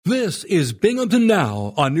This is Binghamton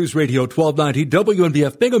Now on News Radio 1290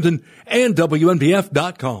 WNBF Binghamton and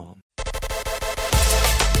WNBF.com.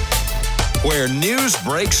 Where news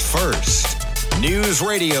breaks first. News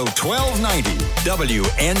Radio 1290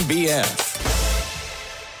 WNBF.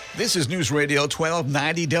 This is News Radio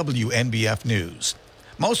 1290 WNBF News.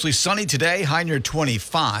 Mostly sunny today, high near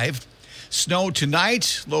 25. Snow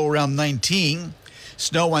tonight, low around 19.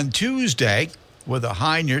 Snow on Tuesday with a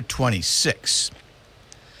high near 26.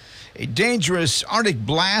 A dangerous Arctic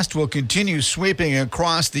blast will continue sweeping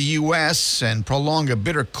across the U.S. and prolong a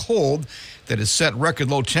bitter cold that has set record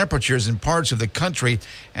low temperatures in parts of the country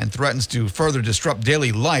and threatens to further disrupt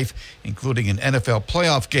daily life, including an NFL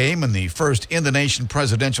playoff game and the first in-the-nation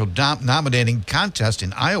presidential nominating contest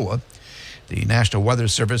in Iowa. The National Weather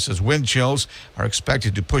Service's wind chills are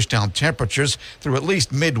expected to push down temperatures through at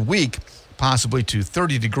least midweek, possibly to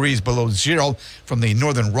 30 degrees below zero from the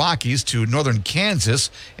northern Rockies to northern Kansas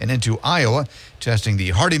and into Iowa, testing the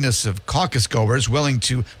hardiness of caucus goers willing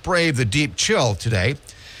to brave the deep chill today.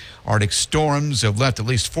 Arctic storms have left at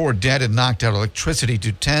least 4 dead and knocked out electricity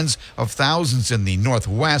to tens of thousands in the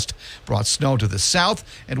northwest, brought snow to the south,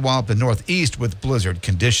 and walloped the northeast with blizzard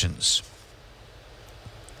conditions.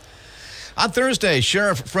 On Thursday,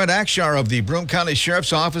 Sheriff Fred Akshar of the Broome County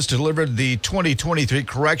Sheriff's Office delivered the 2023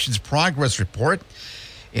 Corrections Progress Report.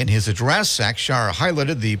 In his address, Akshar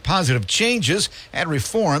highlighted the positive changes and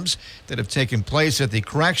reforms that have taken place at the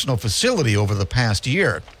correctional facility over the past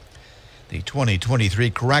year. The 2023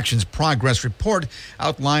 Corrections Progress Report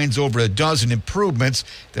outlines over a dozen improvements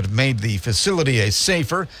that have made the facility a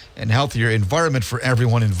safer and healthier environment for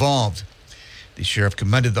everyone involved. The sheriff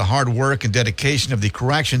commended the hard work and dedication of the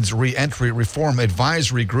Corrections Reentry Reform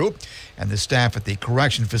Advisory Group and the staff at the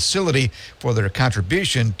correction facility for their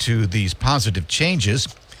contribution to these positive changes.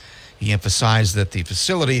 He emphasized that the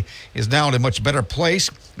facility is now in a much better place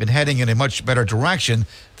and heading in a much better direction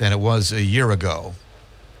than it was a year ago.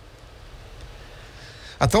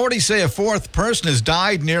 Authorities say a fourth person has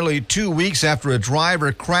died nearly 2 weeks after a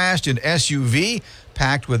driver crashed an SUV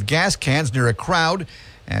packed with gas cans near a crowd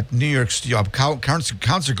at New York's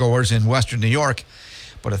concertgoers in western New York.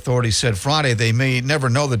 But authorities said Friday they may never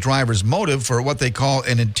know the driver's motive for what they call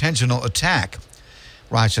an intentional attack.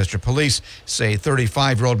 Rochester police say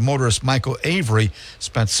 35-year-old motorist Michael Avery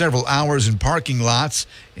spent several hours in parking lots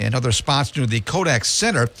and other spots near the Kodak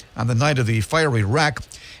Center on the night of the fiery wreck,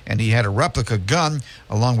 and he had a replica gun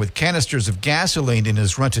along with canisters of gasoline in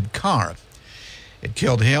his rented car. It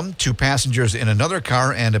killed him, 2 passengers in another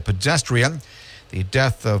car, and a pedestrian. The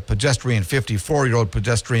death of 54-year-old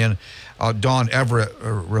pedestrian Dawn Everett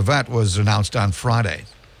Rivette was announced on Friday.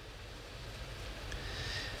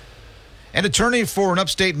 An attorney for an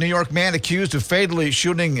upstate New York man accused of fatally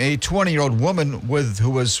shooting a 20-year-old woman who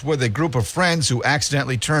was with a group of friends who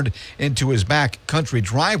accidentally turned into his back country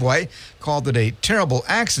driveway called it a terrible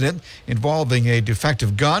accident involving a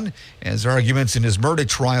defective gun as arguments in his murder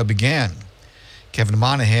trial began. Kevin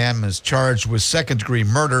Monahan is charged with second-degree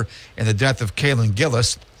murder in the death of Kaylin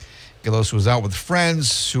Gillis. Gillis was out with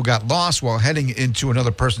friends who got lost while heading into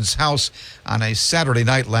another person's house on a Saturday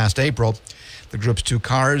night last April. The group's 2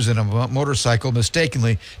 cars and a motorcycle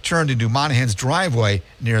mistakenly turned into Monahan's driveway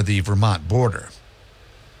near the Vermont border.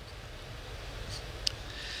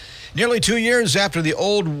 Nearly 2 years after the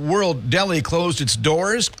Old World Deli closed its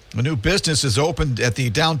doors, a new business has opened at the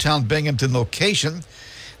downtown Binghamton location.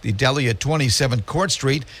 The deli at 27 Court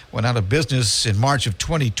Street went out of business in March of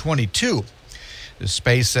 2022. The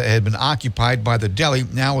space that had been occupied by the deli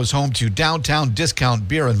now is home to Downtown Discount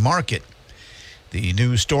Beer and Market. The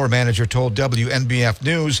new store manager told WNBF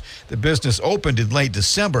News the business opened in late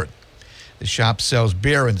December. The shop sells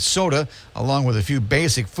beer and soda, along with a few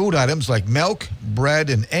basic food items like milk, bread,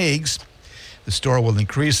 and eggs. The store will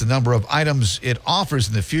increase the number of items it offers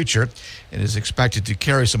in the future and is expected to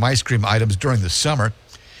carry some ice cream items during the summer.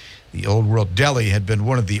 The Old World Deli had been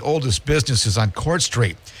one of the oldest businesses on Court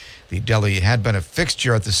Street. The deli had been a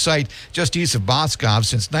fixture at the site just east of Boscov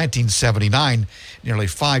since 1979, nearly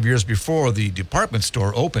 5 years before the department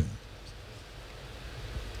store opened.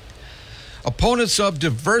 Opponents of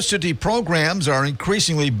diversity programs are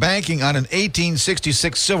increasingly banking on an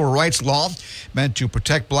 1866 civil rights law meant to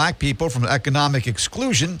protect black people from economic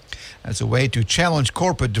exclusion as a way to challenge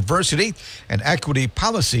corporate diversity and equity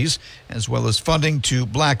policies, as well as funding to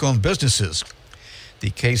black-owned businesses. The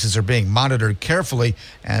cases are being monitored carefully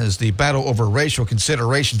as the battle over racial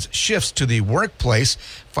considerations shifts to the workplace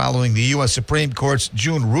following the U.S. Supreme Court's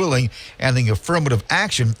June ruling ending affirmative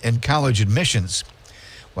action in college admissions.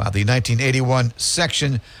 While the 1981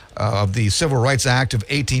 section of the Civil Rights Act of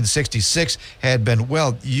 1866 had been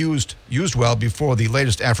used well before the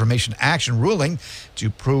latest affirmation action ruling to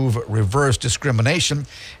prove reverse discrimination.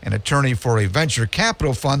 An attorney for a venture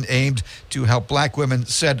capital fund aimed to help black women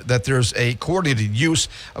said that there's a coordinated use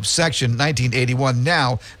of Section 1981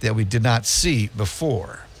 now that we did not see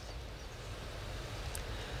before.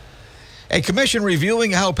 A commission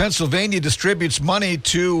reviewing how Pennsylvania distributes money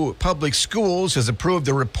to public schools has approved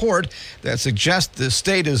a report that suggests the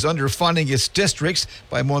state is underfunding its districts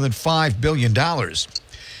by more than $5 billion.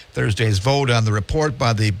 Thursday's vote on the report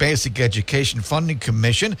by the Basic Education Funding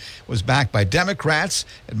Commission was backed by Democrats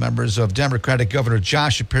and members of Democratic Governor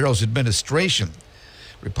Josh Shapiro's administration.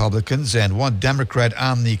 Republicans and one Democrat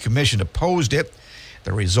on the commission opposed it.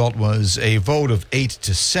 The result was a vote of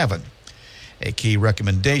 8-7. A key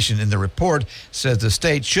recommendation in the report says the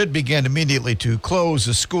state should begin immediately to close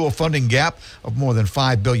the school funding gap of more than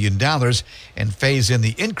 $5 billion and phase in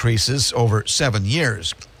the increases over 7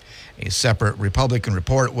 years. A separate Republican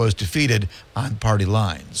report was defeated on party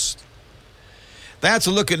lines. That's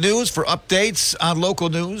a look at news. For updates on local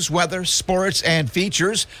news, weather, sports, and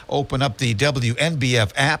features, open up the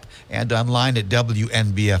WNBF app and online at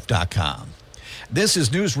WNBF.com. This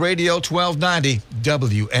is News Radio 1290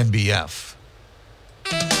 WNBF.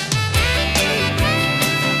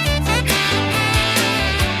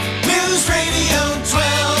 News Radio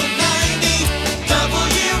 1290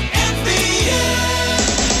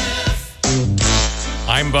 WNBF.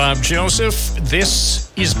 I'm Bob Joseph.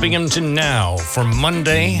 This is Binghamton Now for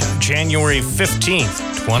Monday, January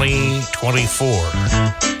 15th, 2024.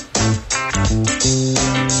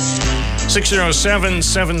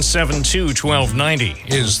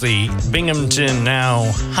 607-772-1290 is the Binghamton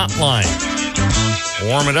Now hotline.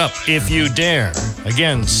 Warm it up if you dare.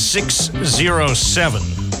 Again,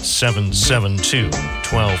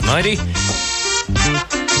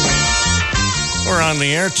 607-772-1290. We're on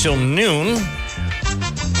the air till noon.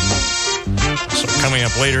 So coming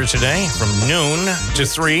up later today, from noon to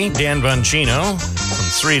 3, Dan Bongino. From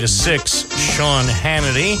 3 to 6, Sean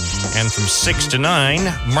Hannity. And from 6 to 9,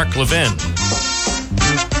 Mark Levin.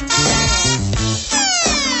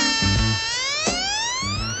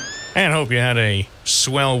 And hope you had a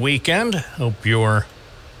swell weekend. Hope you're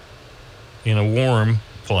in a warm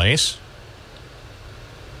place.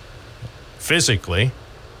 Physically.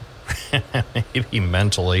 Maybe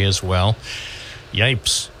mentally as well.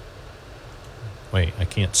 Yipes. Wait, I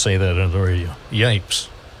can't say that on the radio. Yipes.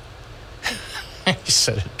 I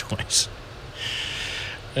said it twice.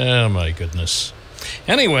 Oh, my goodness.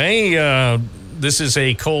 Anyway, this is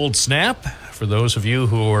a cold snap. For those of you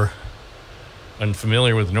who are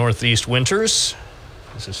unfamiliar with Northeast winters,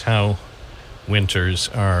 this is how winters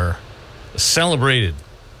are celebrated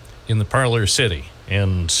in the Parlor City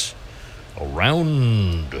and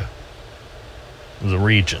around the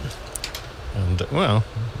region. And, well,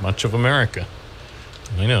 much of America.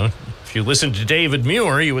 I know, if you listen to David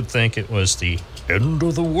Muir, you would think it was the end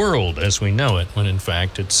of the world as we know it, when in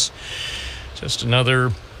fact it's just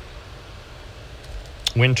another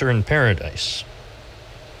winter in paradise.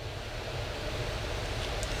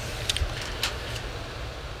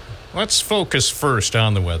 Let's focus first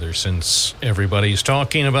on the weather, since everybody's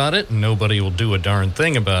talking about it and nobody will do a darn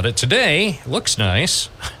thing about it. Today looks nice.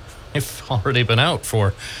 I've already been out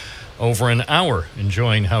for over an hour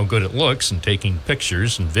enjoying how good it looks and taking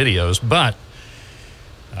pictures and videos, but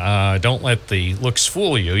don't let the looks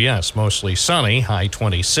fool you. Yes, mostly sunny, high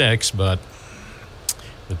 26, but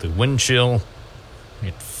with the wind chill,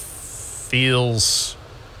 it feels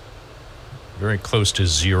very close to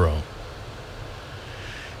zero.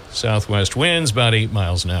 Southwest winds about 8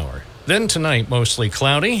 miles an hour. Then tonight, mostly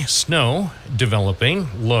cloudy, snow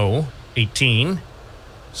developing, low 18.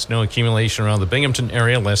 Snow accumulation around the Binghamton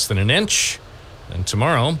area, less than an inch. And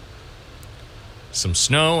tomorrow, some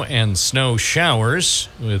snow and snow showers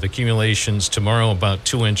with accumulations tomorrow about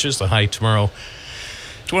 2 inches. The high tomorrow,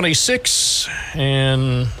 26.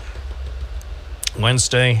 And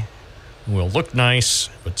Wednesday will look nice,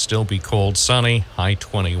 but still be cold, sunny, high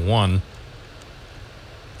 21.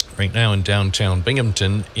 Right now in downtown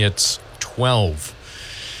Binghamton, it's 12.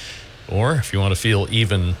 Or if you want to feel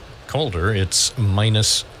even colder, it's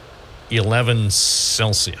minus 11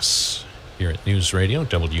 Celsius. Here at News Radio,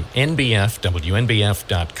 WNBF,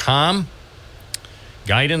 WNBF.com.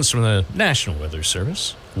 Guidance from the National Weather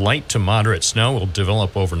Service. Light to moderate snow will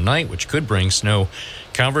develop overnight, which could bring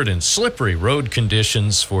snow-covered and slippery road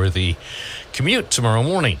conditions for the commute tomorrow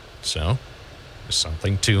morning. So, there's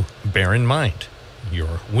something to bear in mind.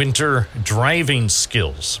 Your winter driving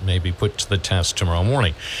skills may be put to the test tomorrow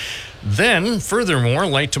morning. Then, furthermore,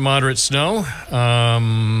 light to moderate snow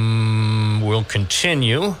will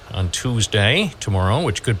continue on Tuesday, tomorrow,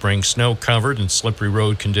 which could bring snow-covered and slippery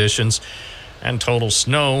road conditions and total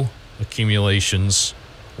snow accumulations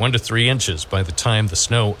 1 to 3 inches by the time the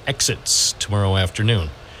snow exits tomorrow afternoon.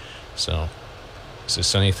 So, is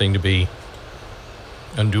this anything to be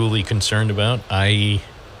unduly concerned about? I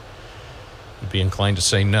would be inclined to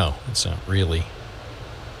say no. It's not really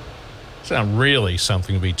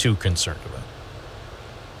something to be too concerned about.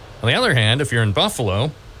 On the other hand, if you're in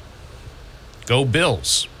Buffalo, go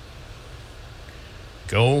Bills.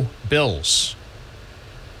 Go Bills.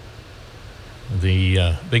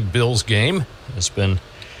 The big Bills game has been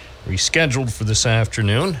rescheduled for this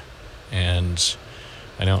afternoon, and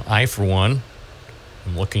I know I, for one,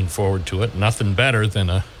 am looking forward to it. Nothing better than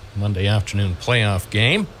a Monday afternoon playoff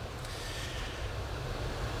game.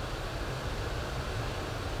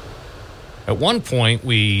 At one point,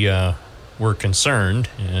 we were concerned,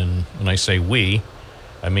 and when I say we,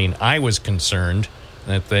 I mean I was concerned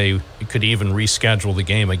that they could even reschedule the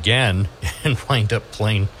game again and wind up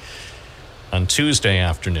playing on Tuesday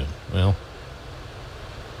afternoon. Well,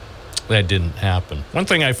 that didn't happen. One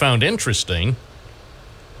thing I found interesting,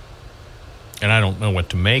 and I don't know what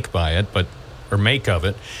to make of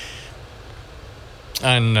it,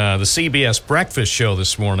 on the CBS Breakfast Show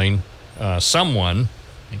this morning, someone,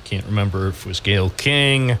 I can't remember if it was Gayle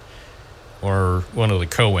King or one of the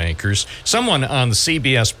co-anchors, someone on the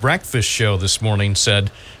CBS Breakfast Show this morning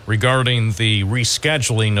said regarding the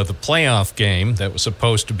rescheduling of the playoff game that was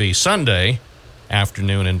supposed to be Sunday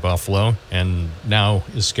afternoon in Buffalo and now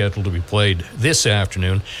is scheduled to be played this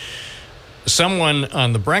afternoon. Someone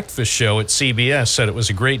on the breakfast show at CBS said it was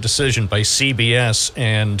a great decision by CBS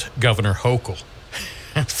and Governor Hochul.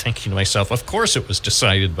 I'm thinking to myself, of course it was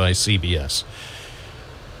decided by CBS.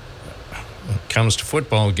 When it comes to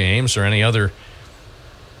football games or any other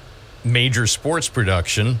major sports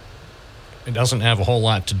production, it doesn't have a whole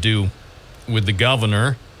lot to do with the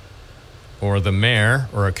governor or the mayor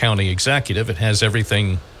or a county executive. It has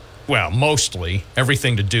everything, well, mostly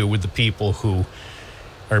everything to do with the people who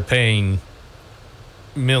are paying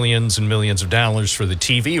millions and millions of dollars for the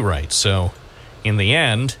TV rights. So in the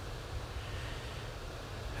end,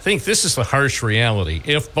 I think this is the harsh reality.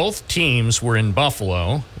 If both teams were in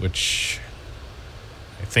Buffalo, which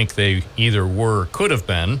I think they either were or could have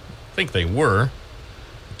been, I think they were,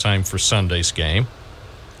 time for Sunday's game,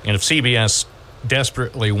 and if CBS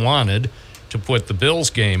desperately wanted to put the Bills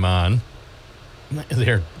game on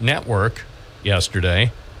their network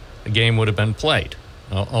yesterday, the game would have been played.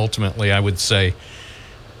 Ultimately, I would say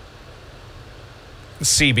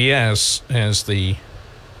CBS has the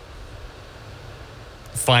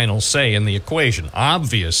final say in the equation.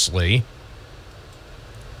 Obviously,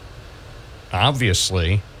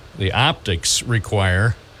 the optics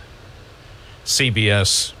require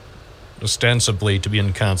CBS ostensibly to be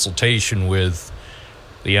in consultation with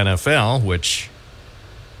the NFL, which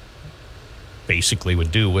basically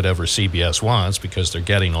would do whatever CBS wants because they're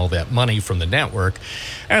getting all that money from the network.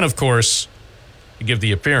 And, of course, to give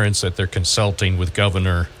the appearance that they're consulting with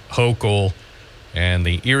Governor Hochul and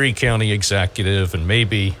the Erie County executive and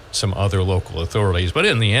maybe some other local authorities. But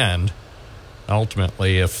in the end,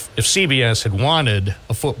 ultimately, if CBS had wanted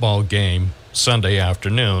a football game Sunday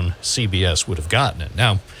afternoon, CBS would have gotten it.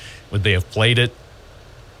 Now, would they have played it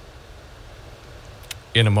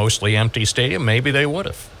in a mostly empty stadium? Maybe they would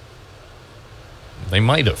have. They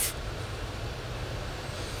might have.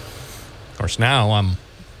 Of course, now I'm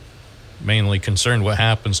mainly concerned what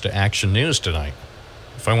happens to Action News tonight.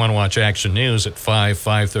 If I want to watch Action News at 5,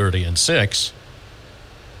 5:30, and 6,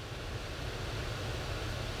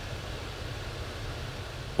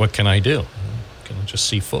 what can I do? Can I just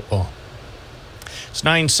see football? It's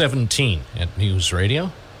 9:17 at News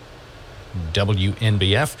Radio,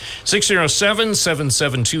 WNBF,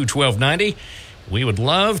 607-772-1290. We would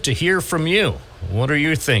love to hear from you. What are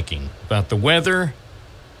you thinking about the weather,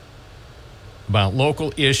 about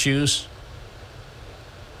local issues,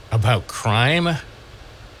 about crime? And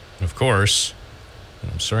of course,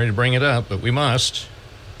 I'm sorry to bring it up, but we must.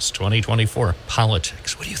 It's 2024.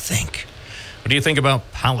 Politics. What do you think? What do you think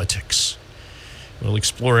about politics? We'll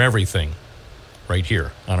explore everything right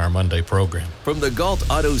here on our Monday program. From the Galt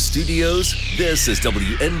Auto Studios, this is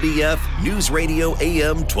WNBF News Radio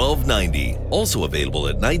AM 1290. Also available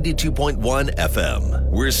at 92.1 FM.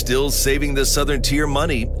 We're still saving the Southern Tier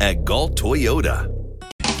money at Galt Toyota.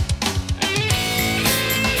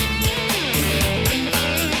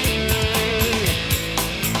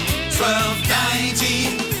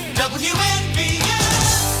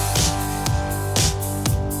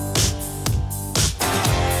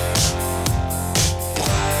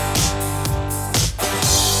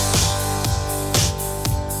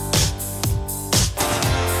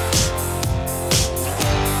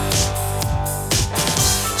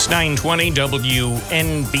 920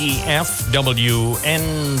 WNBF,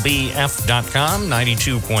 WNBF.com,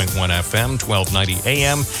 92.1 FM, 1290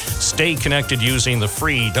 AM. Stay connected using the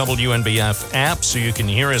free WNBF app so you can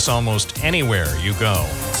hear us almost anywhere you go.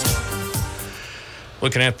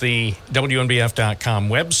 Looking at the WNBF.com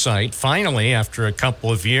website, finally, after a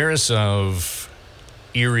couple of years of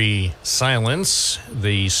eerie silence,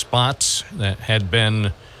 the spot that had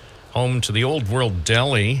been home to the Old World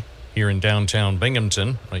Deli here in downtown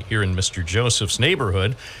Binghamton, right here in Mr. Joseph's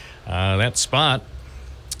neighborhood, that spot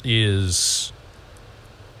is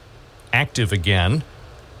active again.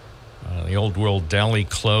 The Old World Deli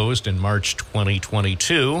closed in March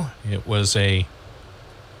 2022. It was a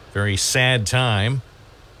very sad time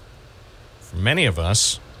for many of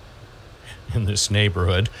us in this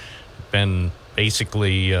neighborhood. Been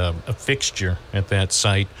basically a fixture at that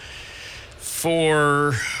site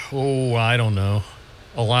for, I don't know,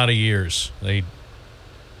 a lot of years. They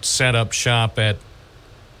set up shop at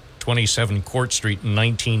 27 Court Street in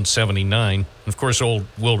 1979. Of course, Old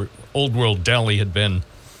World Deli had been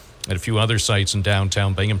at a few other sites in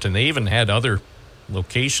downtown Binghamton. They even had other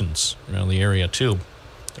locations around the area, too,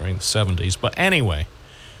 during the 70s. But anyway,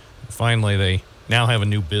 finally, they now have a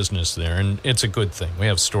new business there, and it's a good thing. We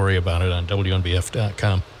have a story about it on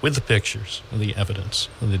WNBF.com with the pictures, with the evidence,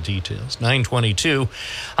 with the details. 922.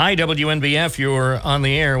 Hi, WNBF. You're on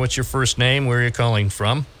the air. What's your first name? Where are you calling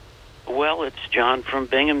from? Well, it's John from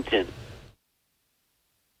Binghamton.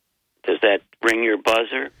 Does that ring your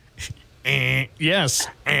buzzer? Yes.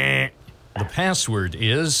 The password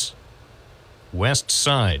is West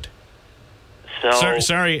Side. So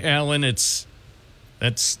Sorry, Alan. That's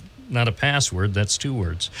not a password. That's 2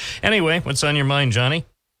 words. Anyway, what's on your mind, Johnny?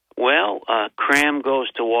 Well, Cram goes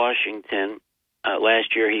to Washington.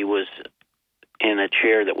 Last year he was in a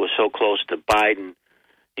chair that was so close to Biden,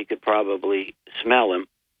 you could probably smell him.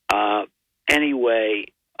 Anyway,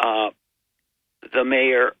 the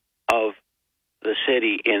mayor of the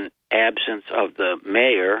city, in absence of the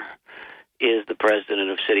mayor, is the president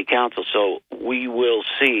of city council. So we will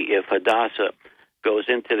see if Hadassah goes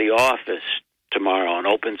into the office tomorrow and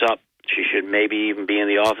opens up. She should maybe even be in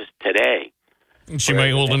the office today. She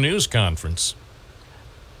might hold a news conference.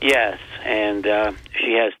 Yes, and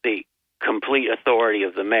she has the complete authority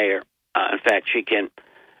of the mayor. In fact, she can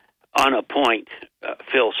unappoint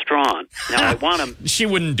Phil Strawn. Now, I want to... She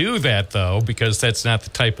wouldn't do that, though, because that's not the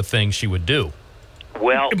type of thing she would do.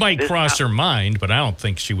 Well, it might cross her mind, but I don't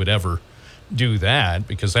think she would ever do that,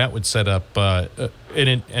 because that would set up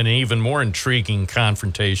an even more intriguing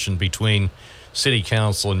confrontation between City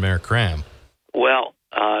Council and Mayor Cram. Well,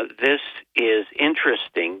 this is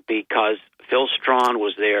interesting because Phil Strawn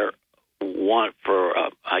was there for,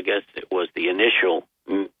 I guess it was the initial,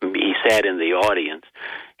 he sat in the audience.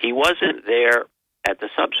 He wasn't there at the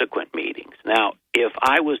subsequent meetings. Now, if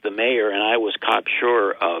I was the mayor and I was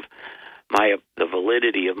cocksure of the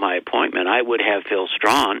validity of my appointment, I would have Phil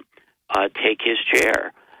Strawn take his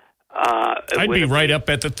chair. I'd be right up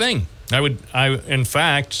at the thing. I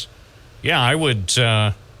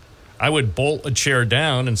would bolt a chair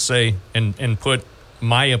down and say, and put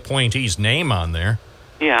my appointee's name on there.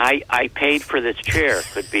 Yeah, I paid for this chair.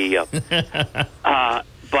 Could be,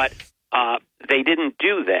 but they didn't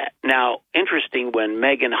do that. Now, interesting, when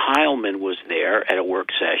Megan Heilman was there at a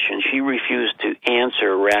work session, she refused to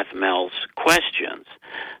answer Rathmel's questions,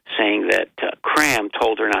 saying that Cram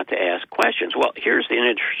told her not to ask questions. Well, here's the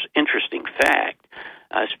interesting fact.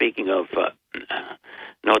 Speaking of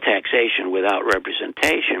no taxation without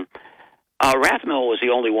representation, Rathmel was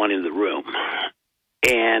the only one in the room.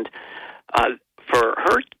 And for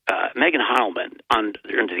her, Megan Heilman, under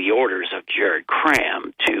the orders of Jared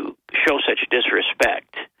Cram, to show such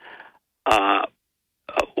disrespect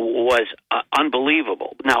was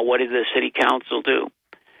unbelievable. Now, what did the city council do?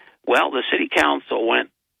 Well, the city council went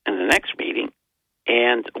in the next meeting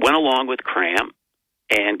and went along with Cram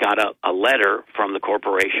and got a letter from the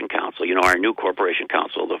corporation council, our new corporation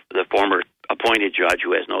council, the former appointed judge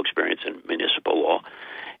who has no experience in municipal law,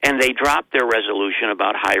 and they dropped their resolution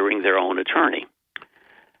about hiring their own attorney.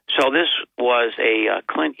 So this was a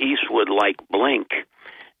Clint Eastwood-like blink,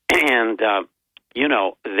 and,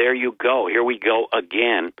 there you go. Here we go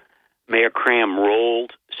again. Mayor Cram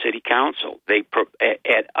rolled city council. In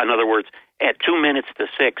other words, at 2 minutes to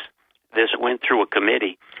 6, this went through a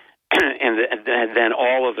committee, and then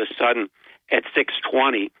all of a sudden, at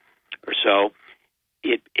 6:20 or so,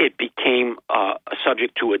 it became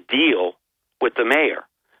subject to a deal with the mayor.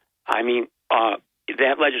 I mean,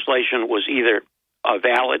 that legislation was either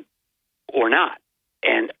valid or not.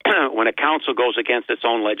 And when a council goes against its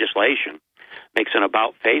own legislation, makes an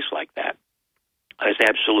about face like that, is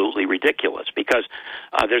absolutely ridiculous, because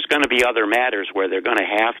there's going to be other matters where they're going to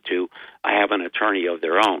have to have an attorney of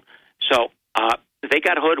their own. So they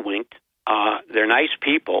got hoodwinked. They're nice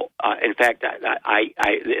people. In fact,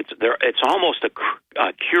 it's almost a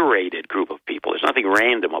curated group of people. There's nothing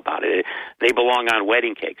random about it. They belong on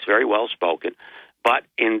wedding cakes, very well spoken. But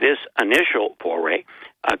in this initial foray,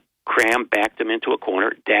 Cram backed them into a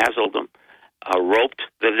corner, dazzled them, roped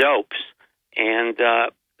the dopes, and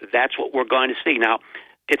that's what we're going to see. Now,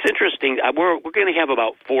 it's interesting. We're going to have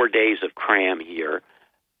about 4 days of Cram here.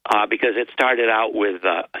 Because it started out with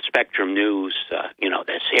Spectrum News,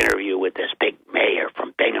 this interview with this big mayor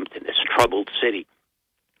from Binghamton, this troubled city.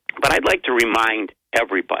 But I'd like to remind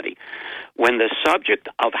everybody, when the subject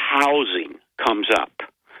of housing comes up,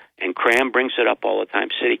 and Cram brings it up all the time,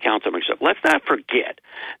 City Council brings it up, let's not forget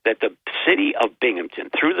that the city of Binghamton,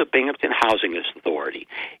 through the Binghamton Housing Authority,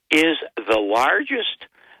 is the largest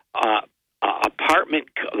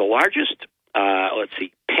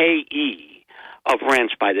payee of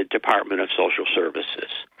rents by the Department of Social Services.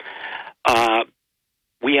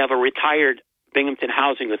 We have a retired Binghamton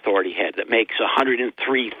Housing Authority head that makes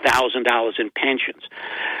 $103,000 in pensions.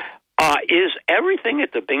 Is everything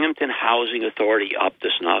at the Binghamton Housing Authority up to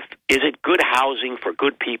snuff? Is it good housing for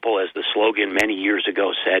good people, as the slogan many years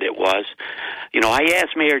ago said it was? I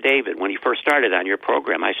asked Mayor David when he first started on your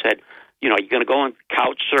program, I said, you're going to go and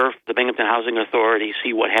couch surf the Binghamton Housing Authority,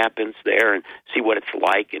 see what happens there and see what it's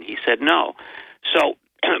like? And he said no. So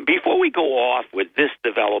before we go off with this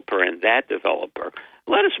developer and that developer,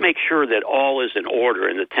 let us make sure that all is in order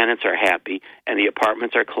and the tenants are happy and the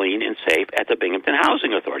apartments are clean and safe at the Binghamton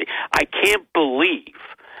Housing Authority. I can't believe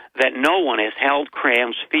that no one has held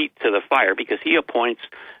Cram's feet to the fire, because he appoints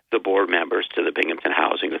the board members to the Binghamton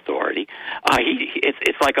Housing Authority.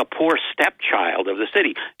 It's like a poor stepchild of the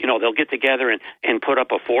city. They'll get together and put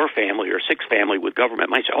up a 4-family or 6-family with government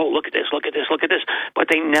money. Say, oh, look at this, look at this, look at this. But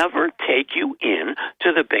they never take you in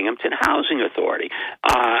to the Binghamton Housing Authority.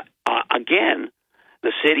 Again,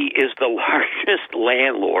 the city is the largest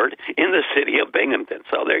landlord in the city of Binghamton.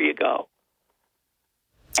 So there you go.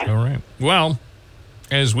 All right. Well,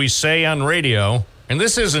 as we say on radio, and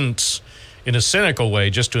this isn't in a cynical way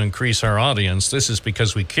just to increase our audience, this is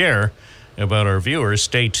because we care about our viewers.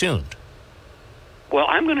 Stay tuned. Well,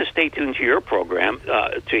 I'm going to stay tuned to your program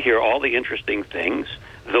to hear all the interesting things,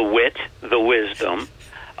 the wit, the wisdom,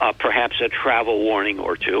 perhaps a travel warning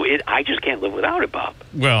or two. I just can't live without it, Bob.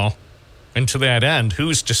 Well, and to that end,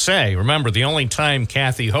 who's to say? Remember, the only time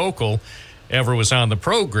Kathy Hochul ever was on the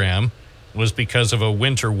program was because of a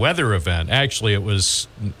winter weather event. Actually, it was,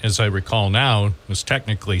 as I recall now, it was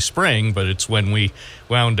technically spring, but it's when we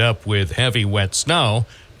wound up with heavy, wet snow.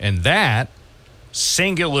 And that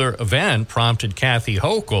singular event prompted Kathy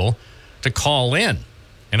Hochul to call in.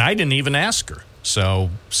 And I didn't even ask her.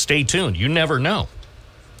 So stay tuned. You never know.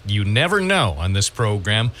 You never know on this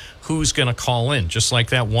program who's going to call in. Just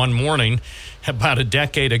like that one morning about a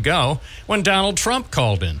decade ago when Donald Trump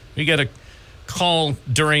called in. We got a call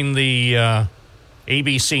during the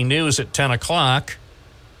ABC News at 10 o'clock,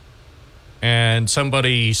 and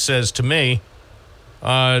somebody says to me,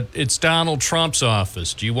 it's Donald Trump's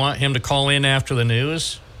office. Do you want him to call in after the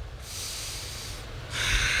news?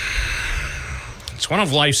 It's one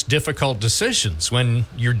of life's difficult decisions when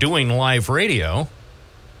you're doing live radio,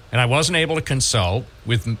 and I wasn't able to consult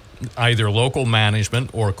with either local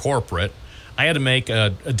management or corporate. I had to make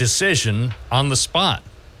a decision on the spot,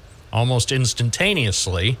 almost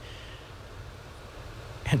instantaneously.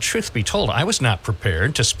 And truth be told, I was not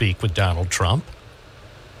prepared to speak with Donald Trump.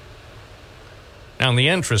 Now, in the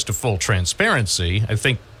interest of full transparency, I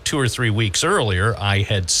think 2 or 3 weeks earlier, I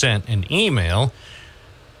had sent an email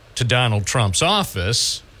to Donald Trump's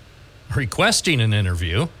office requesting an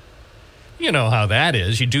interview. You know how that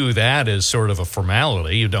is. You do that as sort of a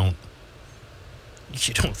formality. You don't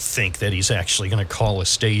think that he's actually going to call a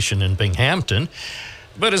station in Binghamton.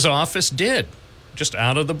 But his office did, just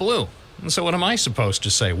out of the blue. And so what am I supposed to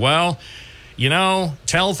say? Well,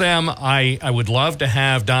 tell them I would love to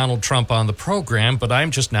have Donald Trump on the program, but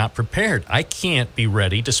I'm just not prepared. I can't be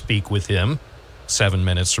ready to speak with him 7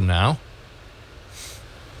 minutes from now.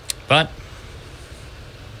 But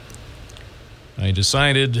I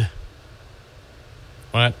decided,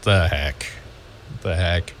 what the heck?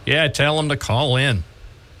 Yeah, tell him to call in.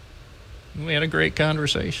 We had a great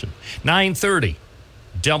conversation. 9:30.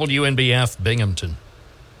 WNBF Binghamton.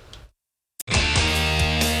 News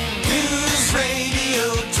Radio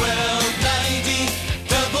 1290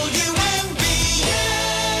 WNBF.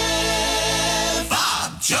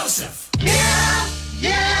 Bob Joseph.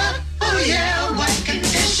 Yeah, oh yeah, what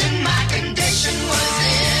condition my condition was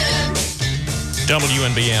in.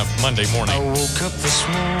 WNBF Monday I morning. woke up this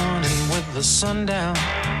morning with the sun down,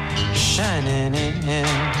 shining in.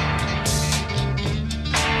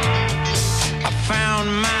 I found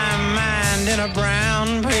my mind in a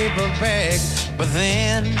brown paper bag, but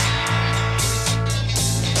then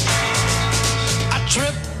I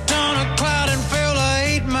tripped on a cloud and fell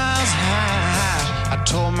 8 miles high. I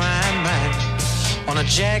tore my mind on a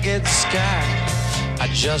jagged sky. I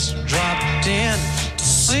just dropped in to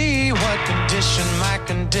see what condition my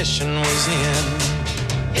condition was in.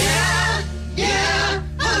 Yeah,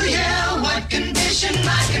 oh yeah, what condition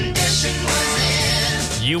my condition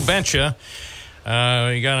was in. You betcha.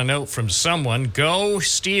 You got a note from someone. Go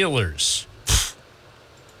Steelers.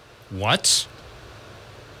 What?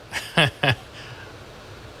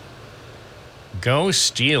 Go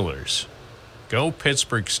Steelers. Go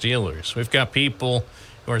Pittsburgh Steelers. We've got people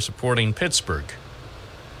who are supporting Pittsburgh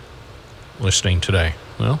listening today.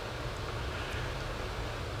 Well,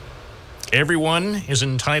 everyone is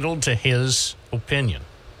entitled to his opinion.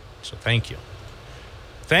 So thank you.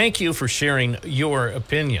 Thank you for sharing your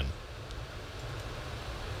opinion.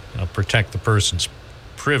 I'll protect the person's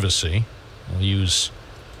privacy. I'll use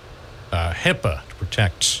HIPAA to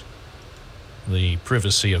protect the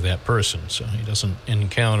privacy of that person so he doesn't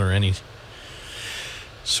encounter any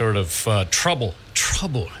sort of trouble.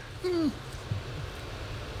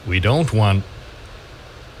 We don't want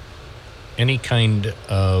any kind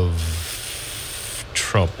of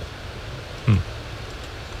trouble.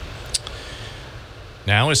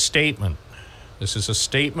 Now a statement. This is a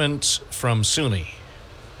statement from SUNY.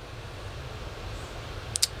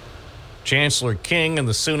 Chancellor King and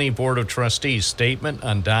the SUNY Board of Trustees statement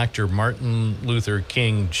on Dr. Martin Luther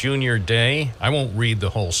King Jr. Day. I won't read the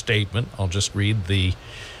whole statement. I'll just read the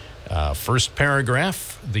first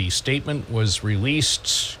paragraph. The statement was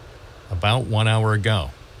released about 1 hour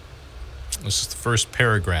ago. This is the first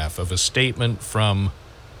paragraph of a statement from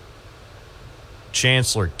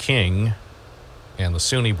Chancellor King and the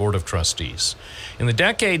SUNY Board of Trustees. In the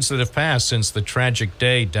decades that have passed since the tragic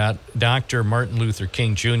day Dr. Martin Luther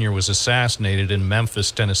King Jr. was assassinated in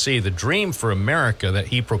Memphis, Tennessee, the dream for America that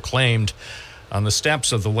he proclaimed on the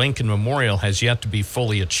steps of the Lincoln Memorial has yet to be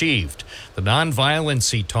fully achieved. The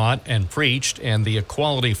nonviolence he taught and preached and the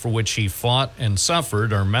equality for which he fought and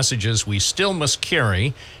suffered are messages we still must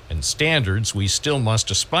carry and standards we still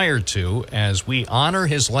must aspire to as we honor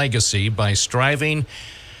his legacy by striving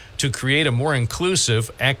to create a more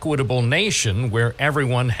inclusive, equitable nation where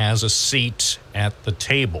everyone has a seat at the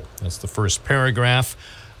table. That's the first paragraph.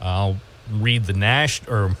 I'll read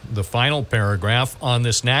the final paragraph. On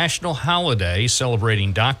this national holiday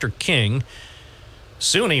celebrating Dr. King,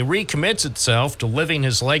 SUNY recommits itself to living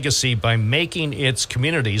his legacy by making its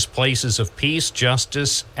communities places of peace,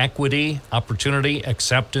 justice, equity, opportunity,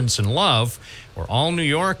 acceptance, and love, where all New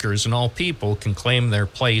Yorkers and all people can claim their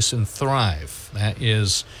place and thrive. That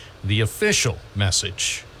is the official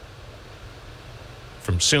message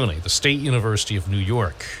from SUNY, the State University of New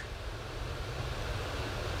York.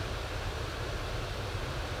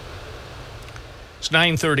 It's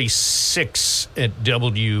 9:36 at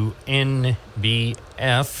WNBF.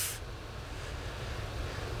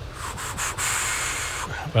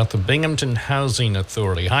 About the Binghamton Housing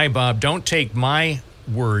Authority. Hi, Bob. Don't take my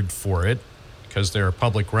word for it, because there are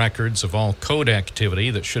public records of all code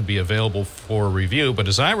activity that should be available for review. But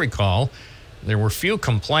as I recall, there were few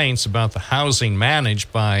complaints about the housing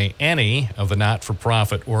managed by any of the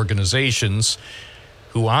not-for-profit organizations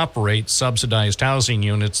who operate subsidized housing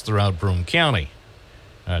units throughout Broome County.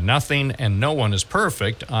 Nothing and no one is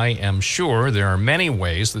perfect. I am sure there are many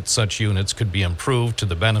ways that such units could be improved to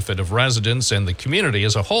the benefit of residents and the community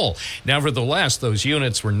as a whole. Nevertheless, those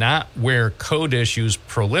units were not where code issues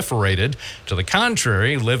proliferated. To the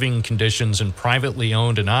contrary, living conditions in privately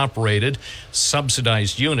owned and operated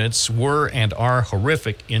subsidized units were and are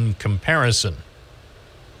horrific in comparison.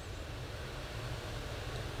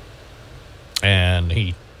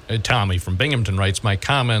 And Tommy from Binghamton writes, my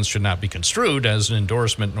comments should not be construed as an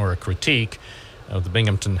endorsement nor a critique of the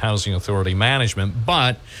Binghamton Housing Authority management,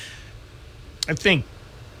 but I think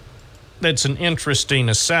that's an interesting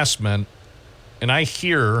assessment, and I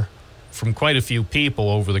hear from quite a few people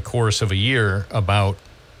over the course of a year about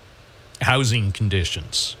housing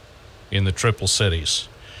conditions in the Triple Cities.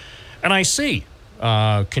 And I see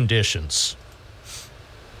conditions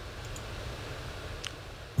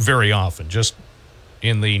very often, just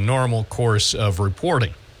in the normal course of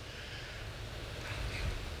reporting.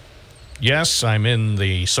 Yes, I'm in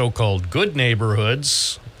the so-called good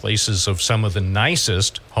neighborhoods, places of some of the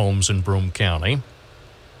nicest homes in Broome County,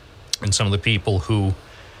 and some of the people who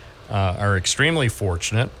are extremely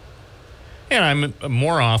fortunate. And I'm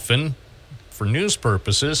more often, for news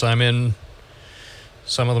purposes, I'm in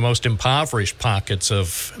some of the most impoverished pockets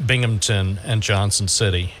of Binghamton and Johnson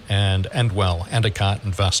City and Endwell, Endicott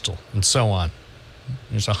and Vestal, and so on.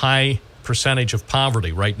 There's a high percentage of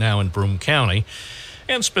poverty right now in Broome County,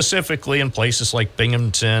 and specifically in places like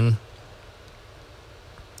Binghamton,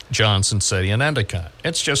 Johnson City, and Endicott.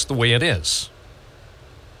 It's just the way it is.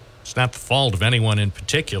 It's not the fault of anyone in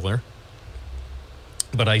particular,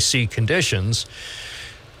 but I see conditions,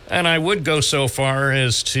 and I would go so far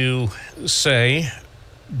as to say,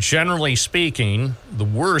 generally speaking, the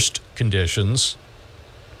worst conditions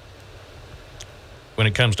when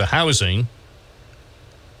it comes to housing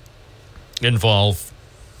involve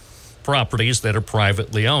properties that are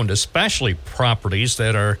privately owned, especially properties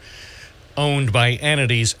that are owned by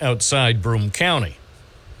entities outside Broome County.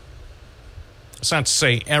 It's not to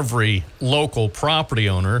say every local property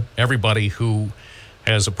owner, everybody who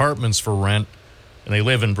has apartments for rent and they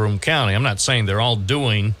live in Broome County, I'm not saying they're all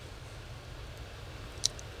doing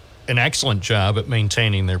an excellent job at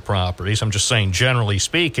maintaining their properties. I'm just saying, generally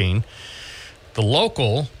speaking, the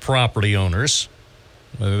local property owners,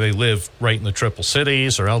 whether they live right in the Triple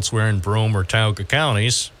Cities or elsewhere in Broome or Tioga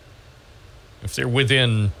counties, if they're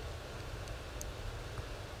within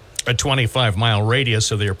a 25-mile radius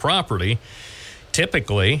of their property,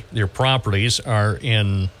 typically their properties are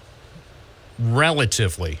in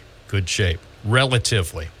relatively good shape.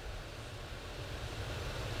 Relatively.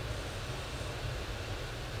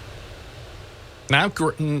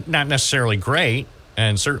 Not necessarily great,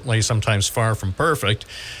 and certainly sometimes far from perfect.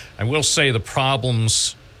 I will say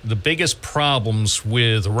the biggest problems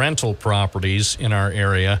with rental properties in our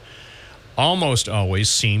area almost always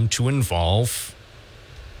seem to involve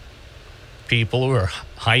people who are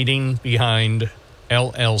hiding behind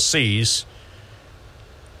LLCs.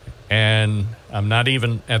 And I'm not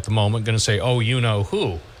even at the moment going to say, oh, you know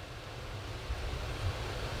who.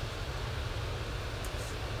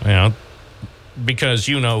 Because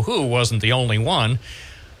you know who wasn't the only one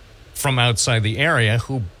from outside the area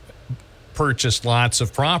who purchased lots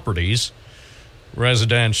of properties,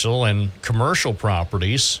 residential and commercial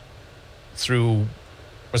properties, through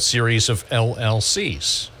a series of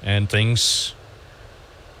LLCs, and things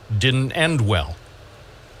didn't end well.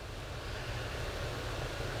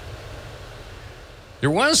 There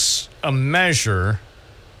was a measure,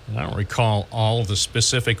 and I don't recall all of the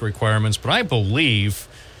specific requirements, but I believe,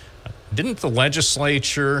 didn't the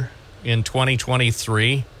legislature in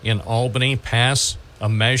 2023 in Albany pass a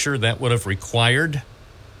measure that would have required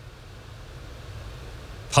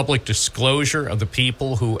public disclosure of the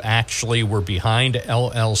people who actually were behind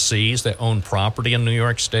LLCs that own property in New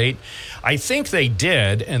York State? I think they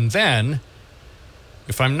did, and then,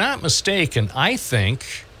 if I'm not mistaken, I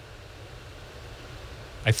think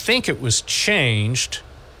it was changed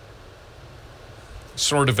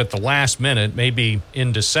sort of at the last minute, maybe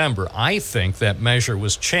in December. I think that measure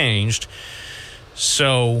was changed.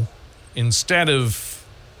 So instead of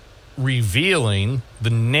revealing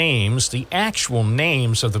the actual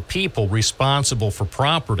names of the people responsible for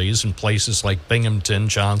properties in places like Binghamton,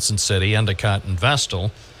 Johnson City, Endicott, and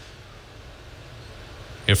Vestal,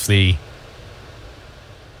 if the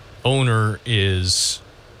owner is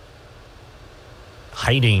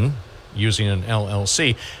hiding using an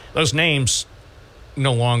LLC, those names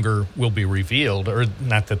no longer will be revealed, or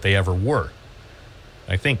not that they ever were.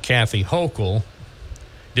 I think Kathy Hochul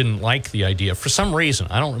didn't like the idea for some reason.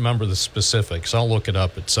 I don't remember the specifics. I'll look it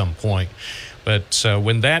up at some point. But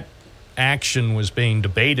when that action was being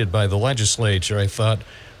debated by the legislature, I thought,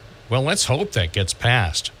 well, let's hope that gets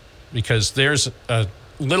passed, because there's a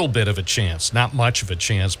little bit of a chance, not much of a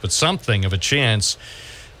chance, but something of a chance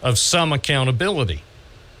of some accountability.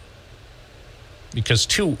 Because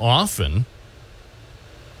too often,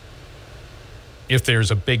 if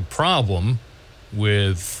there's a big problem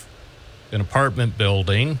with an apartment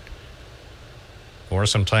building, or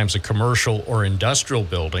sometimes a commercial or industrial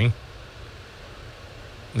building,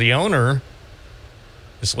 the owner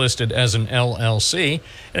is listed as an LLC,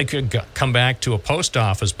 and it could come back to a post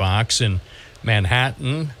office box in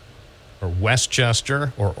Manhattan or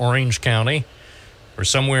Westchester or Orange County or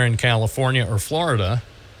somewhere in California or Florida,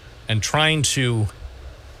 and trying to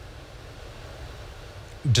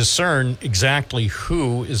discern exactly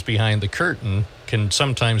who is behind the curtain can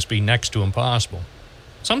sometimes be next to impossible.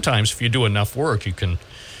 Sometimes, if you do enough work, you can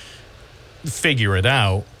figure it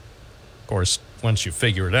out. Of course, once you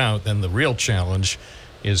figure it out, then the real challenge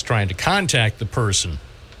is trying to contact the person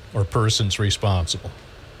or persons responsible.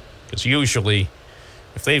 Because usually,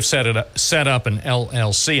 if they've set up an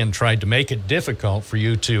LLC and tried to make it difficult for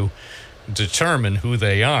you to determine who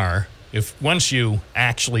they are, if once you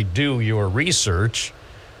actually do your research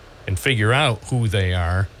and figure out who they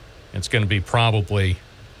are, it's going to be probably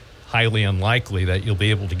highly unlikely that you'll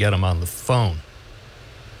be able to get them on the phone.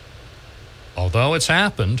 Although it's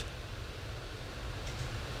happened.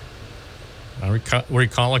 I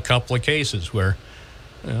recall a couple of cases where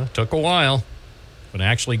it took a while, but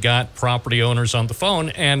actually got property owners on the phone.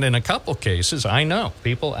 And in a couple of cases, I know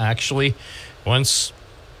people actually, once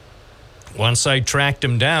I tracked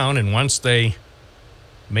them down and once they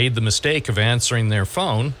made the mistake of answering their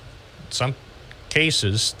phone, in some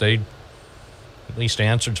cases, they at least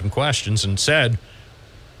answered some questions and said,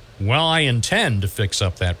 well, I intend to fix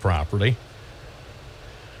up that property.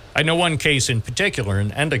 I know one case in particular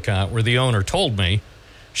in Endicott where the owner told me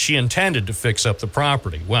she intended to fix up the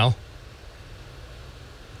property. Well,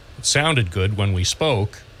 it sounded good when we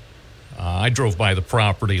spoke. I drove by the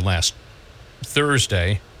property last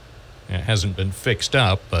Thursday. It hasn't been fixed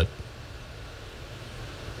up, but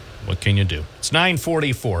what can you do? It's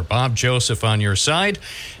 9:44. Bob Joseph on your side.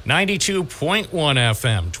 92.1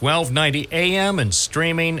 FM, 1290 AM, and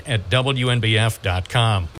streaming at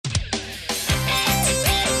WNBF.com.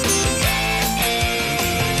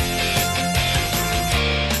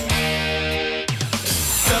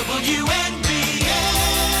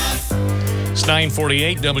 It's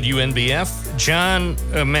 9:48 WNBF. John,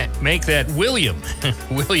 make that William.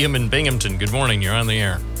 William in Binghamton. Good morning. You're on the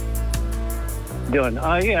air. Doing?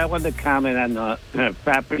 I wanted to comment on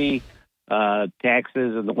property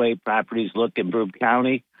taxes and the way properties look in Broome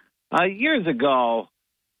County. Years ago,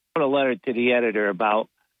 I wrote a letter to the editor about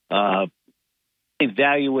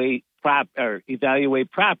evaluate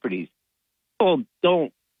properties. People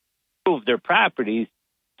don't improve their properties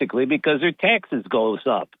basically because their taxes goes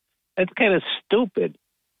up. That's kind of stupid.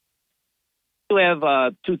 You have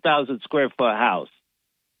a 2,000 square foot house,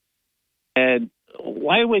 and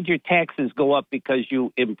why would your taxes go up because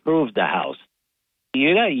you improved the house?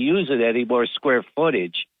 You're not using any more square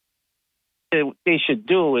footage. What they should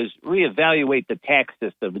do is reevaluate the tax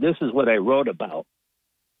system. This is what I wrote about.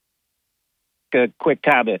 A quick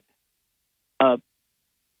comment. I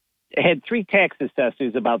had 3 tax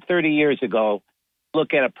assessors about 30 years ago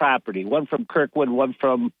look at a property, one from Kirkwood, one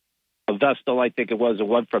from Vestal, I think it was, and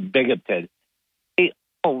one from Binghamton. They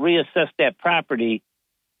all reassessed that property,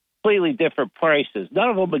 completely different prices. None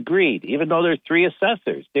of them agreed, even though there are 3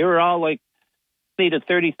 assessors. They were all like $20,000 to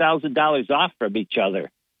 $30,000 off from each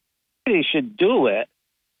other. They should do it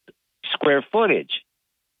square footage.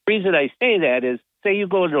 The reason I say that is, say you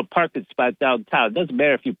go into a parking spot downtown. It doesn't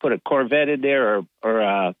matter if you put a Corvette in there or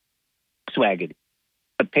a Volkswagen.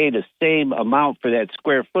 You pay the same amount for that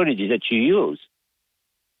square footage that you use.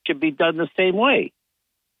 Should be done the same way.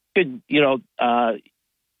 Should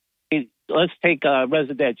let's take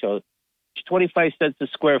residential. It's 25 cents a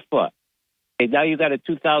square foot. Okay, now you got a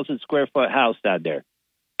 2,000 square foot house out there.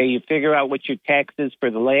 Okay, you figure out what your tax is for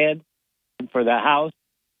the land and for the house,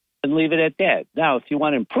 and leave it at that. Now, if you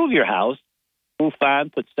want to improve your house, roof on,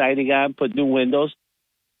 put siding on, put new windows,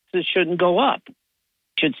 this shouldn't go up. It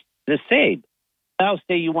should the same. Now,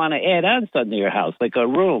 say you want to add on something to your house, like a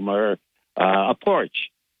room or a porch.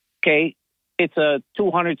 Okay, it's a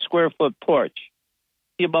 200 square foot porch.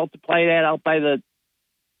 You multiply that out by the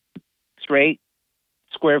rate,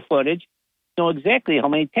 square footage, you know exactly how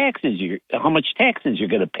much taxes you're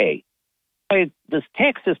going to pay. This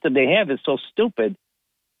tax system they have is so stupid.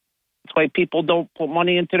 That's why people don't put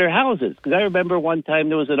money into their houses. Because I remember one time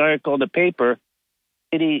there was an article in the paper,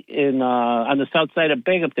 on the south side of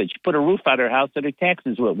Binghamton. She put a roof on her house and her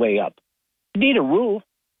taxes went way up. You need a roof.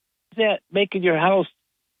 Is that making your house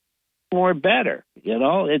more better? You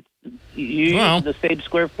know, it's use the same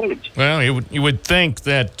square footage. Well, you would think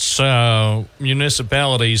that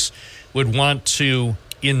municipalities would want to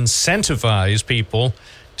incentivize people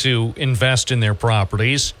to invest in their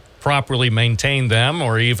properties, properly maintain them,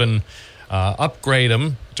 or even upgrade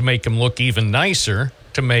them to make them look even nicer,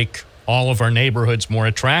 to make all of our neighborhoods more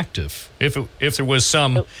attractive. If there was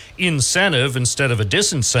some incentive instead of a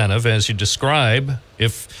disincentive, as you describe,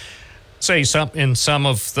 if, say, in some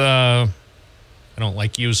of the, I don't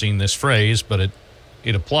like using this phrase, but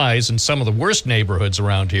it applies in some of the worst neighborhoods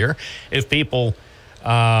around here, if people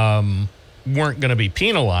weren't going to be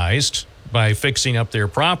penalized by fixing up their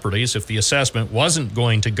properties, if the assessment wasn't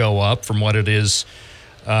going to go up from what it is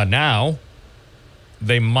now,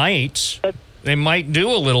 they might do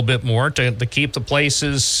a little bit more to keep the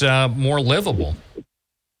places more livable.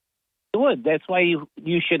 It would. That's why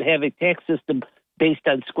you should have a tax system based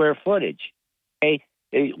on square footage. Okay?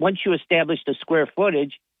 Once you establish the square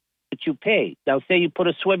footage, what you pay. Now, say you put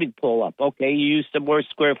a swimming pool up. Okay, you use some more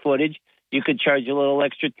square footage, you could charge a little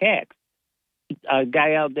extra tax. a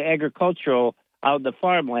guy out in the agricultural, out in the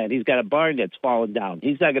farmland. He's got a barn that's fallen down.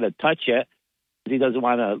 He's not going to touch it because he doesn't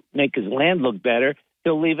want to make his land look better.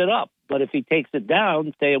 He'll leave it up. But if he takes it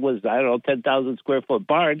down, say it was, 10,000 square foot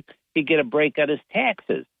barn, he'd get a break on his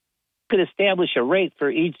taxes. You could establish a rate for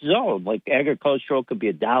each zone. Like agricultural could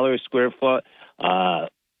be $1 a square foot.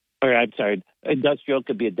 Industrial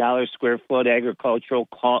could be $1 a square foot. Agricultural,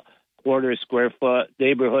 quarter square foot.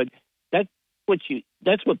 Neighborhood.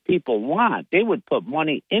 That's what people want. They would put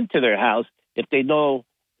money into their house if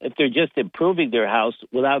they're just improving their house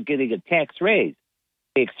without getting a tax raise.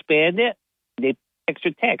 They expand it, they pay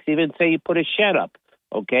extra tax. Even say you put a shed up,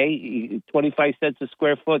 okay, 25 cents a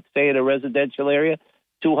square foot, say in a residential area,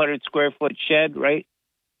 200 square foot shed, right?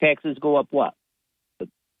 Taxes go up what?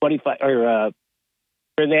 25 or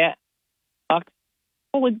for that bucks?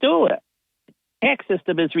 Who would do it? Tax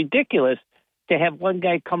system is ridiculous. To have one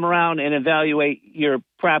guy come around and evaluate your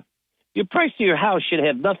price of your house should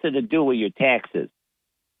have nothing to do with your taxes.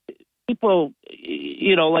 People,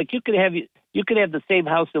 like you could have the same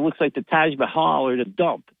house that looks like the Taj Mahal or the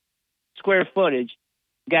dump. Square footage,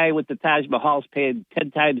 guy with the Taj Mahal's paying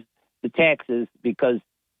 10 times the taxes because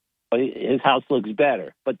his house looks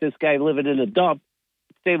better. But this guy living in a dump,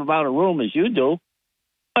 same amount of room as you do.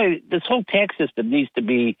 This whole tax system needs to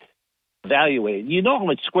be evaluated. You know how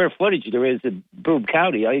much square footage there is in Broome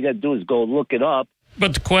County. All you got to do is go look it up.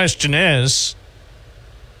 But the question is,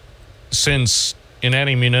 since in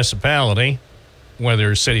any municipality,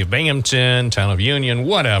 whether City of Binghamton, Town of Union,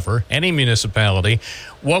 whatever, any municipality,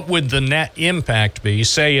 what would the net impact be?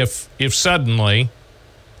 Say if suddenly,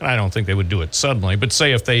 I don't think they would do it suddenly, but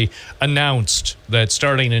say if they announced that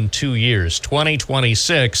starting in 2 years,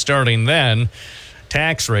 2026, starting then,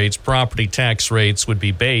 property tax rates would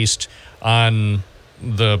be based on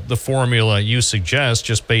the formula you suggest,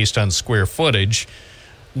 just based on square footage.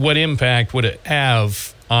 What impact would it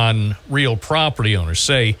have on real property owners?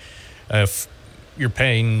 Say if you're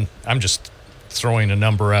paying, I'm just throwing a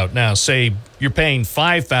number out now, say you're paying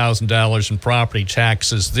 $5,000 in property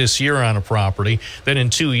taxes this year on a property, then in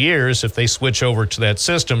 2 years, if they switch over to that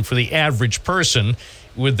system, for the average person,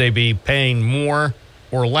 would they be paying more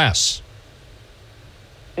or less?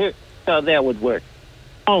 Here's how that would work.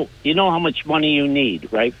 Oh, you know how much money you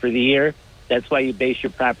need, right, for the year? That's why you base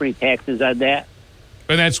your property taxes on that?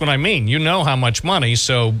 And that's what I mean. You know how much money,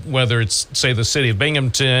 so whether it's, say, the City of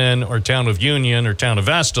Binghamton or Town of Union or Town of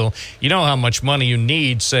Vestal, you know how much money you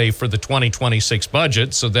need, say, for the 2026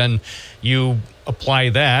 budget. So then you apply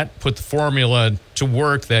that, put the formula to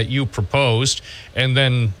work that you proposed, and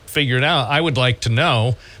then figure it out. I would like to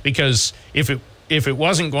know, because if it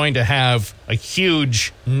wasn't going to have a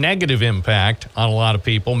huge negative impact on a lot of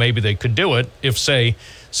people, maybe they could do it. If, say,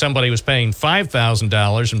 somebody was paying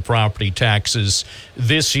 $5,000 in property taxes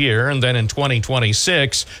this year, and then in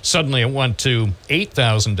 2026, suddenly it went to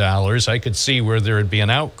 $8,000, I could see where there would be an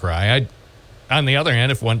outcry. On the other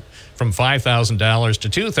hand, if it went from $5,000 to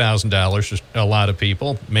 $2,000, a lot of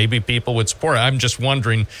people, maybe people would support it. I'm just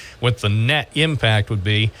wondering what the net impact would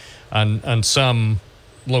be on some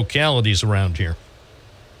localities around here.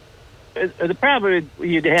 The problem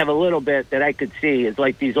you'd have a little bit that I could see is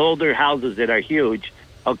like these older houses that are huge.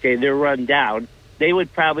 Okay, they're run down. They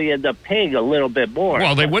would probably end up paying a little bit more.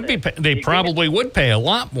 Well, they would be. They probably would pay a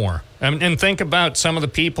lot more. And think about some of the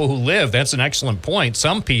people who live. That's an excellent point.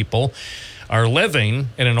 Some people are living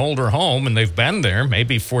in an older home, and they've been there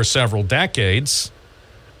maybe for several decades.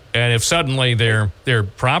 And if suddenly their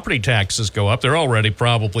property taxes go up, they're already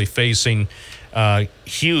probably facing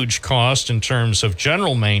huge cost in terms of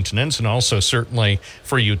general maintenance and also certainly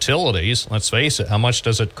for utilities. Let's face it, how much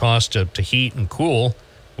does it cost to heat and cool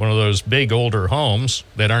one of those big older homes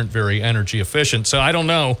that aren't very energy efficient? So I don't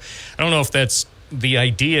know if that's the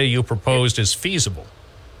idea you proposed is feasible.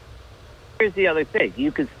 Here's the other thing.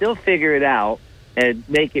 You can still figure it out and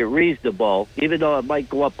make it reasonable, even though it might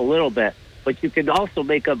go up a little bit. But you can also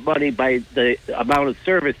make up money by the amount of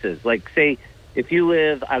services. Like, say, if you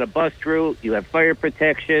live on a bus route, you have fire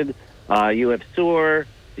protection, you have sewer,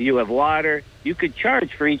 you have water, you could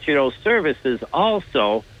charge for each of those services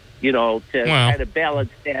also, to kind of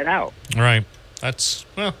balance that out. Right. That's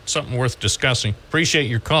something worth discussing. Appreciate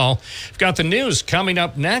your call. We've got the news coming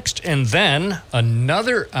up next, and then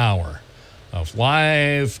another hour of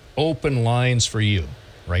live open lines for you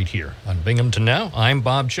right here on Binghamton Now. I'm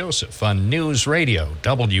Bob Joseph on News Radio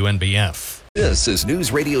WNBF. This is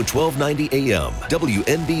News Radio 1290 AM,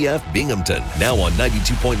 WNBF Binghamton. Now on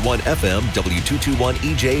 92.1 FM, W221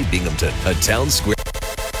 EJ Binghamton, a town square.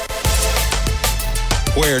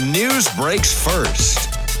 Where news breaks first.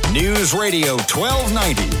 News Radio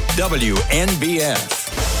 1290 WNBF.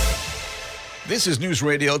 This is News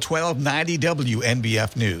Radio 1290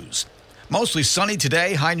 WNBF News. Mostly sunny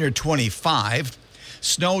today, high near 25.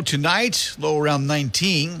 Snow tonight, low around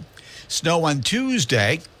 19. Snow on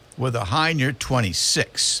Tuesday with a high near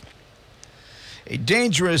 26. A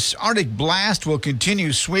dangerous Arctic blast will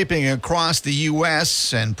continue sweeping across the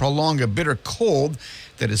U.S. and prolong a bitter cold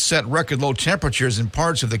that has set record low temperatures in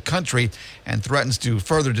parts of the country and threatens to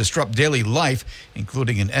further disrupt daily life,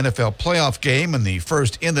 including an NFL playoff game and the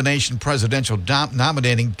first in-the-nation presidential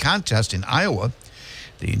nominating contest in Iowa.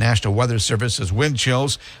 The National Weather Service's wind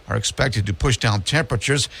chills are expected to push down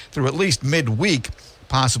temperatures through at least midweek,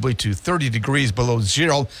 possibly to 30 degrees below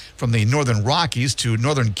zero from the northern Rockies to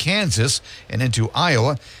northern Kansas and into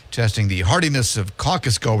Iowa, testing the hardiness of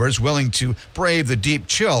caucus goers willing to brave the deep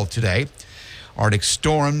chill today. Arctic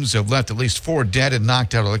storms have left at least 4 dead and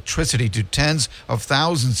knocked out electricity to tens of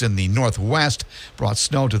thousands in the northwest, brought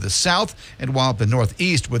snow to the south, and walloped the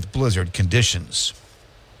northeast with blizzard conditions.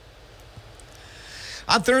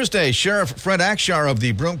 On Thursday, Sheriff Fred Akshar of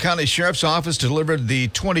the Broome County Sheriff's Office delivered the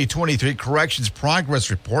 2023 Corrections Progress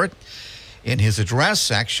Report. In his address,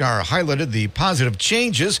 Akshar highlighted the positive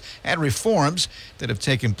changes and reforms that have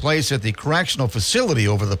taken place at the correctional facility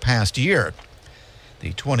over the past year.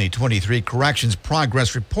 The 2023 Corrections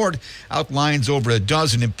Progress Report outlines over a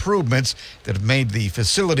dozen improvements that have made the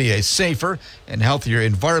facility a safer and healthier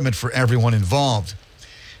environment for everyone involved.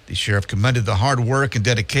 The sheriff commended the hard work and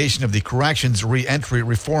dedication of the Corrections Reentry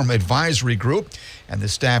Reform Advisory Group and the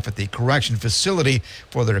staff at the correction facility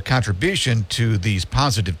for their contribution to these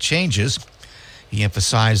positive changes. He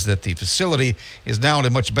emphasized that the facility is now in a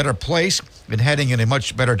much better place and heading in a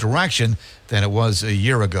much better direction than it was a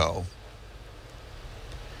year ago.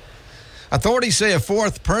 Authorities say a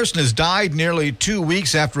 4th person has died nearly 2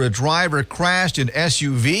 weeks after a driver crashed an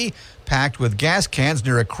SUV packed with gas cans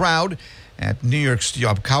near a crowd at New York's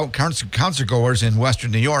concertgoers in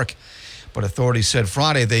western New York. But authorities said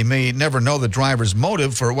Friday they may never know the driver's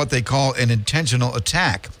motive for what they call an intentional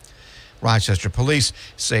attack. Rochester police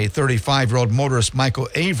say 35-year-old motorist Michael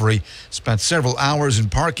Avery spent several hours in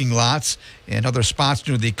parking lots and other spots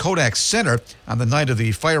near the Kodak Center on the night of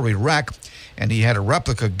the fiery wreck, and he had a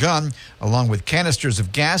replica gun along with canisters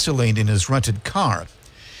of gasoline in his rented car.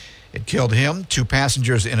 It killed him, 2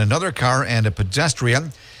 passengers in another car, and a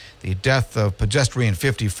pedestrian. The death of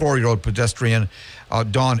 54-year-old pedestrian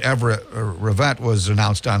Dawn Everett Rivette was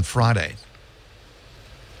announced on Friday.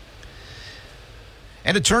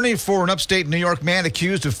 An attorney for an upstate New York man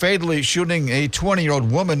accused of fatally shooting a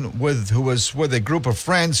 20-year-old woman who was with a group of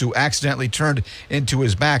friends who accidentally turned into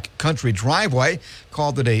his back country driveway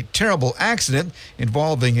called it a terrible accident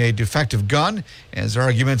involving a defective gun as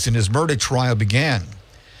arguments in his murder trial began.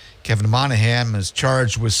 Kevin Monahan is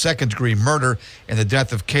charged with second-degree murder in the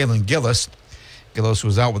death of Kaylin Gillis. Gillis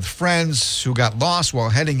was out with friends who got lost while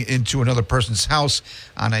heading into another person's house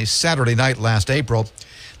on a Saturday night last April.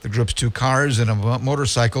 The group's 2 cars and a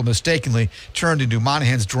motorcycle mistakenly turned into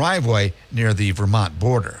Monahan's driveway near the Vermont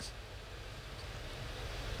border.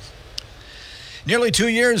 Nearly 2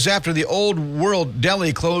 years after the Old World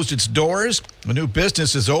Deli closed its doors, a new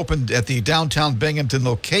business has opened at the downtown Binghamton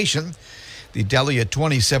location. The deli at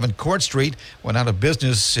 27 Court Street went out of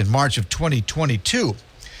business in March of 2022.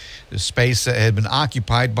 The space that had been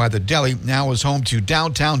occupied by the deli now is home to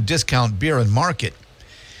Downtown Discount Beer and Market.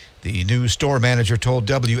 The new store manager told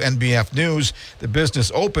WNBF News the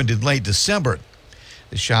business opened in late December.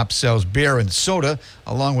 The shop sells beer and soda,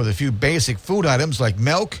 along with a few basic food items like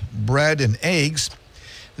milk, bread, and eggs.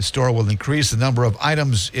 The store will increase the number of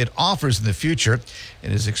items it offers in the future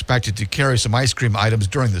and is expected to carry some ice cream items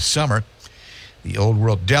during the summer. The Old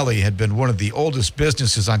World Deli had been one of the oldest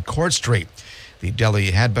businesses on Court Street. The deli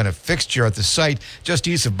had been a fixture at the site just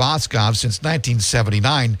east of Boscov since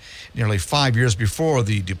 1979, nearly 5 years before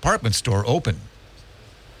the department store opened.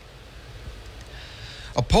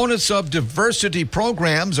 Opponents of diversity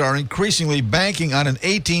programs are increasingly banking on an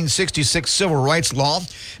 1866 civil rights law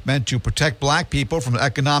meant to protect black people from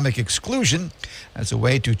economic exclusion as a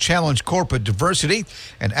way to challenge corporate diversity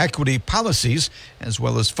and equity policies, as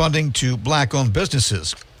well as funding to black-owned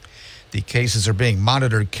businesses. The cases are being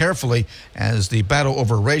monitored carefully as the battle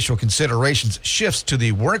over racial considerations shifts to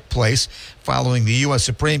the workplace following the U.S.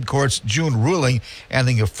 Supreme Court's June ruling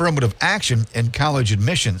ending affirmative action in college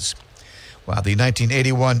admissions. While the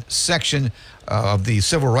 1981 section of the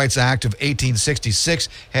Civil Rights Act of 1866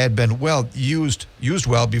 had been used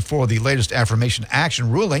well before the latest affirmation action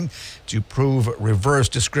ruling to prove reverse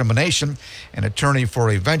discrimination, an attorney for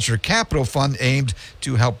a venture capital fund aimed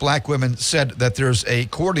to help black women said that there's a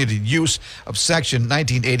coordinated use of Section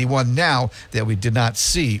 1981 now that we did not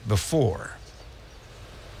see before.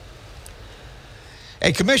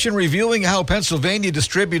 A commission reviewing how Pennsylvania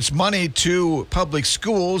distributes money to public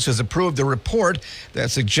schools has approved a report that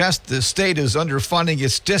suggests the state is underfunding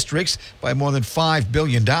its districts by more than $5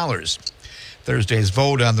 billion. Thursday's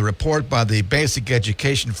vote on the report by the Basic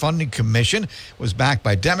Education Funding Commission was backed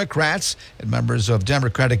by Democrats and members of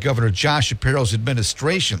Democratic Governor Josh Shapiro's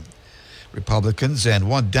administration. Republicans and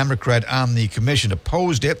one Democrat on the commission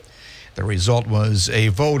opposed it. The result was a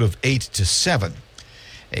vote of 8-7.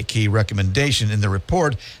 A key recommendation in the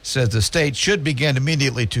report says the state should begin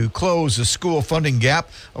immediately to close the school funding gap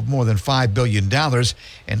of more than $5 billion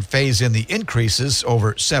and phase in the increases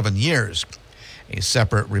over 7 years. A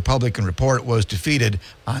separate Republican report was defeated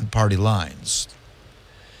on party lines.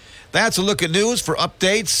 That's a look at news. For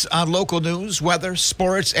updates on local news, weather,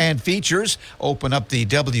 sports, and features, open up the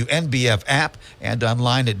WNBF app and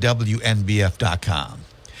online at WNBF.com.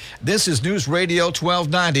 This is News Radio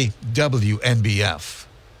 1290 WNBF.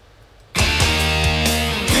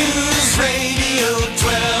 News Radio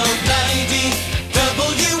 1290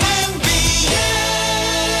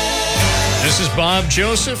 WNBF. This is Bob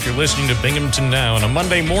Joseph. You're listening to Binghamton Now on a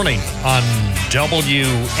Monday morning on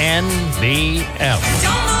WNBF.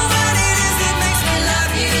 Don't know what it is that makes me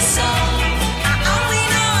love you so. I only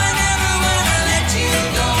know I never wanna let you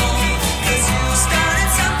go. 'Cause you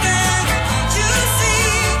started something, don't you see?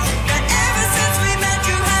 That ever since we met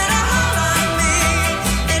you had a hold on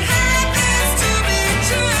me. It happens to be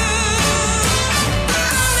true.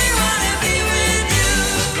 I only wanna be with you.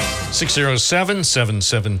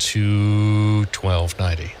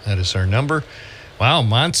 607-772-1290. That is our number. Wow,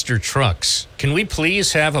 monster trucks. Can we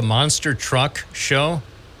please have a monster truck show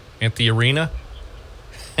at the arena?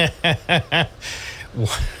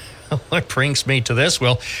 What brings me to this?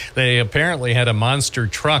 Well, they apparently had a monster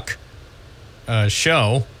truck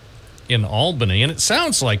show in Albany, and it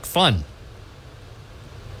sounds like fun.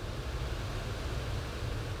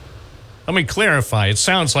 Let me clarify. It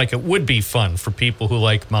sounds like it would be fun for people who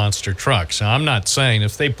like monster trucks. Now, I'm not saying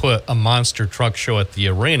if they put a monster truck show at the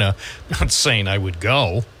arena, I'm not saying I would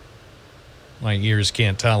go. My ears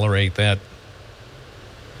can't tolerate that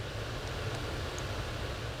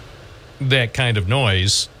kind of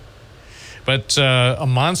noise. But a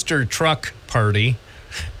monster truck party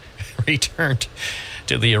returned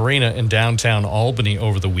to the arena in downtown Albany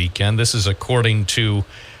over the weekend. This is according to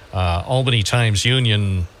Albany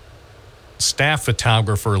Times-Union staff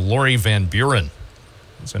photographer Lori Van Buren.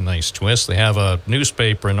 It's a nice twist. They have a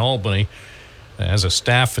newspaper in Albany that has a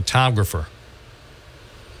staff photographer.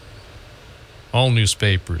 All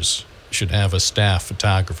newspapers should have a staff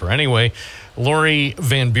photographer. Anyway, Lori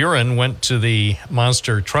Van Buren went to the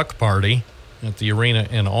monster truck party at the arena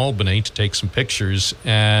in Albany to take some pictures.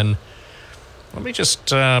 And let me just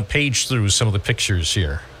page through some of the pictures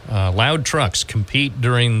here. Loud trucks compete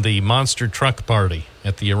during the monster truck party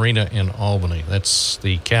at the arena in Albany. That's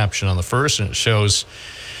the caption on the first, and it shows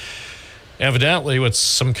evidently what's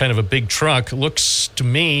some kind of a big truck. It looks to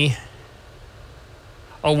me,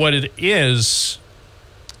 what it is,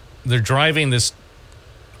 they're driving this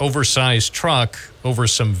oversized truck over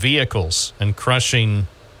some vehicles and crushing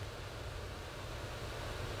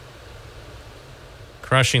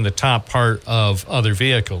the top part of other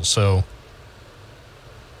vehicles. So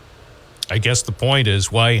I guess the point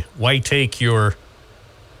is, why take your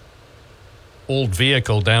old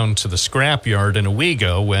vehicle down to the scrapyard in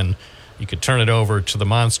Owego when you could turn it over to the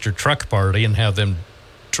monster truck party and have them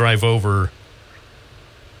drive over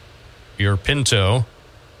your Pinto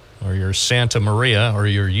or your Santa Maria or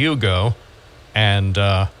your Yugo, and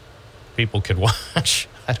people could watch.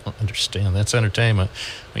 I don't understand. That's entertainment.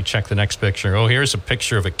 Let me check the next picture. Oh, here's a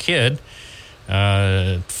picture of a kid,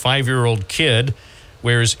 5-year-old kid,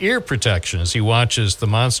 wears ear protection as he watches the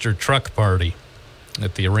monster truck party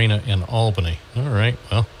at the arena in Albany. All right,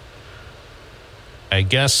 well, I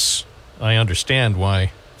guess I understand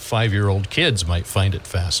why 5-year-old kids might find it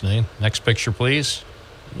fascinating. Next picture, please.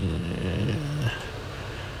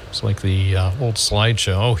 It's like the old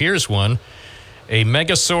slideshow. Oh, here's one. A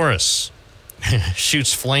Megasaurus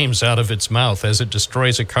shoots flames out of its mouth as it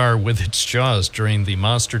destroys a car with its jaws during the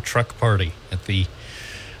monster truck party at the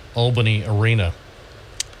Albany Arena.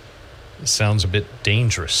 It sounds a bit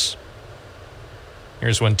dangerous.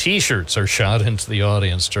 Here's when T-shirts are shot into the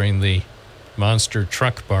audience during the monster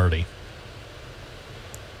truck party.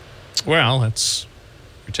 Well,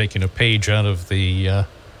 you're taking a page out of the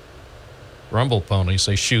Rumble Ponies.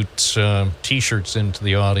 They shoot T-shirts into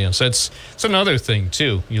the audience. That's another thing,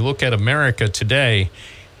 too. You look at America today,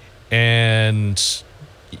 and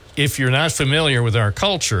if you're not familiar with our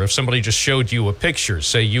culture, if somebody just showed you a picture,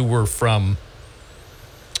 say you were from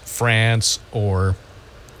France or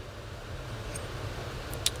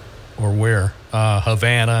or where?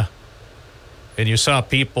 Havana. And you saw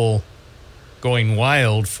people going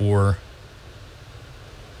wild for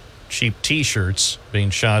cheap T-shirts being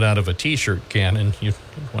shot out of a T-shirt cannon. You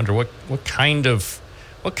wonder what kind of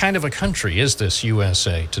a country is this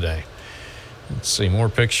USA today? Let's see, more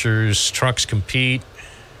pictures. Trucks compete.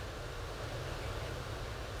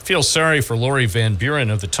 Feel sorry for Lori Van Buren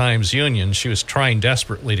of the Times-Union. She was trying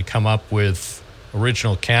desperately to come up with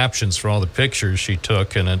original captions for all the pictures she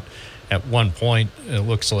took, and at one point it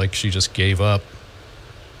looks like she just gave up.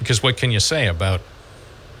 Because what can you say about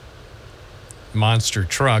monster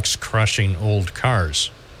trucks crushing old cars?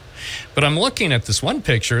 But I'm looking at this one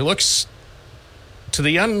picture. It looks, to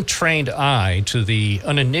the untrained eye, to the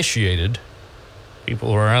uninitiated, people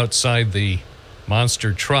who are outside the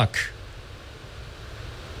monster truck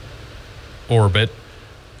orbit,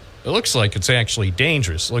 it looks like it's actually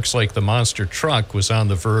dangerous. It looks like the monster truck was on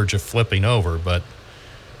the verge of flipping over, but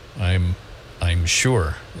I'm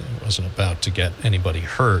sure it wasn't about to get anybody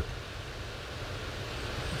hurt.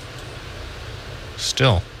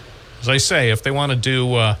 Still, as I say, if they want to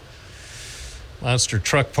do a monster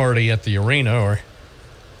truck party at the arena or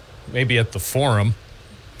maybe at the Forum,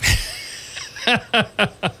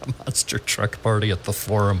 monster truck party at the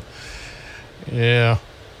Forum, yeah.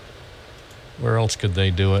 Where else could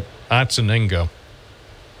they do it? Otsoningo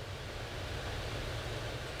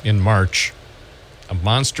in March. A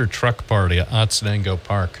monster truck party at Otsoningo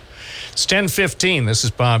Park. It's 10:15. This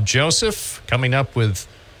is Bob Joseph coming up with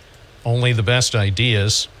only the best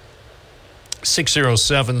ideas.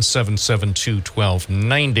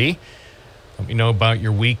 607-772-1290. Let me know about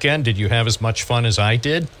your weekend. Did you have as much fun as I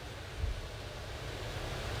did?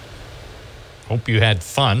 Hope you had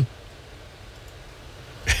fun.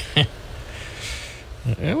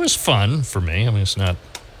 It was fun for me. I mean, it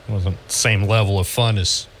wasn't the same level of fun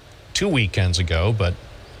as 2 weekends ago, but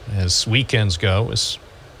as weekends go,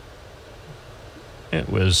 it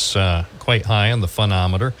was quite high on the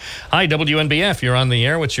funometer. Hi, WNBF. You're on the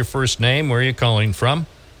air. What's your first name? Where are you calling from?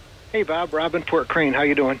 Hey, Bob. Robin Port Crane. How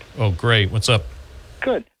you doing? Oh, great. What's up?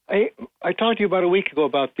 Good. I talked to you about a week ago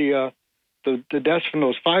about the deaths from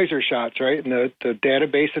those Pfizer shots, right? And the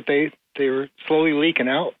database that they were slowly leaking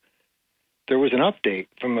out. There was an update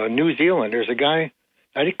from New Zealand. There's a guy,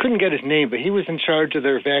 I couldn't get his name, but he was in charge of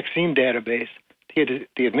their vaccine database. He had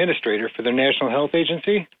the administrator for the National Health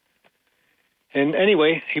Agency. And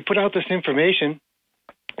anyway, he put out this information.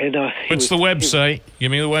 And what's the website?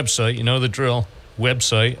 Give me the website. You know the drill.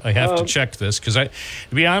 Website. I have to check this because to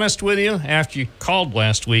be honest with you, after you called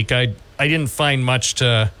last week, I didn't find much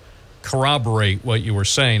to corroborate what you were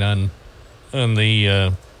saying on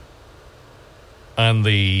the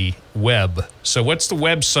web. So what's the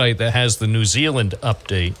website that has the New Zealand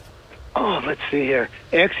update? Oh, let's see here.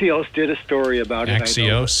 Axios did a story about it.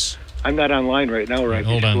 Axios? I'm not online right now, right?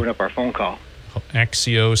 Hold on. Screwing up our phone call.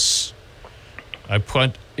 Axios.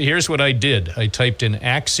 Here's what I did. I typed in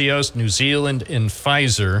Axios, New Zealand, and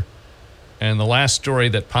Pfizer, and the last story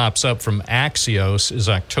that pops up from Axios is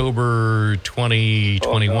October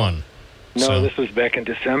 2021. No, this was back in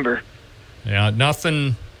December. Yeah,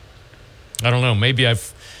 nothing. I don't know. Maybe I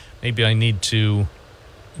need to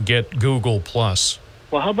get Google Plus.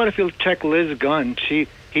 Well, how about if you check Liz Gunn? He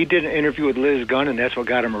did an interview with Liz Gunn, and that's what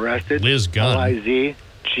got him arrested. Liz Gunn.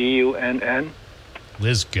 Lizgunn.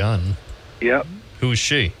 Liz Gunn. Yep. Who's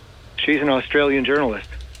she? She's an Australian journalist,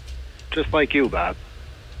 just like you, Bob.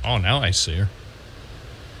 Oh, now I see her.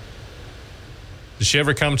 Did she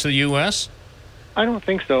ever come to the U.S.? I don't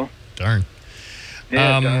think so. Darn.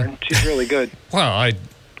 Yeah, darn. She's really good. Well,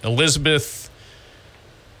 Elizabeth,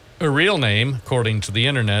 her real name, according to the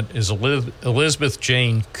internet, is Elizabeth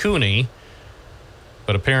Jane Cooney,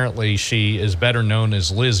 but apparently she is better known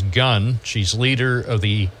as Liz Gunn. She's leader of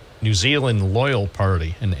the New Zealand Loyal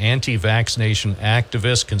Party, an anti-vaccination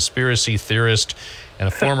activist, conspiracy theorist, and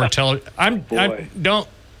a former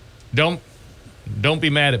Don't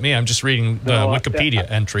be mad at me. I'm just reading the Wikipedia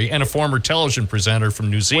entry. And a former television presenter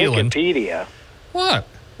from New Zealand. Wikipedia. What?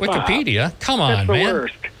 Wikipedia? Bob, come on, that's the man.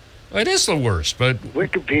 Worst. It is the worst, but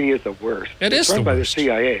Wikipedia is the worst. It's run the by worst. the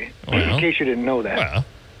CIA. Well, in case you didn't know that. Well,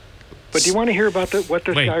 but do you want to hear about what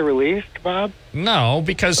this guy released, Bob? No,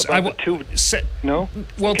 because No.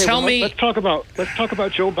 Well, okay, tell me. Let's talk about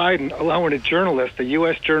Joe Biden allowing a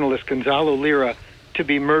U.S. journalist, Gonzalo Lira, to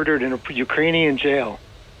be murdered in a Ukrainian jail.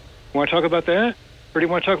 You want to talk about that? Or do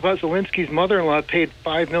you want to talk about Zelensky's mother-in-law paid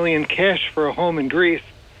 $5 million cash for a home in Greece,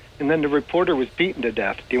 and then the reporter was beaten to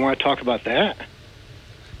death? Do you want to talk about that?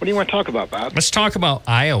 What do you want to talk about, Bob? Let's talk about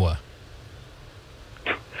Iowa.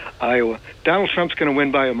 Iowa. Donald Trump's going to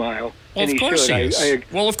win by a mile. Well, and of course he is.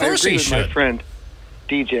 Well, of course I agree he with should. my friend,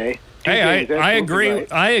 DJ. Hey, TJ is I absolutely agree.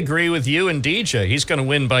 right. I agree with you and DJ. He's going to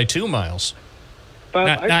win by 2 miles, Bob,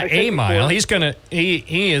 not I said a mile. before- He's going to.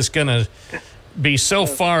 He is going to be so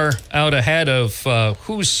far out ahead of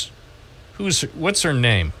who's what's her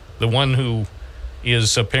name? The one who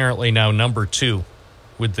is apparently now number 2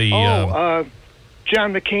 with the.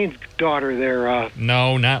 John McCain's daughter there.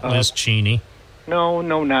 No, not Liz Cheney. No,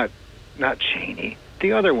 not Cheney.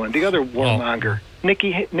 The other one, the other warmonger. Nikki.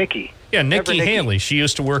 Yeah, Remember Nikki Haley. She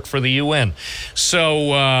used to work for the UN.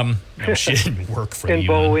 So, no, she didn't work for the And UN.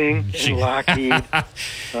 Boeing and Lockheed.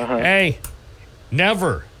 Hey,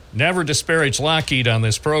 never disparage Lockheed on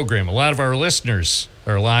this program. A lot of our listeners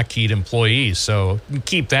are Lockheed employees, so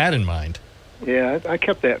keep that in mind. Yeah, I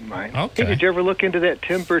kept that in mind. Okay. Hey, did you ever look into that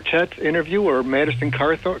Tim Burchett's interview or Madison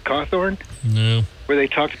Cawthorn, No. where they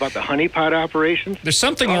talked about the honeypot operations? There's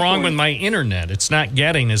something wrong with my internet. It's not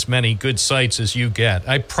getting as many good sites as you get.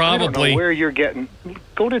 I I don't probably... know where you're getting.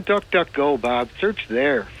 Go to DuckDuckGo, Bob. Search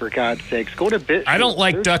there, for God's sakes. Go to BitChute. I don't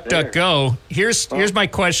like Search there. DuckDuckGo. Here's my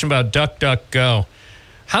question about DuckDuckGo.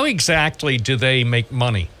 How exactly do they make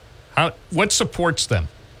money? What supports them?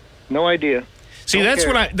 No idea. See, Don't that's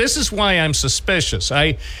care. what this is why I'm suspicious.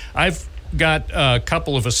 I've got a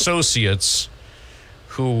couple of associates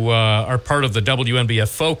who are part of the WNBF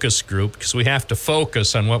focus group because we have to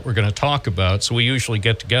focus on what we're going to talk about. So we usually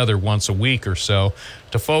get together once a week or so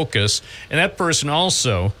to focus. And that person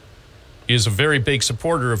also is a very big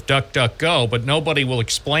supporter of DuckDuckGo, but nobody will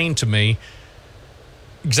explain to me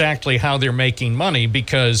exactly how they're making money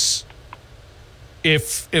because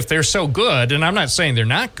if they're so good, and I'm not saying they're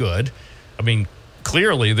not good, I mean,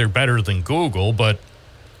 clearly they're better than Google, but,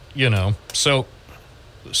 so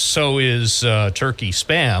is turkey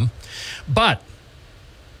spam. But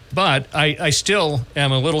I still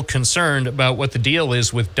am a little concerned about what the deal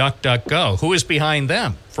is with DuckDuckGo. Who is behind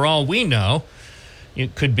them? For all we know,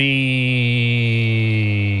 it could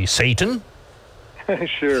be Satan.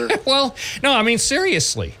 Sure. Well, no, I mean,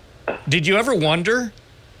 seriously. Did you ever wonder?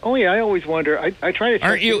 Oh, yeah, I always wonder. I try to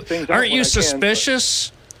check these things out Aren't when you I can,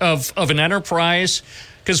 suspicious of an enterprise?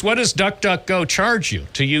 Because what does DuckDuckGo charge you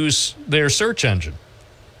to use their search engine?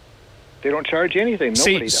 They don't charge you anything.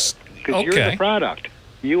 See, Nobody does. Because you're okay. the product.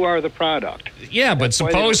 You are the product. Yeah, but That's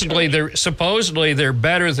why they don't supposedly they're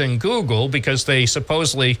better than Google because they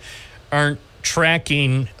supposedly aren't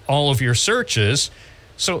tracking all of your searches.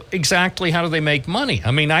 So exactly how do they make money?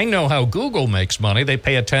 I mean, I know how Google makes money. They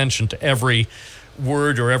pay attention to every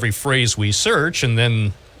word or every phrase we search, and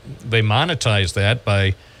then they monetize that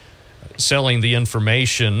by selling the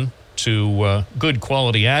information to good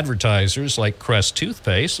quality advertisers like Crest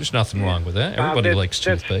toothpaste. There's nothing wrong with that. Everybody likes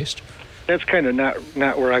toothpaste. That's kind of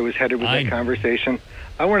not where I was headed with that conversation.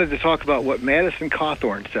 I wanted to talk about what Madison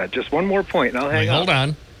Cawthorn said. Just one more point, and I'll hang up. Hold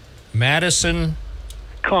on. Madison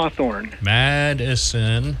Cawthorn.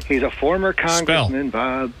 Madison. He's a former congressman,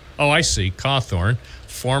 Bob. Oh, I see. Cawthorn,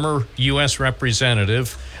 former U.S.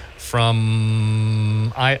 representative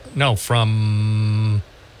from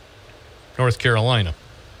North Carolina.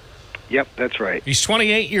 Yep, that's right. He's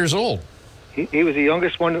 28 years old. He was the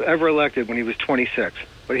youngest one ever elected when he was 26.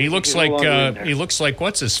 But He looks he's like no longer in there. he looks like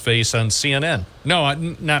what's his face on CNN. No,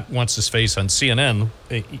 not what's his face on CNN.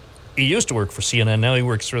 He used to work for CNN. Now he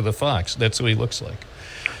works for the Fox. That's who he looks like.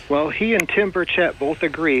 Well, he and Tim Burchett both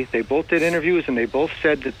agree. They both did interviews, and they both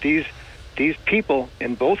said that these people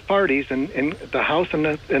in both parties, in the House and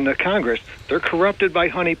the Congress, they're corrupted by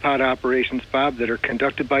honeypot operations, Bob, that are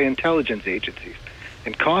conducted by intelligence agencies.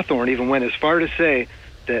 And Cawthorn even went as far to say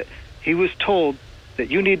that he was told that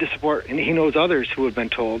you need to support, and he knows others who have been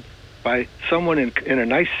told by someone in a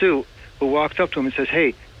nice suit who walks up to him and says,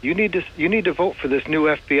 "Hey, you need to vote for this new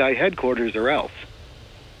FBI headquarters or else."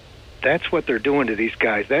 That's what they're doing to these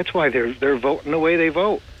guys. That's why they're voting the way they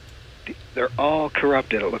vote. They're all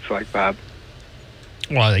corrupted, it looks like, Bob.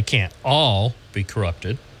 Well, they can't all be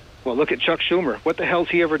corrupted. Well, look at Chuck Schumer. What the hell's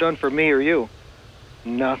he ever done for me or you?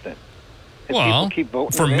 Nothing. And Well, people keep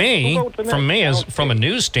voting for him in. me, Who votes for from that? me, I as don't from a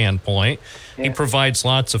news standpoint, he Yeah. provides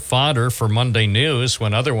lots of fodder for Monday news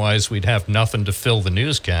when otherwise we'd have nothing to fill the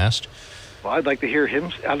newscast. Well, I'd like to hear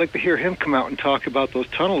him. I'd like to hear him come out and talk about those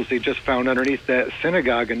tunnels they just found underneath that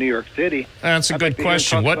synagogue in New York City. That's a I'd good like to hear him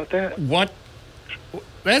question. talk about that. What?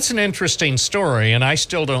 That's an interesting story, and I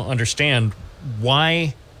still don't understand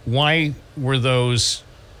why were those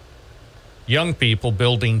young people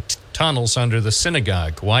building tunnels under the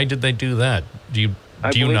synagogue? Why did they do that? Do you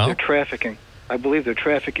believe know? they're trafficking. I believe they're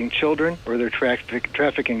trafficking children, or they're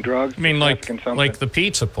trafficking drugs. I mean, like trafficking something. the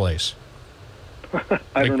pizza place.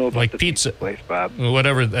 I don't know about like the pizza place, Bob.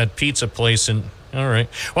 Whatever that pizza place. And all right.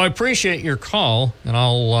 Well, I appreciate your call, and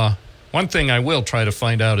I'll One thing I will try to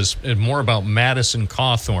find out is more about Madison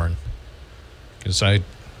Cawthorn, because I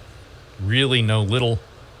really know little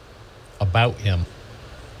about him,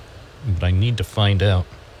 but I need to find out.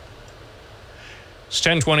 It's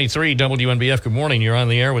 10:23 WNBF. Good morning. You're on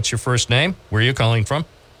the air. What's your first name? Where are you calling from?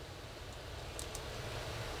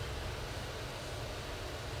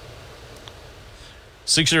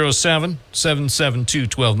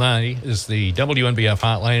 (607-772-1290) is the WNBF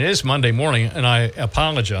hotline. It is Monday morning, and I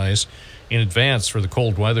apologize in advance for the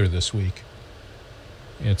cold weather this week.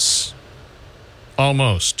 It's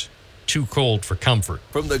almost too cold for comfort.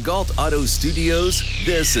 From the Galt Auto Studios,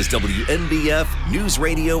 this is WNBF News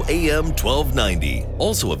Radio AM 1290.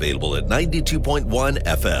 Also available at 92.1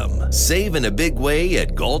 FM. Save in a big way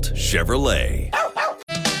at Galt Chevrolet.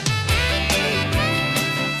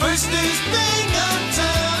 First news thing on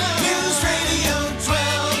time. News Radio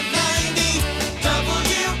 1290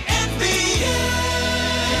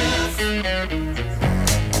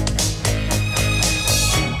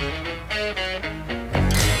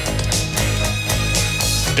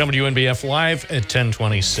 WNBF Live at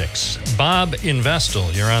 10:26. Bob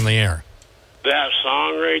Investel, you're on the air. That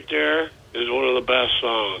song right there is one of the best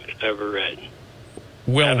songs ever written.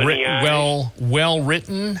 Well Ebony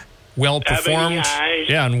written, well performed, Eyes.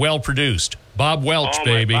 yeah, and well produced. Bob Welch,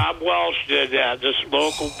 baby. Bob Welch did that. This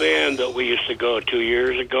local band that we used to go to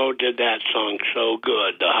years ago did that song so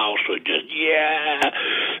good. The house would just, yeah.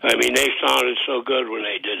 I mean, they sounded so good when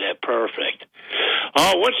they did that. Perfect.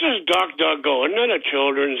 Oh, what's this Duck Duck Go? Isn't that a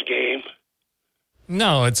children's game?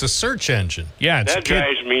 No, it's a search engine. Yeah, it's that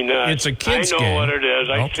drives me nuts. It's a kid's game. I know what it is.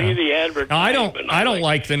 I see the advertisement. No, I don't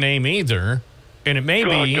like the name either, and it may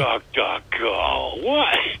be Duck Duck Go.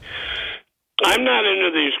 What? I'm not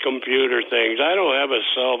into these computer things. I don't have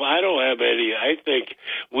I don't have any. I think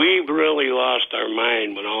we've really lost our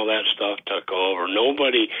mind when all that stuff took over.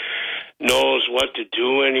 Nobody knows what to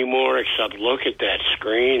do anymore except look at that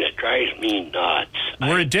screen. It drives me nuts.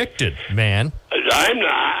 We're addicted, man. I'm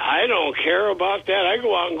not. I don't care about that. I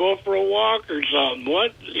go out and go for a walk or something.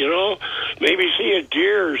 What, maybe see a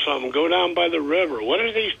deer or something. Go down by the river. What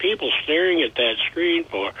are these people staring at that screen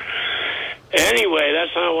for? Anyway,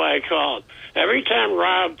 that's not why I called. Every time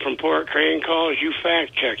Rob from Port Crane calls, you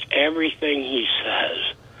fact-check everything he says.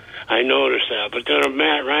 I notice that. But then if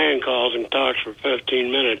Matt Ryan calls and talks for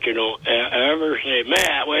 15 minutes, you don't ever say,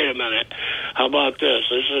 Matt, wait a minute. How about this?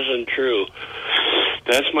 This isn't true.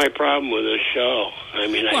 That's my problem with this show. I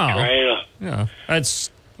mean, I try to...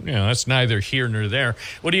 Yeah, that's neither here nor there.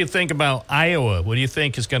 What do you think about Iowa? What do you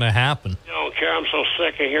think is going to happen? I don't care. I'm so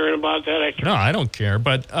sick of hearing about that. No, I don't care.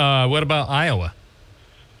 But what about Iowa?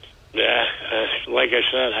 Yeah, like I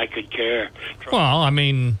said, I could care. Well, I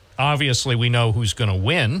mean, obviously we know who's going to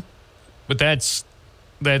win, but that's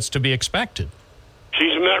to be expected.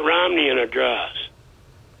 She's Mitt Romney in a dress.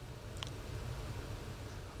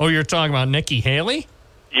 Oh, you're talking about Nikki Haley?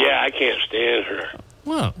 Yeah, I can't stand her.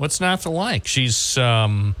 Well, what's not to like? She's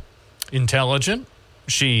intelligent.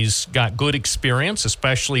 She's got good experience,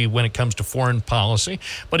 especially when it comes to foreign policy.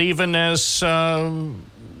 But even as...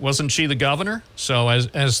 wasn't she the governor? So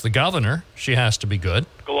as the governor, she has to be good.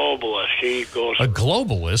 Globalist. She goes... A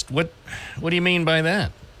globalist? What do you mean by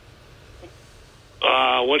that?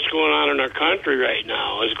 What's going on in our country right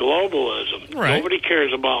now is globalism. Right. Nobody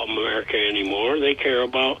cares about America anymore. They care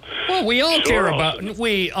about... Well, we all care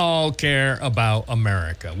Soros. about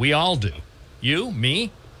America. We all do. You,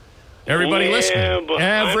 me, everybody listening. But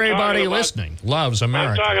everybody listening loves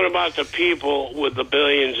America. I'm talking about the people with the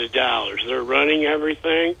billions of dollars. They're running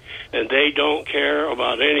everything, and they don't care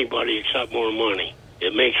about anybody except more money.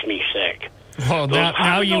 It makes me sick. Well,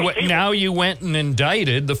 now you went and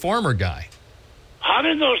indicted the former guy. How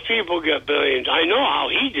did those people get billions? I know how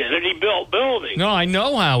he did it. He built buildings. No, I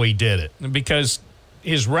know how he did it because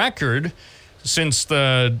his record since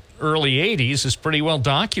the early 80s is pretty well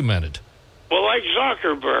documented. Well, like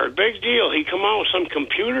Zuckerberg, big deal. He come out with some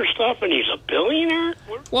computer stuff and he's a billionaire?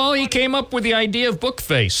 Well, he came up with the idea of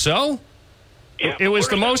Bookface, so it was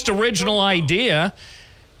the most original idea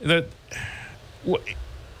that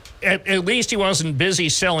at least he wasn't busy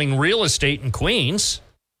selling real estate in Queens.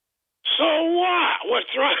 So what?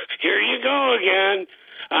 What's wrong? Here you go again.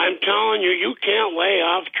 I'm telling you, you can't lay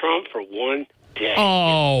off Trump for one day.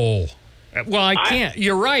 Oh, well, I can't.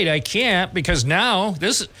 You're right, I can't, because now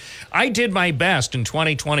I did my best in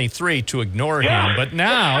 2023 to ignore him, but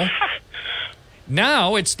now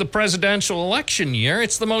it's the presidential election year.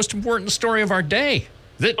 It's the most important story of our day.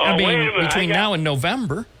 Wait a minute. Between now and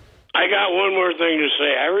November. I got one more thing to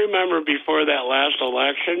say. I remember before that last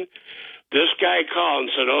election, This guy called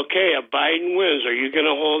and said, okay, if Biden wins, are you going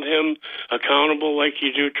to hold him accountable like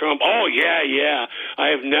you do Trump? Oh, yeah. I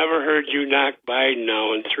have never heard you knock Biden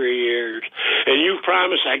now in 3 years. And you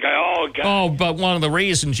promised that guy, oh, God. Oh, but one of the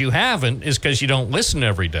reasons you haven't is because you don't listen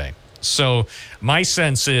every day. So my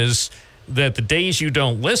sense is that the days you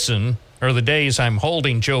don't listen are the days I'm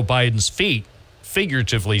holding Joe Biden's feet,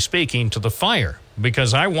 figuratively speaking, to the fire,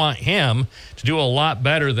 because I want him to do a lot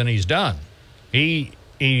better than he's done. He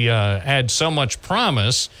had so much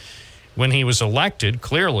promise when he was elected.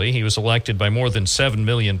 Clearly, he was elected by more than 7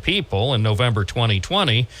 million people in November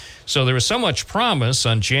 2020. So there was so much promise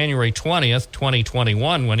on January 20th,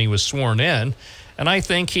 2021, when he was sworn in. And I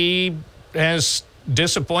think he has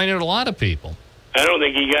disappointed a lot of people. I don't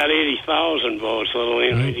think he got 80,000 votes, let alone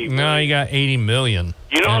 80 million. No, he got 80 million.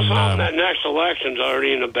 You know something? That next election's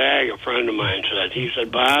already in the bag, a friend of mine said. He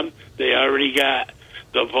said, Bob, they already got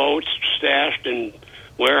the votes stashed in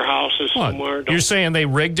warehouses somewhere. You're saying they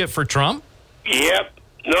rigged it for Trump? Yep.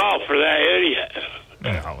 No, for that idiot.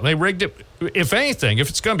 No, they rigged it. If anything, if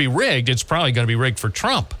it's going to be rigged, it's probably going to be rigged for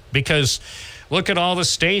Trump, because look at all the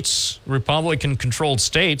states, Republican-controlled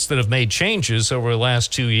states, that have made changes over the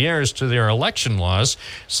last 2 years to their election laws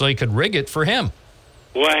so they could rig it for him.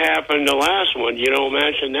 What happened the last one? You don't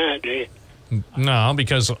mention that, do you? No,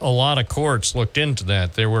 because a lot of courts looked into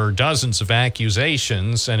that. There were dozens of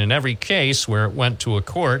accusations, and in every case where it went to a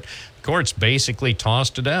court, the courts basically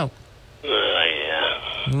tossed it out.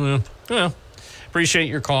 Yeah. Well, appreciate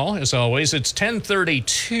your call, as always. It's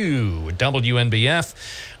 1032 WNBF,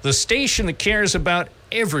 the station that cares about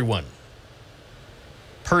everyone,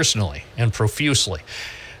 personally and profusely.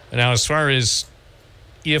 Now, as far as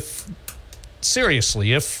if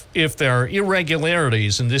there are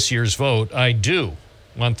irregularities in this year's vote, I do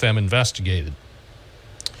want them investigated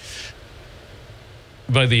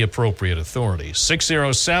by the appropriate authorities.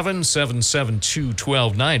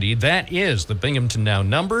 607-772-1290. That is the Binghamton Now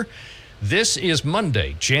number. This is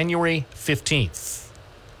Monday, January 15th.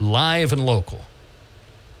 Live and local.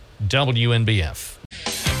 WNBF.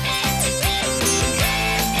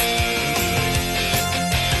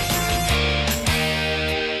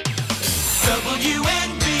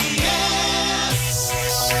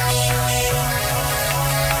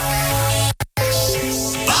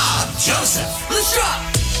 Joseph, let's drop.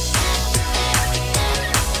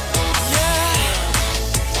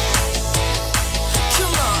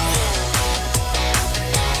 Come on.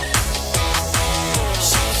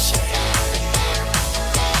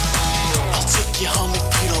 I'll take you home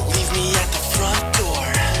if you don't leave me at the front door.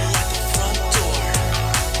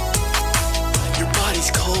 Your body's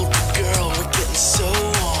cold, but girl, we're getting so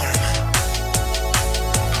warm.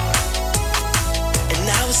 And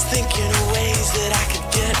I was thinking of ways that I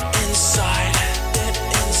could get inside.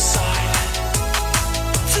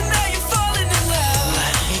 So now you're falling in love.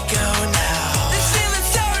 Let me go now. This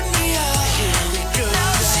feeling's tearing me up. Here we go.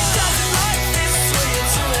 Now she doesn't like this way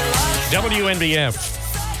into her life. WNBF,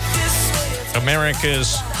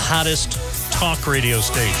 America's hottest talk radio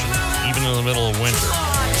station, even in the middle of winter.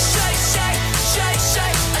 Shake, shake, shake,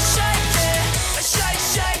 shake, shake, shake, shake,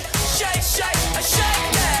 shake, shake,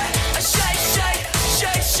 shake, shake,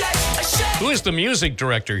 shake, shake. Who is the music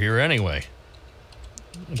director here anyway?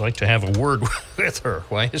 I'd like to have a word with her.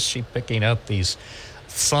 Why is she picking out these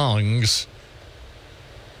songs?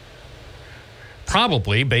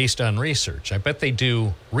 Probably based on research. I bet they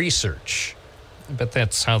do research. I bet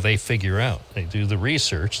that's how they figure out. They do the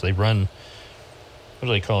research. They run, what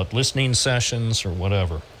do they call it, listening sessions or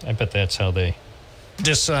whatever. I bet that's how they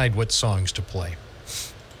decide what songs to play.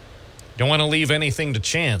 Don't want to leave anything to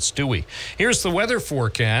chance, do we? Here's the weather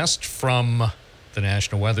forecast from the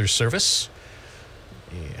National Weather Service.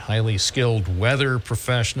 Highly skilled weather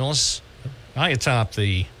professionals high atop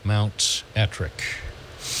the Mount Ettrick.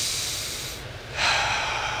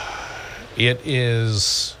 It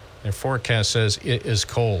is, their forecast says it is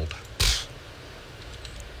cold.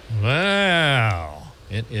 Wow,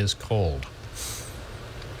 it is cold.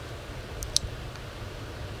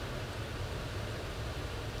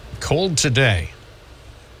 Cold today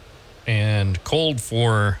and cold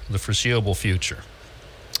for the foreseeable future.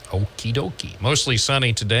 Okie dokie. Mostly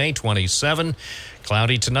sunny today, 27.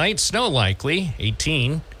 Cloudy tonight, snow likely,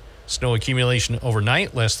 18. Snow accumulation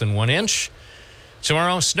overnight, less than 1 inch.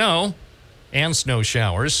 Tomorrow, snow and snow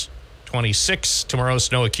showers, 26. Tomorrow,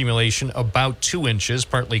 snow accumulation about 2 inches,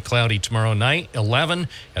 partly cloudy tomorrow night, 11.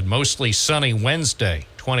 And mostly sunny Wednesday,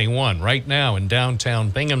 21. Right now in downtown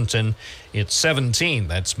Binghamton, it's 17.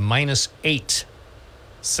 That's -8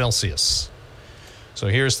 Celsius. So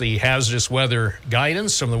here's the hazardous weather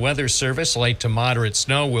guidance from the Weather Service. Light to moderate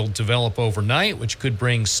snow will develop overnight, which could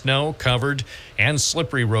bring snow-covered and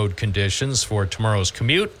slippery road conditions for tomorrow's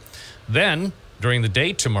commute. Then, during the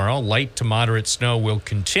day tomorrow, light to moderate snow will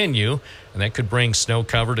continue, and that could bring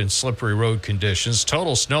snow-covered and slippery road conditions.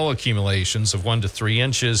 Total snow accumulations of 1 to 3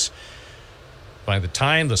 inches by the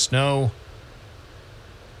time the snow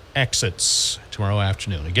exits tomorrow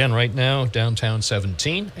afternoon. Again, right now, downtown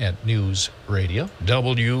 17 at News Radio,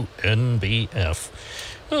 WNBF.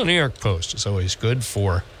 Well, New York Post is always good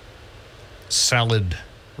for solid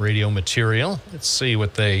radio material. Let's see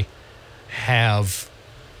what they have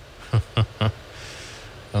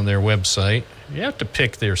on their website. You have to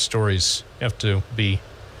pick their stories. You have to be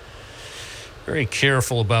very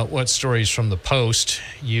careful about what stories from the Post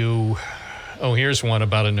here's one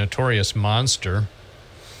about a notorious monster.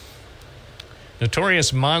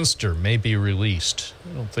 Notorious monster may be released.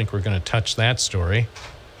 I don't think we're going to touch that story.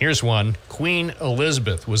 Here's one. Queen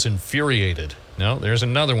Elizabeth was infuriated. No, there's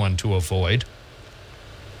another one to avoid.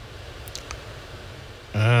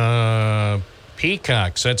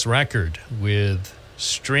 Peacock sets record with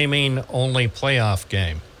streaming-only playoff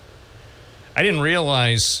game. I didn't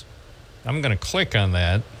realize. I'm going to click on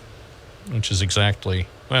that, which is exactly,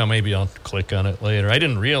 well, maybe I'll click on it later. I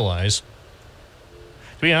didn't realize.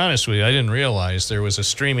 To be honest with you, I didn't realize there was a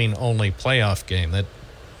streaming-only playoff game. That,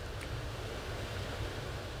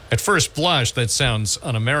 at first blush, that sounds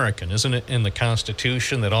un-American. Isn't it in the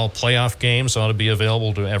Constitution that all playoff games ought to be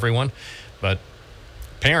available to everyone? But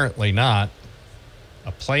apparently not.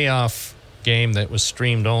 A playoff game that was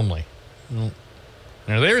streamed only.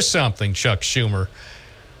 Now, there's something Chuck Schumer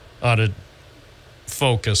ought to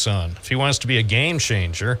focus on. If he wants to be a game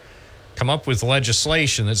changer, come up with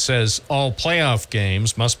legislation that says all playoff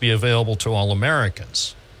games must be available to all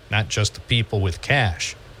Americans, not just the people with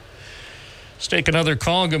cash. Let's take another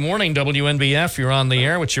call. Good morning, WNBF. You're on the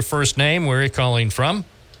air. What's your first name? Where are you calling from?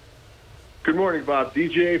 Good morning, Bob.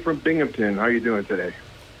 DJ from Binghamton. How are you doing today?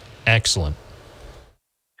 Excellent.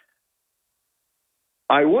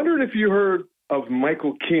 I wondered if you heard of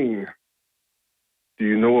Michael King. Do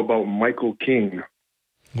you know about Michael King?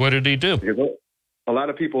 What did he do? Because a lot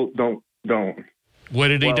of people don't. What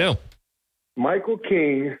did he do? Michael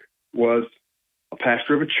King was a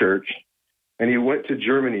pastor of a church, and he went to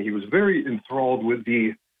Germany. He was very enthralled with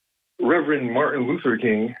the Reverend Martin Luther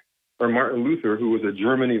King, or Martin Luther, who was a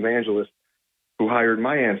German evangelist who hired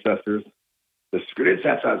my ancestors, the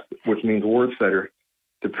Skritzatz, which means word setter,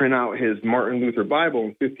 to print out his Martin Luther Bible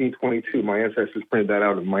in 1522. My ancestors printed that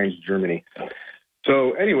out in Mainz, Germany.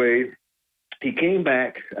 So anyway, he came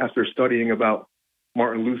back after studying about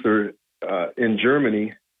Martin Luther in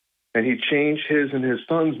Germany, and he changed his and his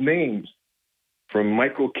son's names from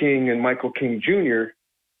Michael King and Michael King Jr.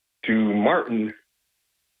 to Martin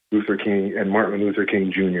Luther King and Martin Luther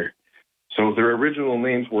King Jr. So their original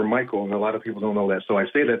names were Michael, and a lot of people don't know that. So I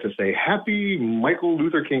say that to say Happy Michael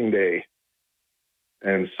Luther King Day,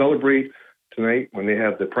 and celebrate tonight when they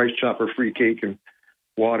have the Price Chopper free cake and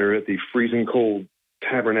water at the freezing cold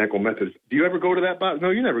Tabernacle Methodist. Do you ever go to that, Bob?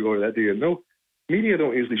 No, you never go to that, do you? No, media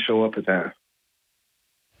don't usually show up at that.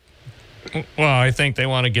 Well, I think they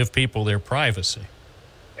want to give people their privacy.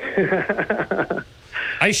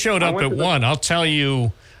 I showed up at one. I'll tell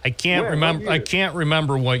you, I can't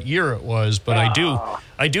remember what year it was, but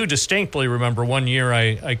I do distinctly remember one year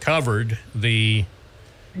I covered the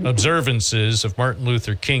observances of Martin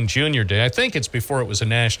Luther King Jr. Day. I think it's before it was a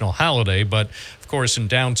national holiday, but of course in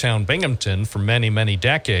downtown Binghamton for many, many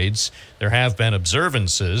decades, there have been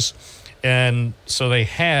observances. And so they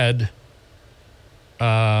had,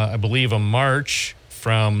 I believe, a march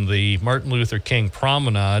from the Martin Luther King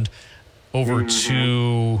Promenade over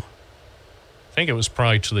to, I think it was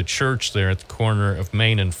probably to the church there at the corner of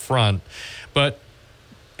Main and Front. I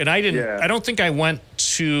don't think I went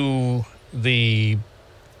to the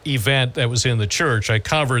event that was in the church. I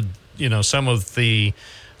covered, some of the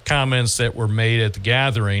comments that were made at the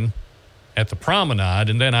gathering at the promenade,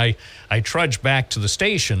 and then I trudged back to the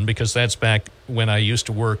station because that's back when I used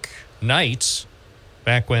to work nights,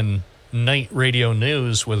 back when night radio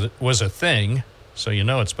news was a thing. So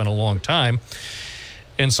it's been a long time.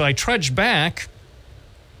 And so I trudged back,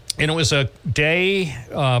 and it was a day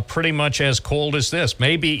pretty much as cold as this,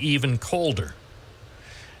 maybe even colder.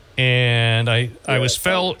 And I was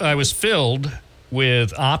filled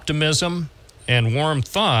with optimism and warm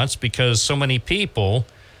thoughts because so many people,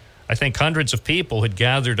 I think hundreds of people, had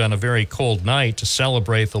gathered on a very cold night to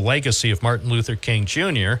celebrate the legacy of Martin Luther King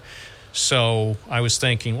Jr. So I was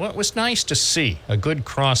thinking, well, it was nice to see a good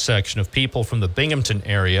cross-section of people from the Binghamton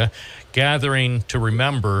area gathering to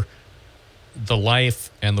remember the life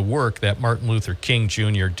and the work that Martin Luther King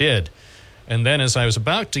Jr. did. And then as I was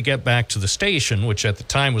about to get back to the station, which at the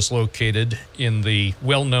time was located in the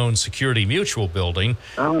well-known Security Mutual building,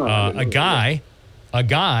 a guy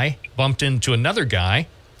bumped into another guy.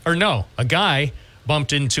 Or no, a guy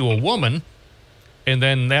bumped into a woman, and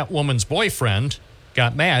then that woman's boyfriend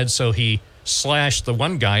got mad, so he slashed the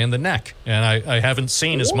one guy in the neck. And I haven't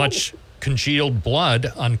seen as much congealed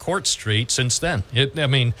blood on Court Street since then.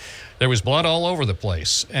 There was blood all over the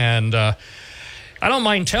place. And I don't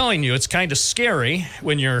mind telling you, it's kind of scary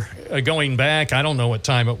when you're going back. I don't know what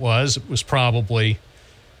time it was. It was probably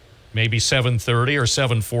maybe 7:30 or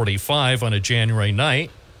 7:45 on a January night.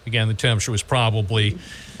 Again, the temperature was probably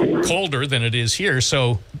colder than it is here.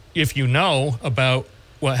 So if you know about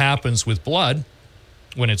what happens with blood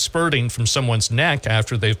when it's spurting from someone's neck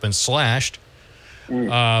after they've been slashed,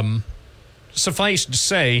 suffice to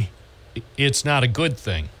say, it's not a good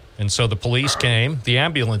thing. And so the police came, the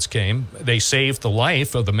ambulance came, they saved the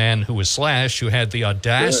life of the man who was slashed, who had the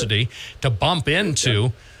audacity to bump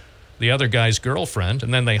into the other guy's girlfriend,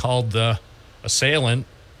 and then they hauled the assailant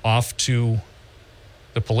off to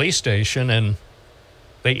the police station, and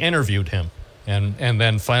they interviewed him and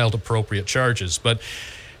then filed appropriate charges. But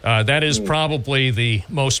that is probably the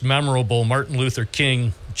most memorable Martin Luther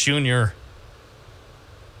King Jr.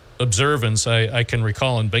 observance I can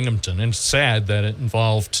recall in Binghamton. And it's sad that it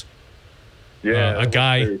involved a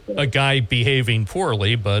guy behaving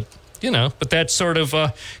poorly, but that's sort of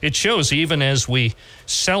it shows, even as we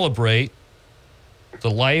celebrate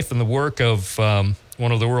the life and the work of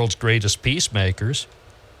one of the world's greatest peacemakers,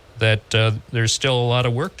 that there's still a lot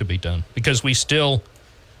of work to be done, because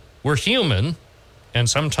we're human, and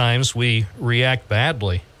sometimes we react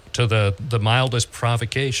badly to the mildest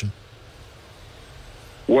provocation.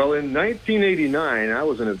 Well, in 1989, I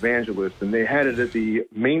was an evangelist, and they had it at the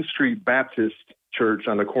Main Street Baptist Church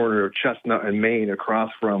on the corner of Chestnut and Main,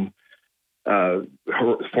 across from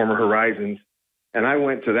former Horizons. And I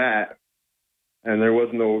went to that, and there was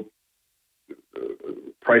no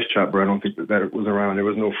Price Chopper. I don't think that it was around. There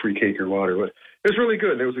was no free cake or water, but it was really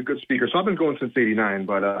good. There was a good speaker. So I've been going since '89,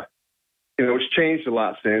 but it's changed a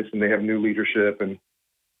lot since, and they have new leadership, and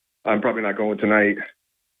I'm probably not going tonight.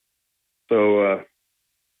 So,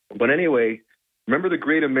 but anyway, remember the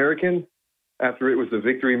Great American after it was the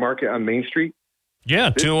Victory Market on Main Street?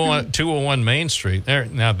 Yeah, 201 Main Street.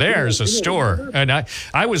 There's a store. And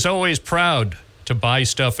I was always proud to buy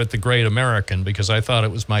stuff at the Great American, because I thought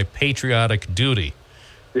it was my patriotic duty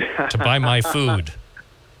to buy my food.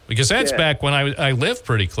 Because that's back when I lived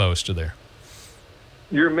pretty close to there.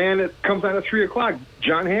 Your man that comes on at 3 o'clock,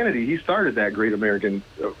 John Hannity, he started that Great American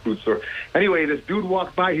food store. Anyway, this dude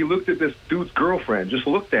walked by. He looked at this dude's girlfriend, just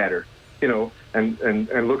looked at her,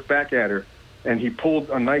 and looked back at her. And he pulled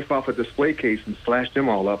a knife off a display case and slashed them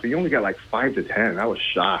all up. He only got like 5 to 10. I was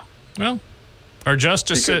shocked. Well, our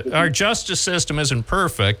justice system isn't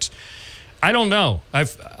perfect. I don't know.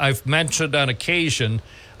 I've mentioned on occasion,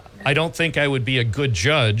 I don't think I would be a good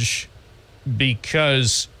judge,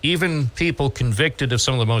 because even people convicted of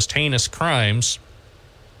some of the most heinous crimes,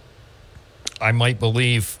 I might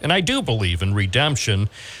believe, and I do believe in redemption,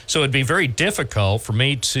 so it'd be very difficult for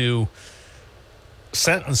me to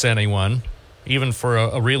sentence anyone, even for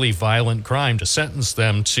a really violent crime, to sentence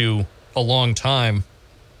them to a long time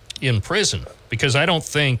in prison. Because I don't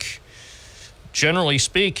think, generally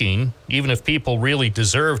speaking, even if people really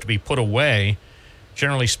deserve to be put away,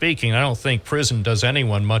 generally speaking, I don't think prison does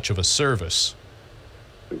anyone much of a service.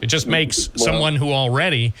 It just makes someone who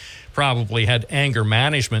already probably had anger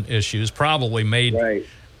management issues, probably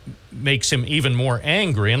makes him even more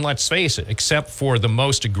angry. And let's face it, except for the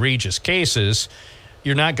most egregious cases,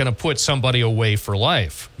 you're not going to put somebody away for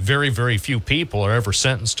life. Very, very few people are ever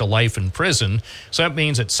sentenced to life in prison. So that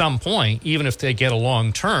means at some point, even if they get a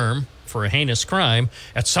long term for a heinous crime,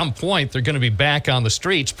 at some point they're going to be back on the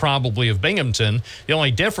streets, probably of Binghamton. The only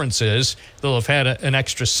difference is they'll have had an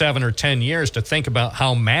extra 7 or 10 years to think about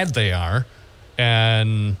how mad they are,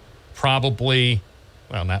 and possibly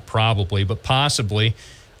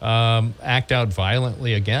act out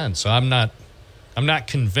violently again. So I'm not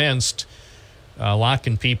convinced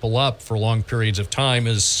locking people up for long periods of time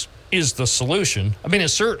is the solution. I mean, it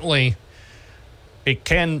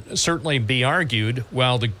can certainly be argued,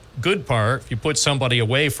 well, the good part, if you put somebody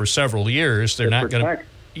away for several years, they're not going to...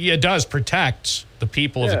 Yeah, it does protect the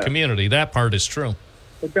people of the community. That part is true.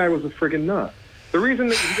 That guy was a friggin' nut. The reason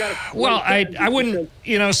that you got to... Well, I wouldn't,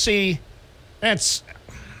 see, that's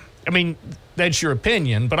your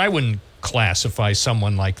opinion, but I wouldn't classify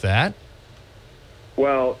someone like that.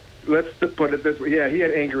 Well, let's put it this way. Yeah, he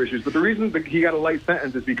had anger issues. But the reason that he got a light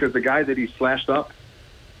sentence is because the guy that he slashed up,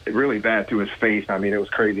 really bad to his face, I mean, it was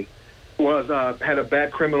crazy, had a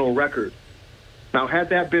bad criminal record. Now, had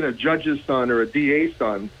that been a judge's son or a DA's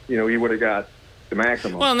son, he would have got the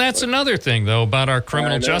maximum. Well, and that's another thing, though, about our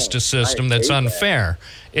criminal justice system that's unfair.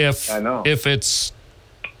 If the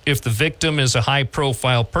victim is a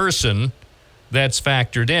high-profile person, that's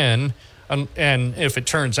factored in. And if it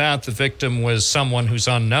turns out the victim was someone who's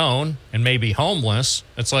unknown and maybe homeless,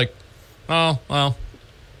 it's like,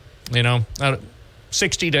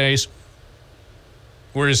 60 days.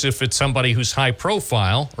 Whereas if it's somebody who's high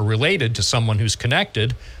profile or related to someone who's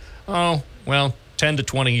connected, 10 to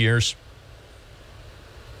 20 years.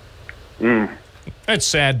 That's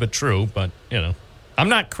sad but true, but, I'm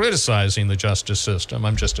not criticizing the justice system.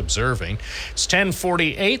 I'm just observing. It's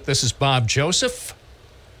 10:48. This is Bob Joseph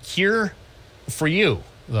here for you,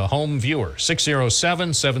 the home viewer.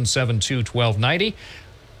 607-772-1290.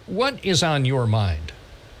 What is on your mind?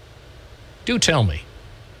 Do tell me.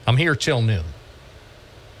 I'm here till noon.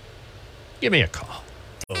 Give me a call.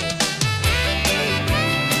 News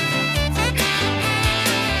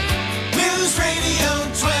Radio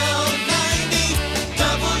 1290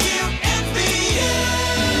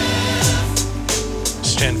 WNBF.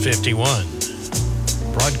 It's 10:51.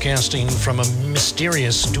 Broadcasting from a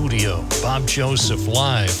mysterious studio. Bob Joseph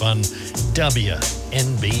live on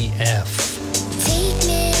WNBF. Take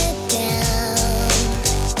me down,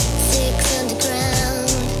 6 underground,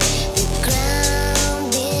 the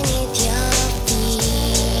ground beneath your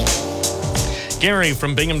feet. Gary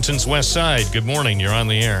from Binghamton's West Side. Good morning. You're on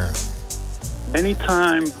the air.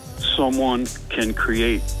 Anytime someone can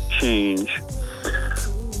create change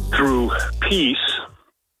through peace,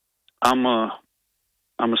 I'm a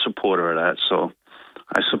supporter of that. So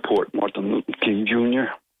I support Martin Luther King Jr.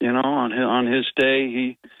 On his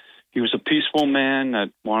day, he was a peaceful man that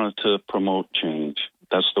wanted to promote change.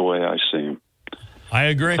 That's the way I see him. I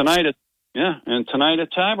agree. Tonight at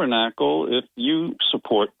Tabernacle, if you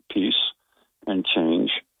support peace and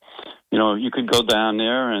change, you could go down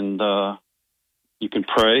there and you can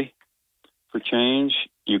pray for change.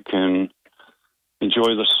 You can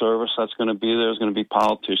enjoy the service that's going to be there. There's going to be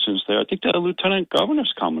politicians there. I think the lieutenant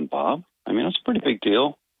governor's coming, Bob. I mean, that's a pretty big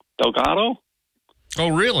deal. Delgado? Oh,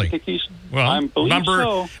 really? I think he's, well,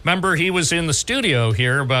 so. remember he was in the studio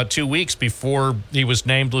here about 2 weeks before he was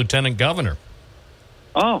named lieutenant governor.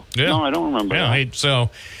 Oh, yeah. No, I don't remember that.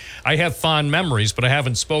 So I have fond memories, but I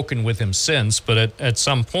haven't spoken with him since. But at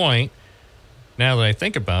some point, now that I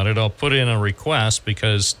think about it, I'll put in a request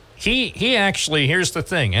because he actually, here's the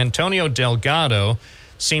thing, Antonio Delgado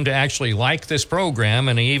seemed to actually like this program,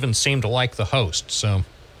 and he even seemed to like the host. So,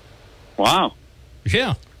 wow.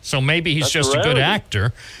 Yeah. So maybe he's That's just a good rarity.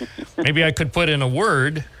 actor. Maybe I could put in a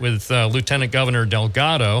word with Lieutenant Governor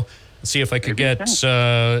Delgado and see if I could get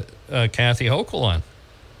Kathy Hochul on.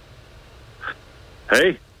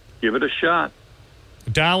 Hey, give it a shot.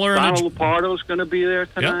 Donald Lupardo's going to be there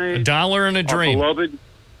tonight. Yep, $1 and a dream.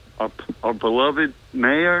 Our beloved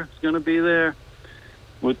mayor is going to be there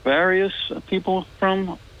with various people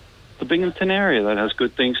from the Binghamton area that has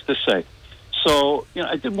good things to say. So,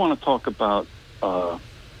 I did want to talk about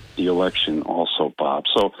the election also, Bob.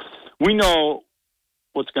 So we know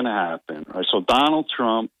what's going to happen, right? So Donald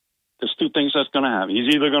Trump, there's two things that's going to happen.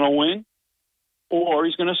 He's either going to win or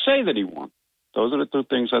he's going to say that he won. Those are the two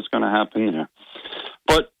things that's going to happen there.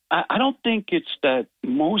 But I don't think it's that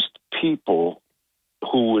most people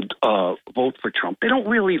who would vote for Trump, they don't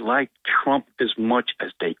really like Trump as much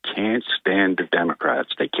as they can't stand the Democrats.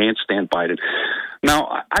 They can't stand Biden.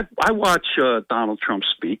 Now, I watch Donald Trump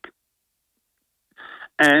speak,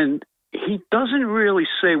 and he doesn't really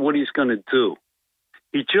say what he's going to do.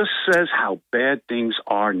 He just says how bad things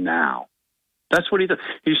are now. That's what he does.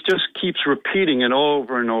 He just keeps repeating it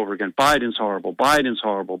over and over again. Biden's horrible. Biden's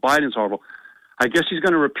horrible. Biden's horrible. I guess he's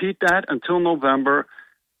going to repeat that until November,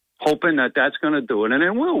 hoping that that's going to do it. And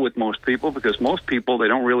it will with most people, because most people, they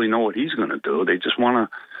don't really know what he's going to do. They just want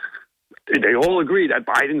to, they all agree that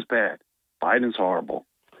Biden's bad. Biden's horrible.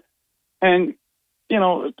 And,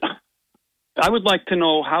 I would like to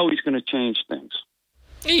know how he's going to change things.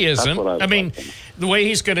 He isn't. I mean, the way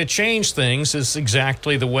he's going to change things is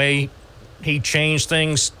exactly the way he changed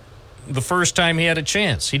things the first time he had a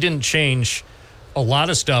chance. He didn't change a lot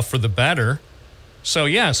of stuff for the better. So,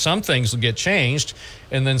 yeah, some things will get changed.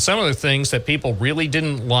 And then some of the things that people really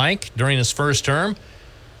didn't like during his first term,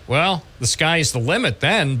 well, the sky's the limit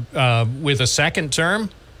then. With a second term,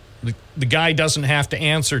 the guy doesn't have to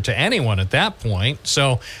answer to anyone at that point.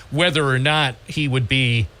 So whether or not he would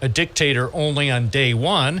be a dictator only on day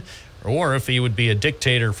one or if he would be a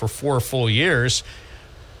dictator for 4 full years,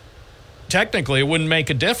 technically it wouldn't make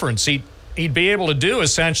a difference. He'd be able to do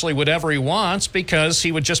essentially whatever he wants because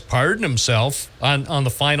he would just pardon himself on the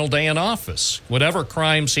final day in office. Whatever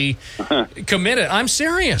crimes he committed. I'm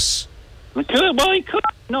serious. He could.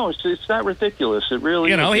 No, it's not ridiculous. It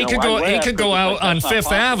really. He could go out on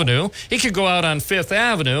Fifth Avenue. He could go out on Fifth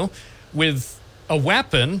Avenue with a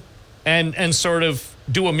weapon and sort of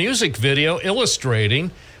do a music video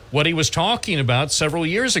illustrating what he was talking about several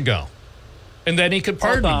years ago, and then he could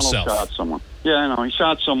pardon himself. Donald shot someone. Yeah, I know. He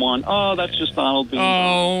shot someone. Oh, that's just Donald being.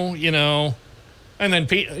 And then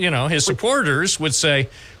his supporters would say,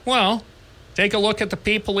 "Well, take a look at the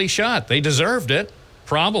people he shot. They deserved it,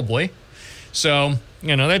 probably." So,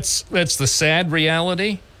 that's the sad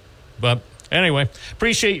reality. But anyway,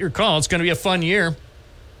 appreciate your call. It's going to be a fun year.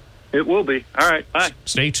 It will be. All right, bye.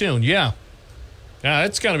 Stay tuned. Yeah.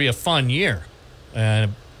 It's going to be a fun year.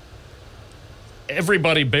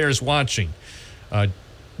 Everybody bears watching.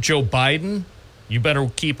 Joe Biden, you better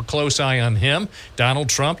keep a close eye on him. Donald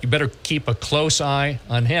Trump, you better keep a close eye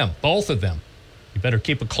on him. Both of them. You better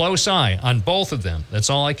keep a close eye on both of them. That's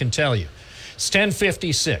all I can tell you. It's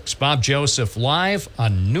 10:56. Bob Joseph live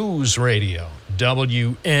on News Radio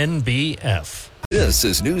WNBF. This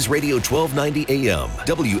is News Radio 1290 AM,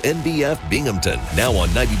 WNBF Binghamton. Now on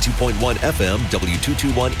 92.1 FM,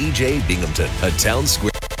 W221 EJ Binghamton, a town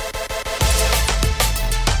square.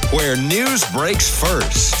 Where news breaks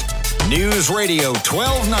first. News Radio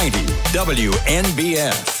 1290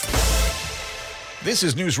 WNBF. This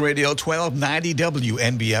is News Radio 1290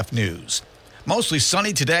 WNBF News. Mostly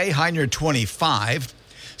sunny today, high near 25.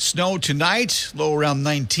 Snow tonight, low around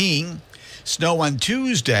 19. Snow on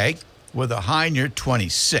Tuesday with a high near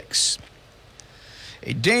 26.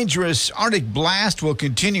 A dangerous Arctic blast will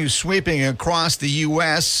continue sweeping across the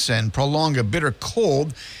U.S. and prolong a bitter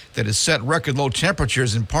cold that has set record low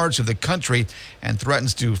temperatures in parts of the country and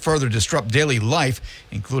threatens to further disrupt daily life,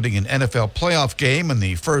 including an NFL playoff game and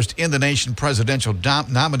the first in-the-nation presidential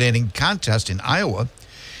nominating contest in Iowa.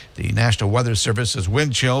 The National Weather Service's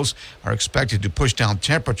wind chills are expected to push down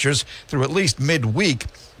temperatures through at least midweek,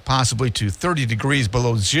 possibly to 30 degrees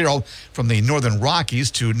below zero from the northern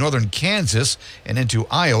Rockies to northern Kansas and into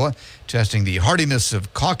Iowa, testing the hardiness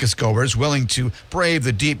of caucus goers willing to brave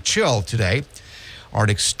the deep chill today.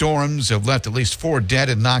 Arctic storms have left at least 4 dead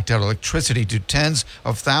and knocked out electricity to tens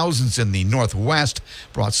of thousands in the northwest,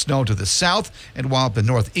 brought snow to the south, and walloped the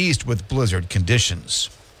northeast with blizzard conditions.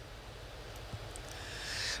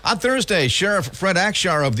 On Thursday, Sheriff Fred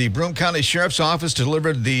Akshar of the Broome County Sheriff's Office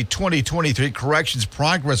delivered the 2023 Corrections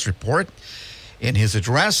Progress Report. In his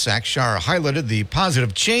address, Akshar highlighted the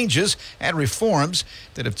positive changes and reforms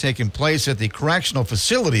that have taken place at the correctional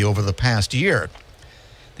facility over the past year.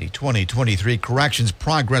 The 2023 Corrections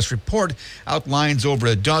Progress Report outlines over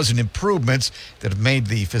a dozen improvements that have made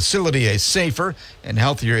the facility a safer and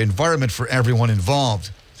healthier environment for everyone involved.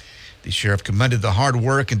 The sheriff commended the hard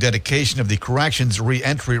work and dedication of the Corrections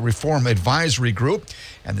Reentry Reform Advisory Group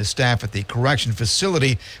and the staff at the correction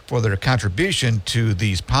facility for their contribution to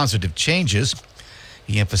these positive changes.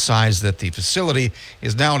 He emphasized that the facility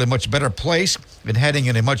is now in a much better place and heading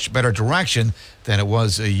in a much better direction than it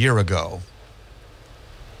was a year ago.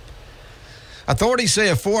 Authorities say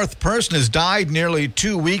a 4th person has died nearly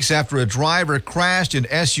 2 weeks after a driver crashed an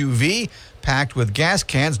SUV packed with gas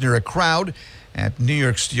cans near a crowd at New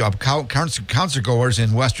York's concertgoers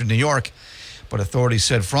in western New York. But authorities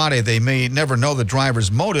said Friday they may never know the driver's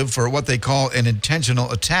motive for what they call an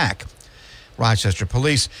intentional attack. Rochester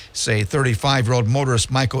police say 35-year-old motorist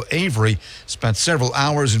Michael Avery spent several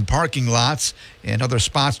hours in parking lots and other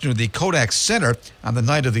spots near the Kodak Center on the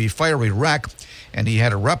night of the fiery wreck, and he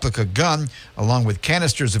had a replica gun along with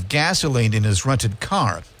canisters of gasoline in his rented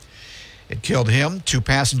car. It killed him, 2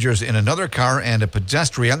 passengers in another car, and a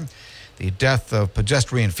pedestrian. The death of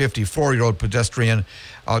 54-year-old pedestrian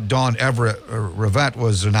Dawn Everett Rivette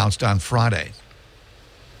was announced on Friday.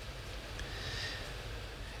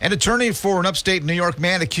 An attorney for an upstate New York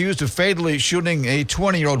man accused of fatally shooting a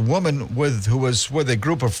 20-year-old woman who was with a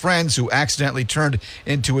group of friends who accidentally turned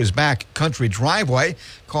into his back country driveway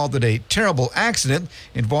called it a terrible accident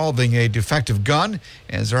involving a defective gun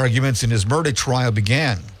as arguments in his murder trial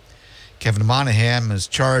began. Kevin Monahan is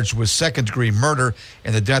charged with second-degree murder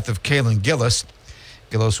in the death of Kaylin Gillis.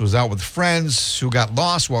 Gillis was out with friends who got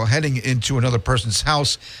lost while heading into another person's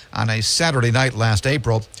house on a Saturday night last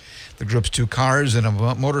April. The group's 2 cars and a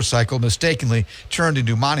motorcycle mistakenly turned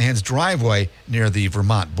into Monahan's driveway near the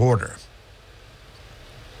Vermont border.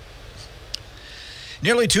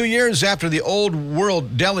 Nearly 2 years after the Old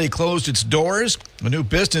World Deli closed its doors, a new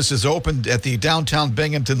business has opened at the downtown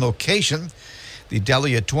Binghamton location. The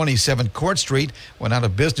deli at 27 Court Street went out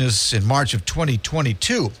of business in March of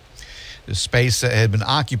 2022. The space that had been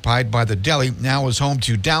occupied by the deli now is home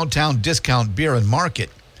to Downtown Discount Beer and Market.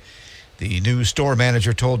 The new store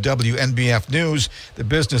manager told WNBF News the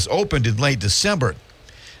business opened in late December.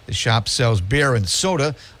 The shop sells beer and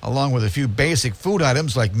soda, along with a few basic food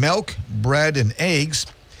items like milk, bread, and eggs.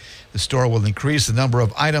 The store will increase the number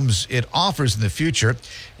of items it offers in the future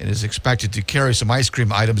and is expected to carry some ice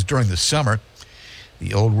cream items during the summer.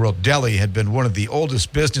 The Old World Deli had been one of the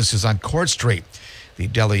oldest businesses on Court Street. The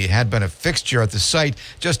deli had been a fixture at the site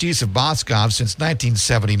just east of Boscov since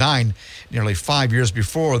 1979, nearly 5 years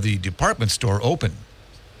before the department store opened.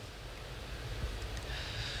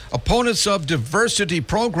 Opponents of diversity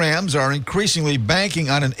programs are increasingly banking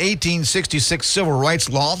on an 1866 civil rights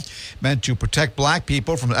law meant to protect black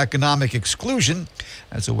people from economic exclusion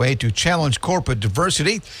as a way to challenge corporate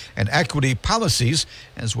diversity and equity policies,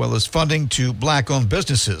 as well as funding to black-owned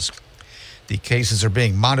businesses. The cases are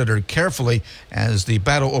being monitored carefully as the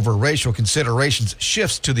battle over racial considerations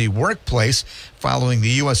shifts to the workplace following the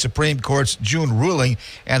U.S. Supreme Court's June ruling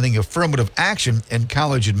ending affirmative action in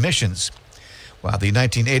college admissions. While the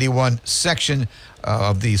 1981 section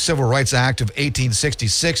of the Civil Rights Act of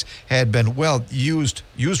 1866 had been used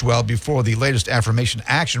well before the latest affirmation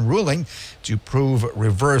action ruling to prove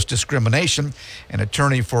reverse discrimination, an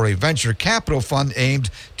attorney for a venture capital fund aimed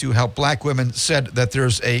to help black women said that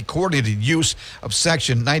there's a coordinated use of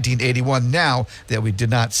Section 1981 now that we did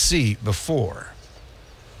not see before.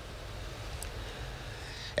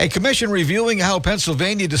 A commission reviewing how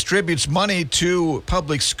Pennsylvania distributes money to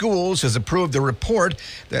public schools has approved a report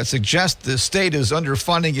that suggests the state is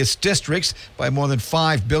underfunding its districts by more than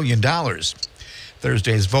 $5 billion.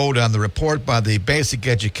 Thursday's vote on the report by the Basic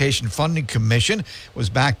Education Funding Commission was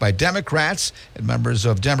backed by Democrats and members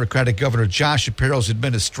of Democratic Governor Josh Shapiro's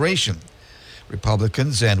administration.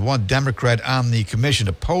 Republicans and one Democrat on the commission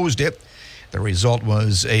opposed it. The result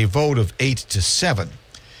was a vote of 8-7.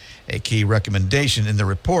 A key recommendation in the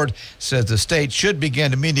report says the state should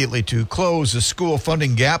begin immediately to close the school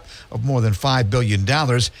funding gap of more than $5 billion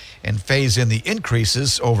and phase in the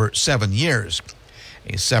increases over 7 years.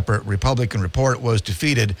 A separate Republican report was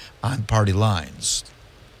defeated on party lines.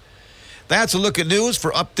 That's a look at news.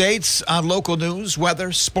 For updates on local news,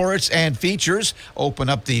 weather, sports, and features, open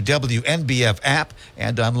up the WNBF app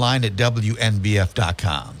and online at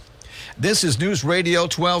WNBF.com. This is News Radio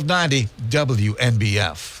 1290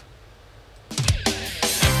 WNBF.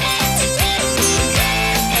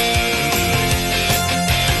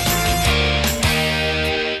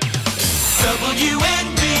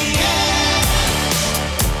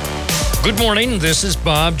 Good morning. This is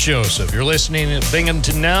Bob Joseph. You're listening to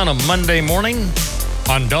Binghamton Now on a Monday morning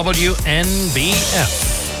on WNBF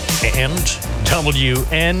and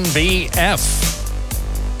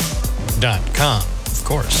WNBF.com, of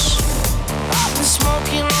course. I've been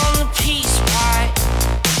smoking on the peace pipe.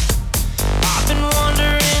 I've been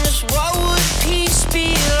wondering just what would peace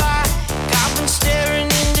be like. I've been staring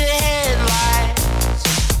into headlights.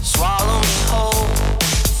 Swallow me whole,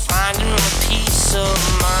 finding my peace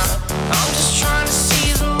of mind. I'm just trying to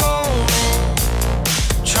seize the moment,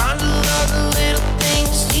 trying to love the little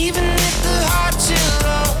things, even if they're hard to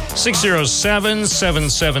love.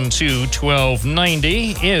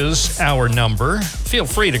 607-772-1290 is our number. Feel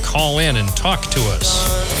free to call in and talk to us.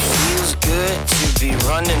 Feels good to be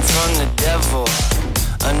running from the devil.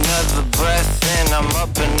 Another breath and I'm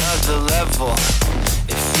up another level.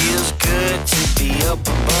 It feels good to be up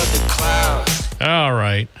above the clouds. All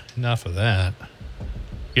right, enough of that.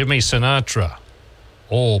 Give me Sinatra.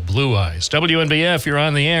 Old Blue Eyes. WNBF, you're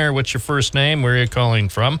on the air. What's your first name? Where are you calling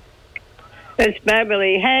from? It's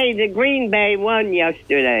Beverly. Hey, the Green Bay won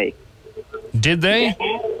yesterday. Did they?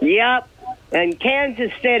 Yep. And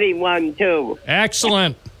Kansas City won, too.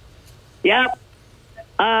 Excellent. Yep.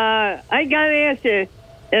 I got to ask you,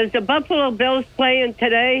 is the Buffalo Bills playing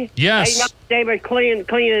today? Yes. I know they were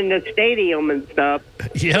cleaning the stadium and stuff.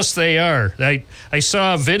 Yes, they are. I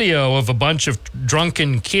saw a video of a bunch of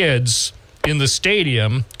drunken kids in the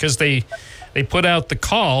stadium because they put out the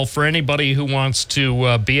call for anybody who wants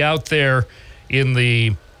to be out there in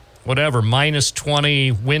the minus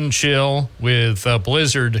 20 wind chill with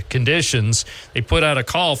blizzard conditions. They put out a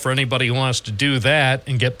call for anybody who wants to do that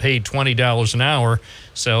and get paid $20 an hour.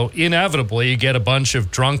 So inevitably, you get a bunch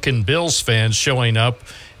of drunken Bills fans showing up,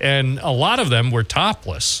 and a lot of them were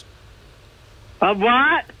topless.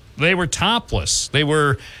 What? They were topless. They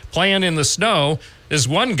were playing in the snow. There's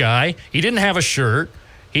one guy, he didn't have a shirt.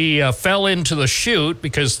 He fell into the chute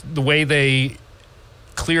because the way they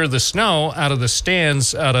clear the snow out of the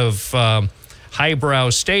stands out of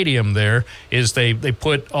Highbrow Stadium there is they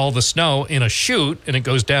put all the snow in a chute and it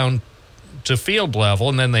goes down to field level,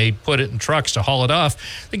 and then they put it in trucks to haul it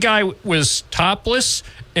off. The guy was topless,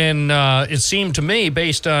 and it seemed to me,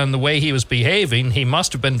 based on the way he was behaving, he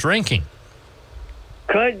must have been drinking.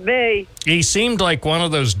 Could be. He seemed like one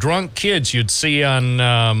of those drunk kids you'd see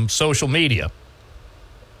on social media.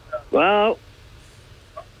 Well,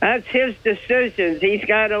 that's his decisions. He's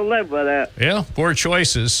got to live with it. Yeah, poor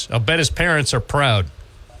choices. I'll bet his parents are proud.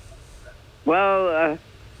 Well,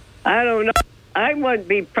 I don't know. I wouldn't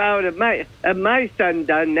be proud of my son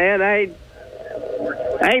done that.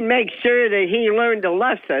 I'd make sure that he learned a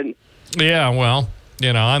lesson. Yeah, well,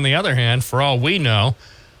 on the other hand, for all we know,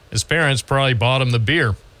 his parents probably bought him the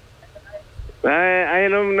beer. I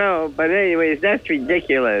don't know, but anyways, that's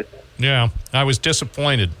ridiculous. Yeah, I was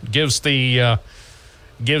disappointed. Gives the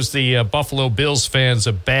Buffalo Bills fans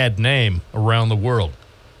a bad name around the world.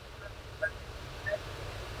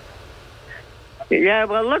 Yeah,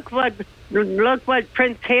 well, look what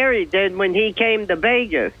Prince Harry did when he came to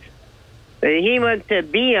Vegas. He went to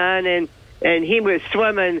Beon and he was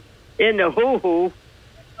swimming in the hoo-hoo,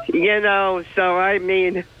 so I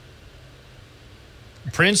mean...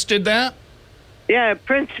 Prince did that? Yeah,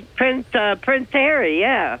 Prince Harry,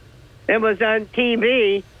 yeah. It was on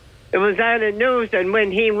TV. It was on the news, and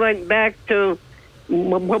when he went back to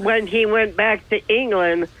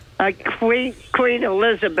England, Queen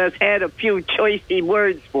Elizabeth had a few choicy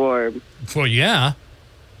words for him. Well, yeah.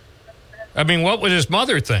 I mean, what would his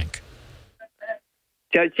mother think?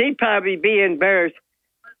 So she'd probably be embarrassed.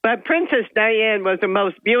 But Princess Diane was the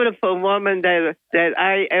most beautiful woman that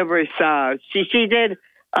I ever saw. She did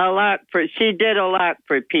a lot for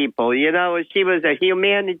people. She was a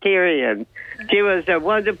humanitarian. She was a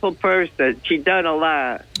wonderful person. She done a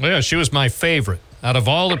lot. Yeah, she was my favorite. Out of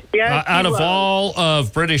all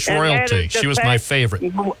of British royalty, she was my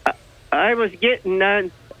favorite. I was getting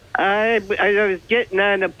on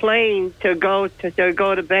a plane to go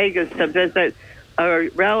to Vegas to visit our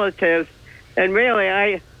relatives, and really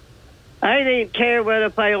I didn't care whether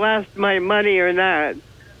if I lost my money or not.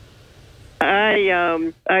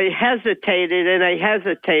 I hesitated and I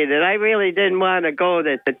hesitated. I really didn't want to go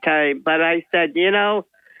at the time, but I said,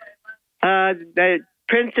 that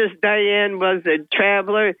Princess Diane was a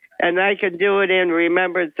traveler, and I could do it in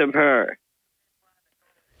remembrance of her.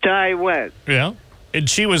 So I went. Yeah, and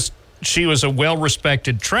she was a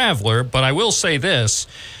well-respected traveler, but I will say this: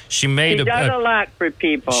 she done a lot for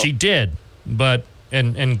people. She did, but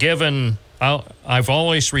and given I've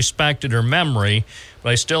always respected her memory, but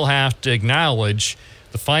I still have to acknowledge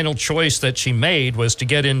the final choice that she made was to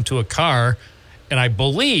get into a car, and I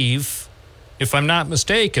believe, if I'm not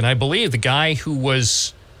mistaken, the guy who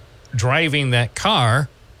was driving that car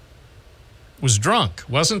was drunk.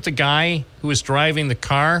 Wasn't the guy who was driving the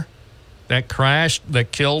car that crashed,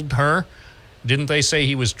 that killed her, didn't they say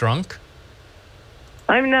he was drunk?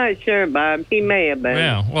 I'm not sure, Bob. He may have been.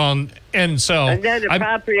 Yeah, well, and so... And then the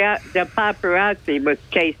paparazzi was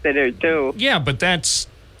chasing her, too. Yeah, but that's...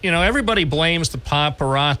 everybody blames the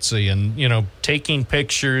paparazzi and, taking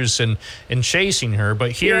pictures and chasing her,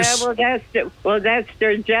 but here's... Yeah, that's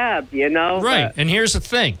their job, Right, but... and here's the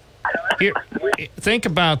thing. Think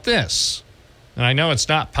about this. And I know it's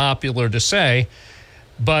not popular to say,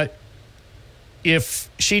 but if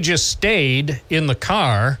she just stayed in the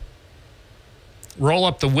car, roll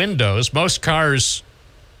up the windows, most cars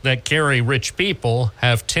that carry rich people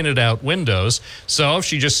have tinted out windows. So if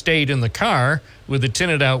she just stayed in the car with the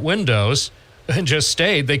tinted out windows and just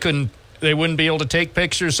stayed, they wouldn't be able to take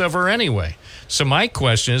pictures of her anyway. So my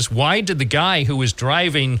question is, why did the guy who was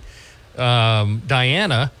driving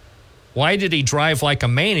Diana, why did he drive like a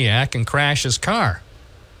maniac and crash his car?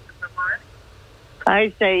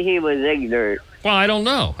 I say he was ignorant. Well, I don't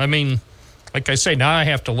know. I mean, like I say, now I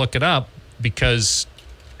have to look it up because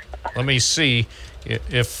let me see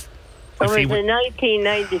if it was in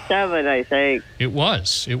 1997, I think. It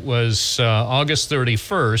was August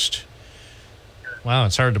 31st. Wow,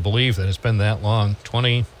 it's hard to believe that it's been that long.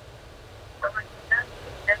 20.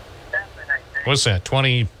 What's that?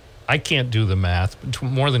 20. I can't do the math.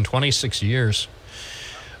 More than 26 years.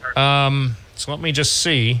 So let me just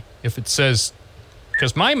see if it says,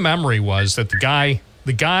 because my memory was that the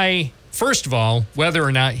guy, first of all, whether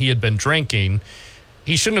or not he had been drinking,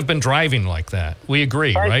 he shouldn't have been driving like that. We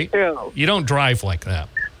agree, right? True. You don't drive like that.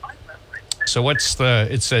 So it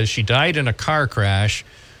says she died in a car crash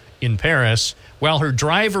in Paris while her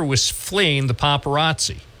driver was fleeing the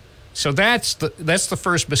paparazzi. So that's the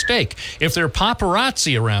first mistake. If there are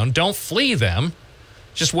paparazzi around, don't flee them.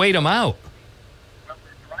 Just wait them out.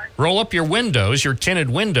 Roll up your windows, your tinted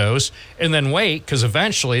windows, and then wait, because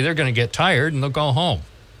eventually they're going to get tired and they'll go home.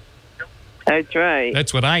 That's right.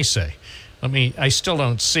 That's what I say. I still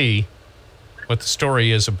don't see what the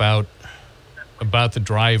story is about the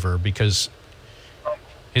driver, because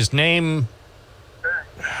his name,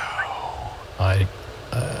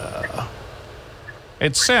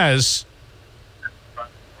 it says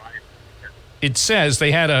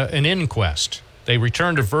they had an inquest. They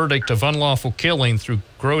returned a verdict of unlawful killing through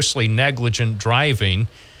grossly negligent driving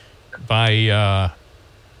by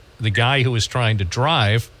the guy who was trying to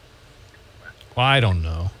drive. Well, I don't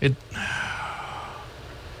know.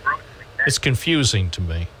 It's confusing to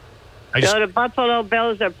me. So the Buffalo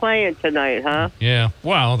Bills are playing tonight, huh? Yeah,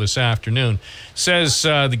 well, this afternoon. Says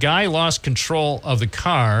the guy lost control of the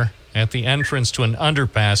car at the entrance to an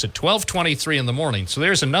underpass at 12:23 in the morning. So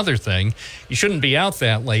there's another thing. You shouldn't be out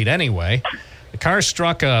that late anyway. The car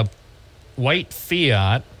struck a white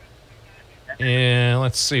Fiat. And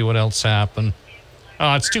let's see what else happened.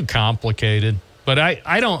 Oh, it's too complicated. But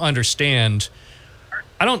I don't understand.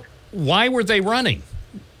 Why were they running?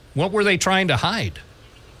 What were they trying to hide?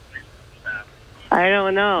 I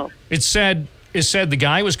don't know. It said the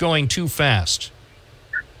guy was going too fast.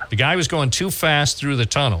 The guy was going too fast through the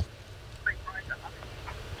tunnel.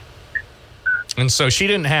 And so she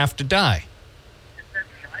didn't have to die.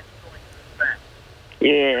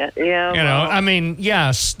 Yeah. You know, I mean,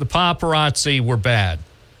 yes, the paparazzi were bad.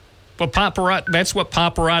 But that's what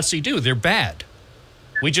paparazzi do. They're bad.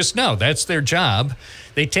 We just know that's their job.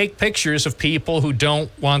 They take pictures of people who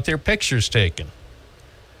don't want their pictures taken.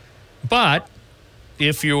 But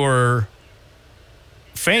if you're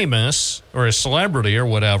famous or a celebrity or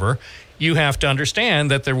whatever, you have to understand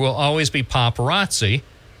that there will always be paparazzi.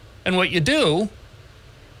 And what you do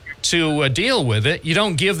to deal with it, you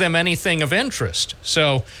don't give them anything of interest.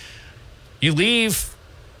 So you leave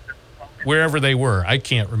wherever they were. I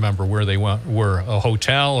can't remember where they were, a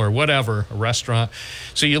hotel or whatever, a restaurant.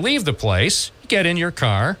 So you leave the place, you get in your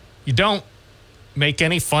car, you don't make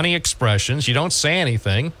any funny expressions, you don't say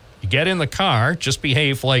anything. You get in the car, just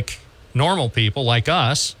behave like normal people like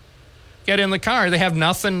us. Get in the car, they have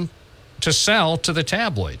nothing to sell to the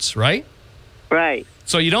tabloids, right? Right.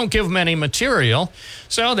 So you don't give them any material,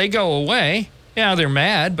 so they go away. Yeah, they're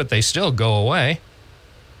mad, but they still go away.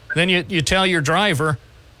 Then you tell your driver,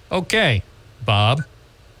 okay, Bob,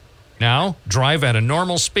 now drive at a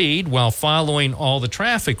normal speed while following all the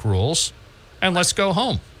traffic rules, and let's go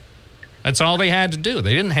home. That's all they had to do.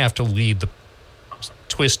 They didn't have to lead the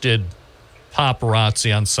twisted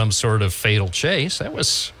paparazzi on some sort of fatal chase.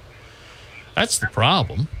 That's the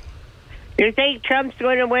problem. You think Trump's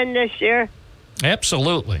going to win this year?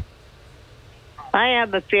 Absolutely. I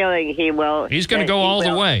have a feeling he will. He's going to go all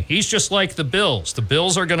the way. He's just like the Bills. The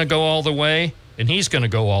Bills are going to go all the way, and he's going to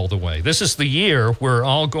go all the way. This is the year we're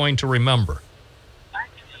all going to remember.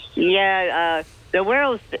 Yeah, the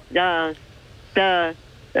world's the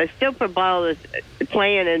Super Bowl is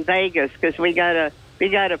playing in Vegas because we got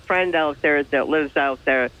a friend out there that lives out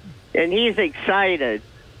there, and he's excited.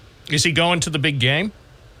 Is he going to the big game?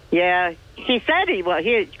 Yeah, he said he was.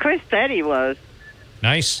 Chris said he was.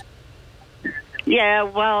 Nice. Yeah,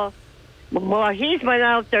 well, he's been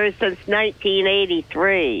out there since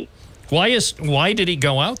 1983. Why did he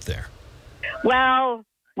go out there? Well,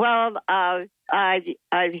 he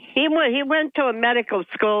went to a medical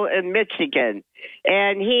school in Michigan,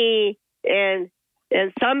 and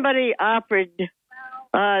somebody offered his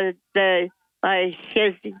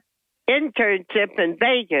internship in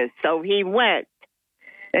Vegas, so he went,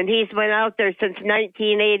 and he's been out there since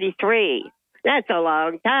 1983. That's a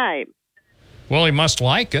long time. Well, he must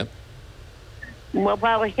like it.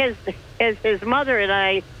 Well, his mother and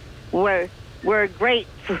I were great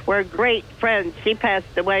friends. She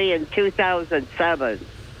passed away in 2007.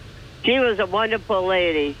 She was a wonderful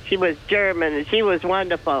lady. She was German, and she was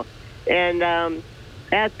wonderful. And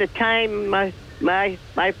at the time, my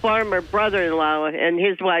former brother-in-law and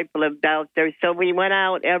his wife lived out there, so we went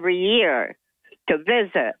out every year to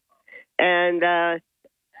visit. And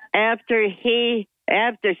after she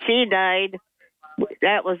died,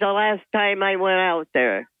 that was the last time I went out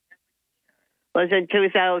there. Was in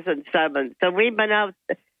 2007. So we've been out.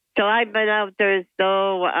 So I've been out there.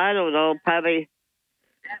 So I don't know, probably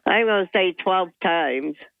I'm going to say 12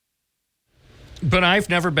 times. But I've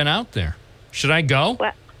never been out there. Should I go?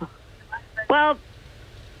 Well,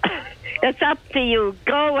 it's up to you.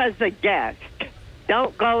 Go as a guest.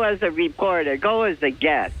 Don't go as a reporter. Go as a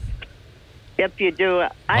guest. if you do.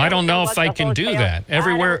 I don't know if what I the can do hotel- that.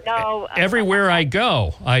 Everywhere I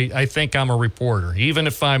go, I think I'm a reporter. Even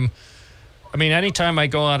if anytime I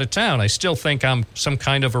go out of town, I still think I'm some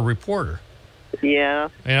kind of a reporter. Yeah.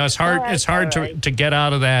 It's hard. Well, it's hard to get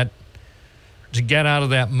out of that. To get out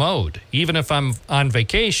of that mode. Even if I'm on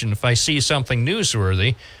vacation, if I see something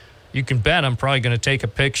newsworthy, you can bet I'm probably going to take a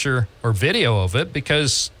picture or video of it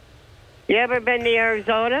because. You ever been to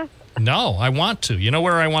Arizona? No, I want to. You know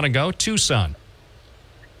where I want to go? Tucson.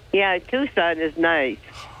 Yeah, Tucson is nice.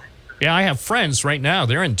 Yeah, I have friends right now.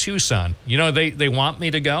 They're in Tucson. You know, they want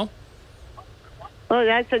me to go. Oh,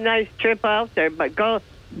 that's a nice trip out there. But go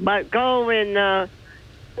in.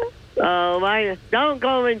 Don't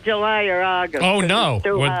go in July or August. Oh 'cause no, it's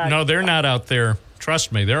too hot. no, they're not out there.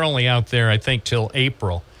 Trust me, they're only out there I think till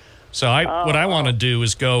April. So what I want to do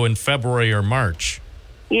is go in February or March.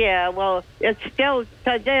 Yeah, well, it's still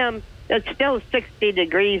to them. It's still 60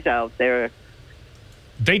 degrees out there.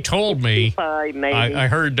 They told me. 65 maybe. I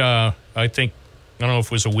heard. I don't know if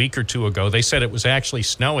it was a week or two ago. They said it was actually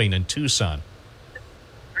snowing in Tucson.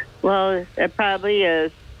 Well, it probably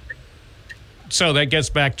is. So that gets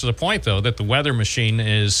back to the point, though, that the weather machine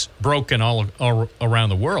is broken all around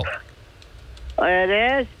the world. It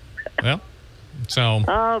is? Well, so.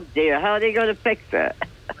 Oh, dear. How are they going to fix it?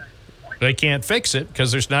 They can't fix it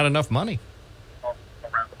because there's not enough money.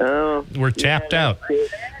 Oh. We're tapped out.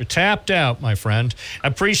 We're tapped out, my friend. I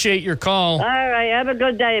appreciate your call. All right. Have a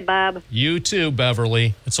good day, Bob. You too,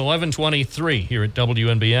 Beverly. It's 11:23 here at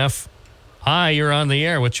WNBF. Hi, you're on the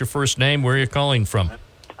air. What's your first name? Where are you calling from?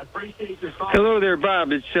 Hello there,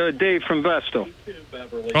 Bob. It's Dave from Vestal.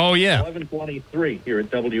 Oh, yeah. 11:23 here at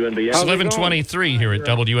WNBF. It's 11:23 here at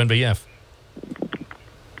WNBF.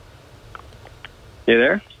 You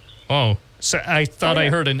there? Oh, so I thought I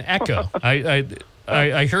heard an echo.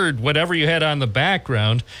 I heard whatever you had on the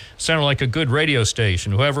background sounded like a good radio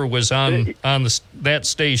station. Whoever was on that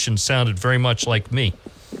station sounded very much like me.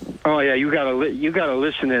 Oh yeah, you gotta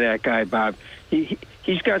listen to that guy, Bob.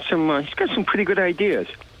 He's got some pretty good ideas.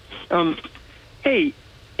 Hey,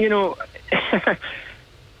 you know,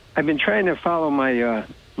 I've been trying to follow my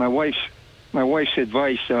wife's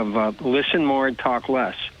advice of listen more and talk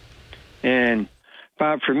less. And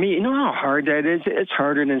Bob, for me, you know how hard that is? It's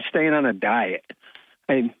harder than staying on a diet.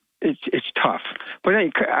 It's tough. But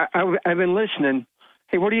hey, I've been listening.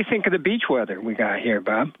 Hey, what do you think of the beach weather we got here,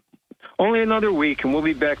 Bob? Only another week, and we'll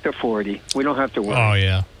be back to 40. We don't have to worry. Oh,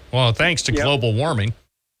 yeah. Well, thanks to global warming.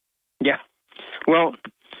 Yeah. Well,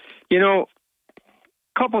 you know,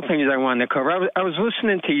 a couple things I wanted to cover. I was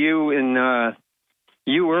listening to you and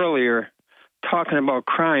you earlier talking about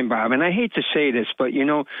crime, Bob, and I hate to say this, but, you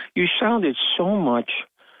know, you sounded so much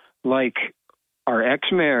like our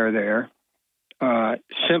ex-mayor there.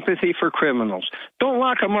 Sympathy for criminals. Don't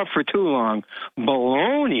lock them up for too long.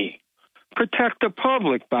 Baloney. Protect the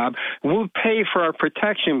public, Bob. We'll pay for our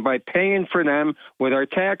protection by paying for them with our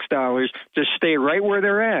tax dollars to stay right where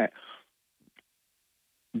they're at.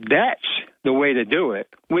 That's the way to do it.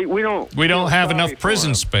 We don't have enough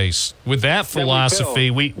prison space. With that philosophy,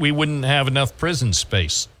 we wouldn't have enough prison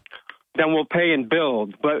space. Then we'll pay and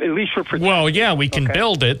build, but at least for protection. Well, yeah, we can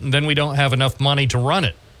build it, and then we don't have enough money to run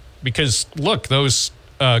it. Because, look, those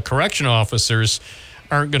correctional officers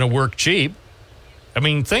aren't going to work cheap. I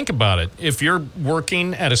mean, think about it. If you're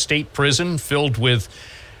working at a state prison filled with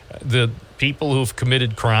the people who've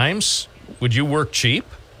committed crimes, would you work cheap?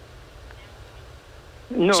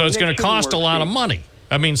 No. So it's going to cost a lot of money.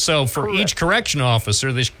 I mean, so for each correctional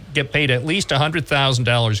officer, they get paid at least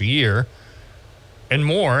 $100,000 a year and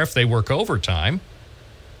more if they work overtime.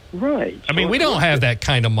 Right. I mean, we don't have that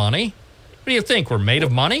kind of money. What do you think? We're made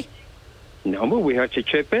of money? No, but we have to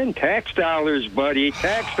chip in. Tax dollars, buddy.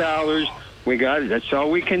 Tax dollars. We got it. That's all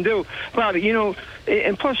we can do. Bob, you know,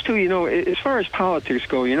 and plus, too, you know, as far as politics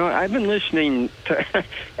go, you know, I've been listening to,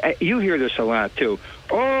 you hear this a lot, too.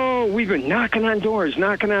 Oh, we've been knocking on doors.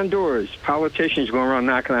 Politicians going around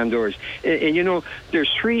knocking on doors. And you know,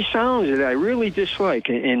 there's three sounds that I really dislike.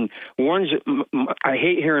 And one's, I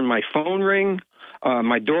hate hearing my phone ring,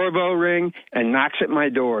 my doorbell ring, and knocks at my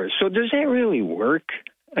door. So does that really work?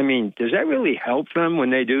 I mean, does that really help them when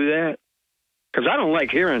they do that? Because I don't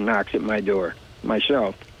like hearing knocks at my door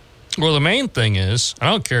myself. Well, the main thing is, I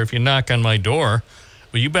don't care if you knock on my door,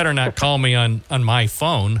 but you better not call me on my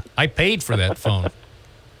phone. I paid for that phone.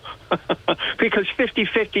 Because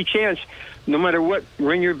 50-50 chance, no matter what,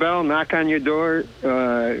 ring your bell, knock on your door,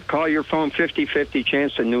 call your phone, 50-50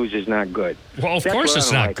 chance the news is not good. Well, of course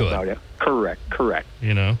it's not good. Correct.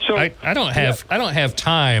 You know, so I don't have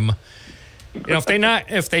time. You know,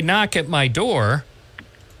 if they knock at my door,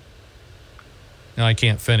 No, I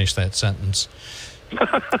can't finish that sentence.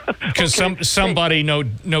 Because somebody,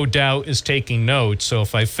 no doubt, is taking notes. So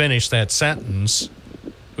if I finish that sentence,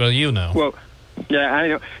 well, you know. Well, yeah, I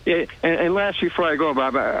know. Yeah, and last, before I go,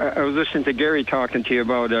 Bob, I was listening to Gary talking to you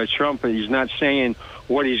about Trump, and he's not saying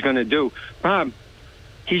what he's going to do. Bob,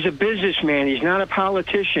 he's a businessman. He's not a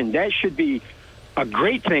politician. That should be a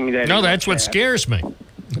great thing. No, that's what scares me.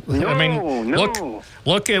 No, I mean,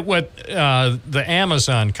 look at what the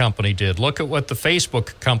Amazon company did. Look at what the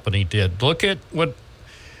Facebook company did. Look at what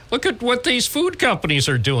these food companies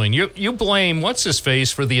are doing. You blame what's his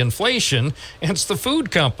face for the inflation. It's the food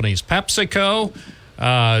companies, PepsiCo,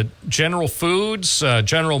 General Foods,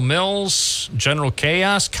 General Mills, General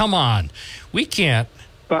Chaos. Come on, we can't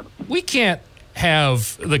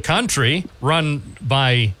have the country run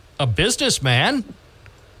by a businessman.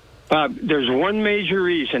 Bob, there's one major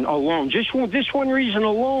reason alone, just this one reason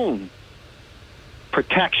alone,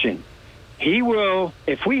 protection. He will,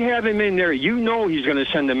 if we have him in there, you know he's going to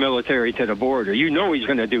send the military to the border. You know he's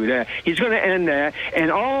going to do that. He's going to end that.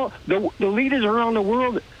 And all the leaders around the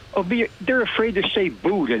world, they're afraid to say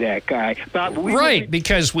boo to that guy. Bob,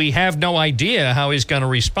 because we have no idea how he's going to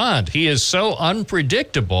respond. He is so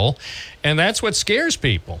unpredictable, and that's what scares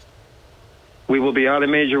people. We will be out of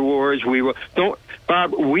major wars.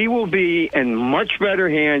 Bob, we will be in much better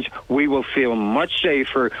hands. We will feel much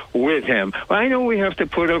safer with him. I know we have to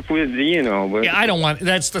put up with, But yeah,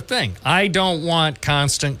 that's the thing. I don't want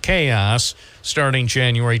constant chaos starting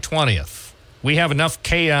January 20th. We have enough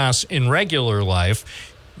chaos in regular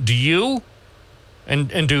life. Do you?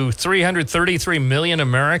 And do 333 million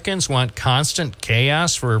Americans want constant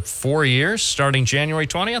chaos for 4 years starting January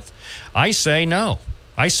 20th? I say no.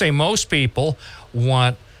 I say most people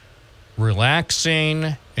want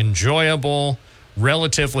relaxing, enjoyable,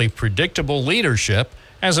 relatively predictable leadership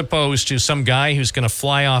as opposed to some guy who's going to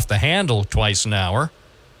fly off the handle twice an hour.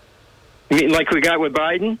 You mean like we got with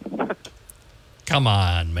Biden? Come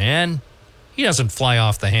on, man. He doesn't fly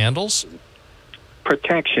off the handles.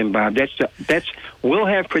 Protection, Bob. We'll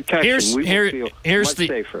have protection. We will feel much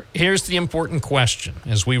safer. Here's the important question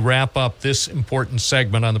as we wrap up this important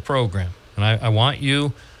segment on the program. And I want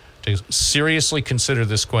you to seriously consider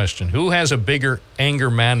this question. Who has a bigger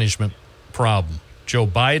anger management problem, Joe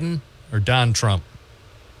Biden or Don Trump?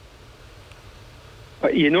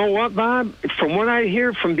 You know what, Bob? From what I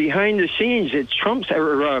hear from behind the scenes, it's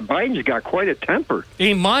Biden's got quite a temper.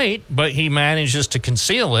 He might, but he manages to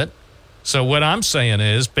conceal it. So what I'm saying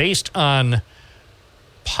is, based on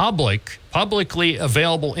publicly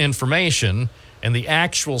available information and the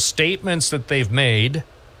actual statements that they've made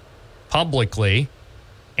publicly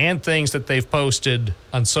and things that they've posted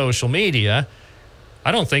on social media,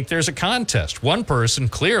 I don't think there's a contest. One person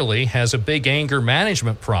clearly has a big anger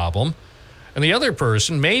management problem, and the other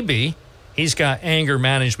person, maybe he's got anger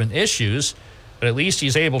management issues, but at least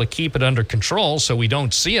he's able to keep it under control so we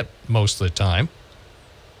don't see it most of the time.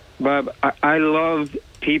 Bob, I love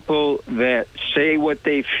people that say what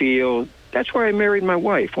they feel. That's why I married my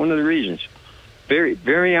wife, one of the reasons. Very,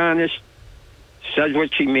 very honest, says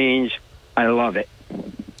what she means. I love it.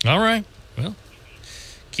 All right. Well,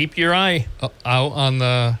 keep your eye out on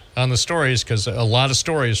the stories, because a lot of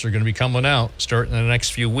stories are going to be coming out starting in the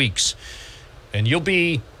next few weeks. And you'll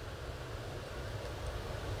be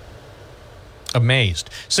amazed.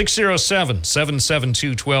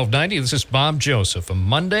 607-772-1290. This is Bob Joseph, a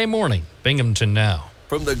Monday morning, Binghamton Now.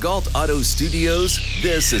 From the Galt Auto Studios,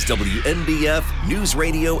 this is WNBF News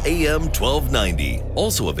Radio AM 1290.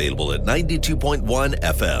 Also available at 92.1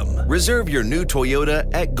 FM. Reserve your new Toyota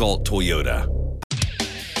at Galt Toyota.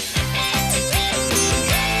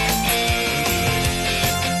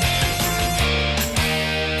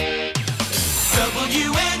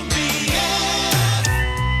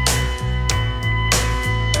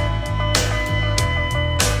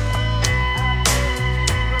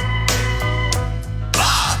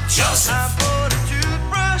 I bought a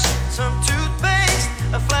toothbrush, some toothpaste,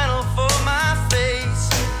 a flannel for my face,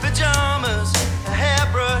 pajamas, a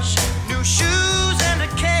hairbrush, new shoes and a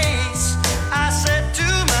case. I said to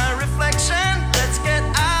my reflection, let's get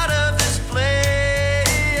out of this place.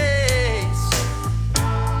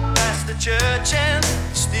 Past the church and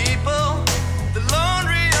steeple, the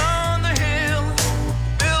laundry on the hill,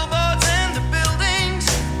 billboards and the buildings,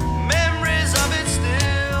 memories of it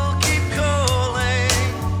still keep calling.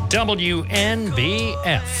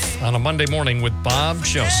 WNBF on a Monday morning with Bob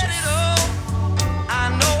Joseph. I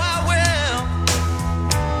know I will.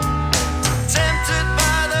 Tempted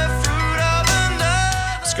by the fruit of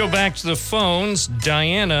another. Let's go back to the phones.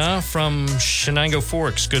 Diana from Shenango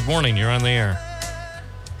Forks. Good morning. You're on the air.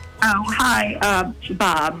 Oh, hi,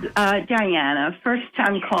 Bob. Diana,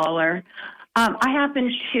 first-time caller. I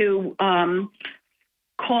happened to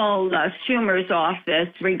call Schumer's office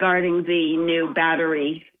regarding the new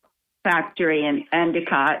battery factory in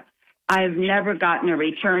Endicott. I've never gotten a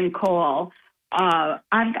return call.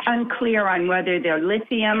 I'm unclear on whether they're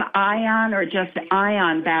lithium-ion or just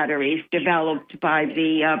ion batteries developed by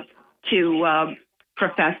the two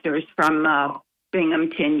professors from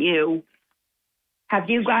Binghamton U. Have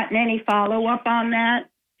you gotten any follow-up on that?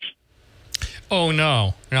 Oh,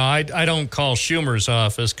 no. No, I don't call Schumer's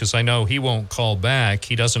office because I know he won't call back.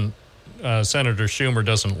 He doesn't, Senator Schumer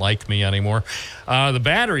doesn't like me anymore. The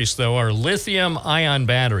batteries, though, are lithium-ion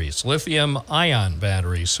batteries. Lithium-ion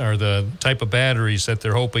batteries are the type of batteries that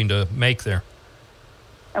they're hoping to make there.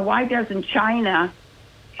 And why doesn't China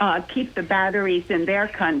keep the batteries in their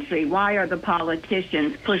country? Why are the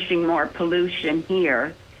politicians pushing more pollution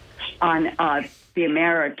here on the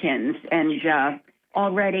Americans? And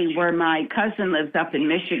already where my cousin lives up in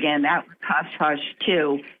Michigan, that was hush-hush,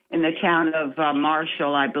 too, in the town of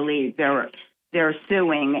Marshall, I believe. They're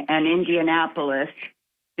suing, and Indianapolis,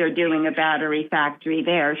 they're doing a battery factory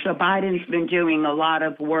there. So Biden's been doing a lot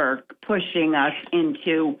of work pushing us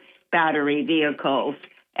into battery vehicles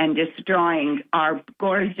and destroying our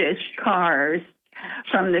gorgeous cars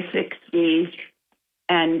from the 60s.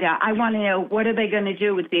 And I want to know, what are they going to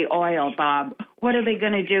do with the oil, Bob? What are they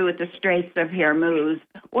going to do with the Straits of Hormuz?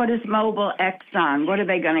 What is Mobil Exxon? What are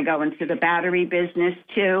they going to go into the battery business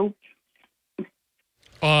too?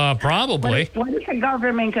 Probably. What is the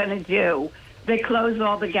government going to do? They close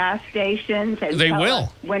all the gas stations? And They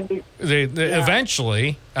will. They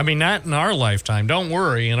eventually, I mean, not in our lifetime. Don't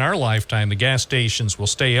worry. In our lifetime, the gas stations will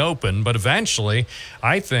stay open. But eventually,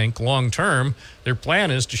 I think, long term, their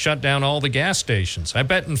plan is to shut down all the gas stations. I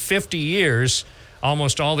bet in 50 years,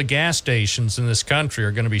 almost all the gas stations in this country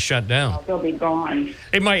are going to be shut down. They'll be gone.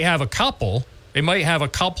 They might have a couple. They might have a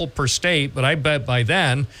couple per state. But I bet by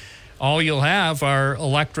then, all you'll have are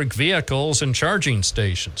electric vehicles and charging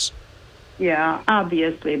stations. Yeah,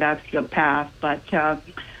 obviously that's the path. But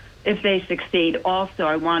if they succeed, also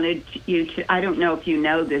I wanted you to, I don't know if you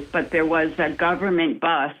know this, but there was a government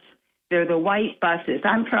bus. They're the white buses.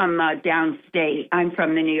 I'm from downstate. I'm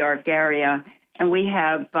from the New York area. And we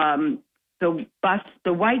have the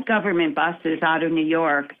white government buses out of New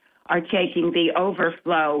York are taking the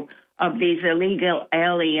overflow of these illegal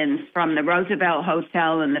aliens from the Roosevelt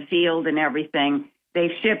Hotel and the field and everything. They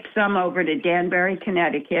shipped some over to Danbury,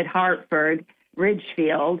 Connecticut, Hartford,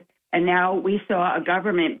 Ridgefield, and now we saw a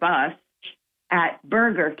government bus at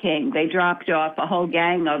Burger King. They dropped off a whole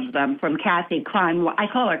gang of them from Kathy Crime. I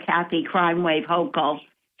call her Kathy Crime Wave Hochul.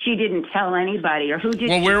 She didn't tell anybody, or who did?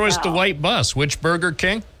 Well, where was the white bus? Which Burger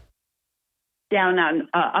King? Down on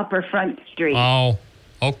Upper Front Street. Oh,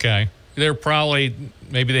 okay. They're probably,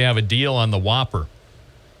 maybe they have a deal on the Whopper.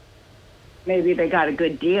 Maybe they got a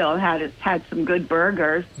good deal, had some good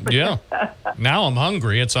burgers. Yeah. Now I'm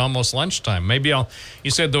hungry. It's almost lunchtime. Maybe you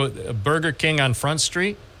said the Burger King on Front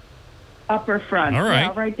Street? Upper Front. All right.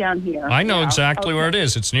 Yeah, right down here. I know Yeah. exactly where it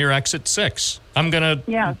is. It's near Exit 6.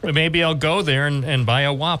 Maybe I'll go there and buy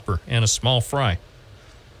a Whopper and a small fry.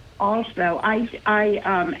 Also, I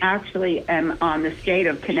actually am on the state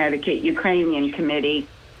of Connecticut Ukrainian Committee,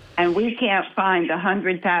 and we can't find the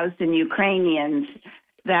 100,000 Ukrainians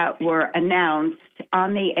that were announced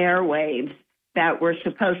on the airwaves that were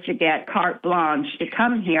supposed to get carte blanche to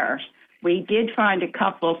come here. We did find a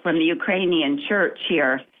couple from the Ukrainian church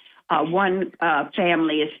here. One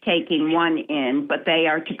family is taking one in, but they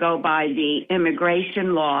are to go by the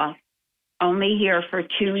immigration law, only here for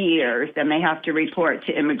 2 years, and they have to report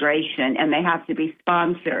to immigration, and they have to be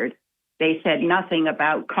sponsored. They said nothing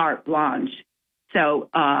about carte blanche. So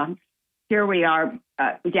here we are,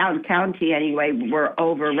 down county anyway, we're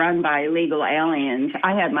overrun by illegal aliens.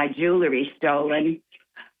 I had my jewelry stolen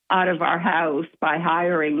out of our house by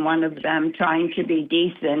hiring one of them, trying to be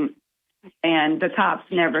decent, and the cops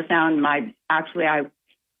never found actually I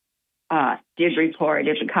did report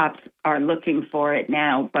it. The cops are looking for it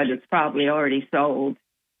now, but it's probably already sold.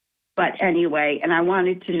 But anyway, and I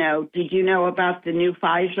wanted to know, did you know about the new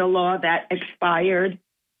FISA law that expired?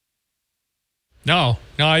 No,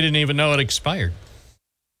 I didn't even know it expired.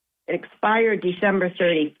 It expired December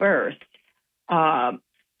 31st.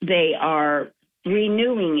 They are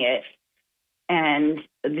renewing it, and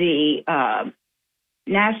the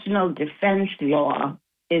national defense law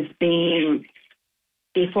is being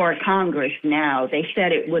before Congress now. They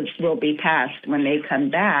said it will be passed when they come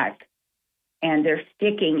back, and they're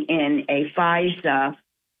sticking in a FISA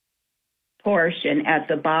portion at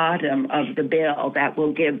the bottom of the bill that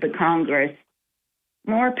will give the Congress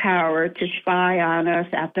more power to spy on us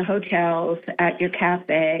at the hotels, at your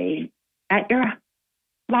cafe, at your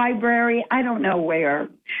library. I don't know where,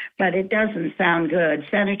 but it doesn't sound good.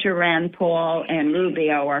 Senator Rand Paul and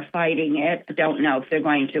Rubio are fighting it. I don't know if they're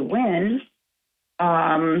going to win.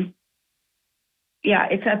 Yeah,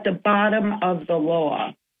 it's at the bottom of the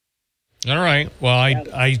law. All right. Well,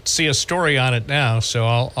 I see a story on it now, so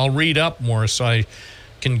I'll read up more so I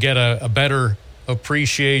can get a better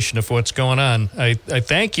appreciation of what's going on. I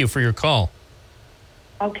thank you for your call.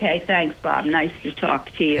 Okay, thanks, Bob. Nice to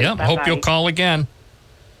talk to you. Yeah, hope you'll call again.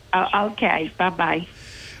 Okay, bye-bye.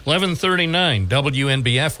 11:39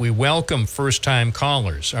 WNBF. We welcome first-time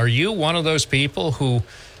callers. Are you one of those people who,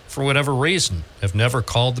 for whatever reason, have never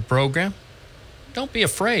called the program? Don't be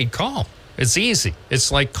afraid. Call. It's easy.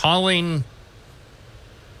 It's like calling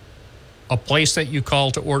a place that you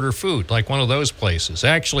call to order food, like one of those places.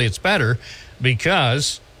 Actually, it's better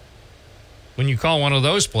because when you call one of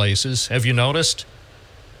those places, have you noticed?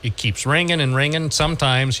 It keeps ringing and ringing.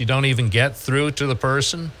 Sometimes you don't even get through to the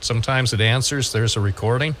person. Sometimes it answers. There's a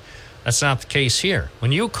recording. That's not the case here.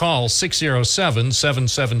 When you call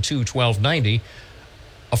 607-772-1290,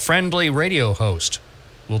 a friendly radio host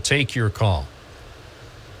will take your call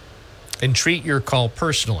and treat your call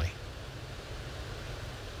personally.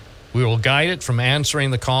 We will guide it from answering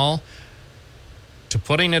the call to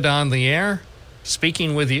putting it on the air,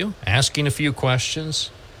 speaking with you, asking a few questions,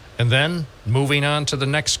 and then moving on to the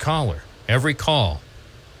next caller. Every call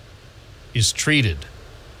is treated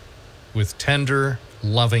with tender,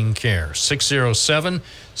 loving care.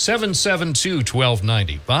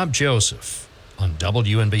 607-772-1290. Bob Joseph on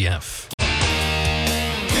WNBF.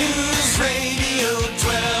 News Radio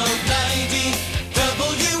 1290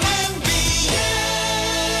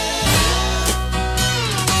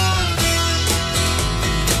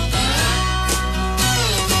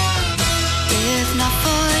 If not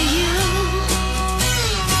for you,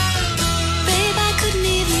 babe, I couldn't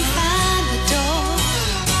even find the door.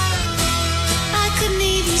 I couldn't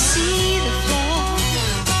even see the floor.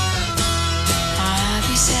 I'd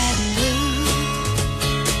be sad and blue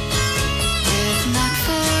if not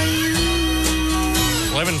for you.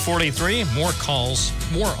 11:43. More calls,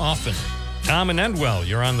 more often. Tom and Endwell,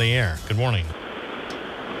 you're on the air. Good morning.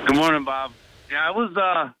 Good morning, Bob. Yeah, I was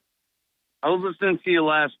listening to you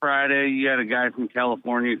last Friday. You had a guy from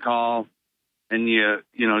California call, and I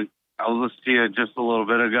was listening to you just a little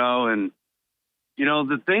bit ago, and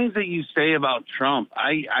the things that you say about Trump,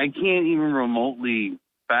 I can't even remotely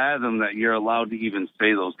fathom that you're allowed to even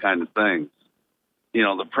say those kind of things.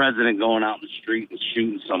 The president going out in the street and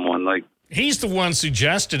shooting someone, like, He's the one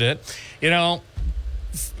suggested it.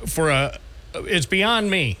 It's beyond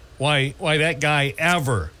me why that guy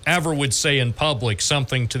ever would say in public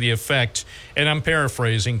something to the effect, and I'm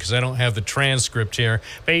paraphrasing because I don't have the transcript here.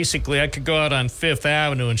 Basically, I could go out on Fifth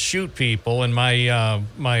Avenue and shoot people, and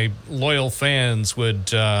my loyal fans would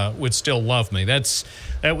still love me. That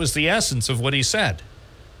was the essence of what he said.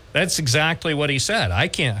 That's exactly what he said. I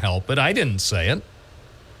can't help it. I didn't say it.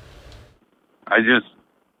 I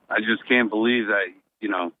just can't believe that,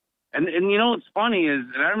 And what's funny is,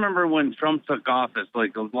 and I remember when Trump took office,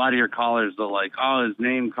 like a lot of your callers are like, oh, his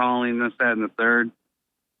name calling, this, that, and the third.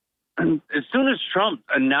 And as soon as Trump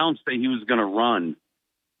announced that he was going to run,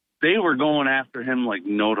 they were going after him like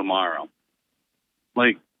no tomorrow.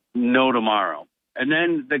 Like no tomorrow. And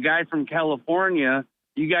then the guy from California,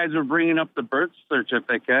 you guys were bringing up the birth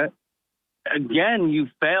certificate. Again, you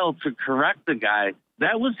failed to correct the guy.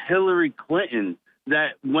 That was Hillary Clinton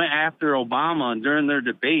that went after Obama during their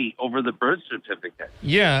debate over the birth certificate.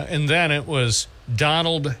 Yeah, and then it was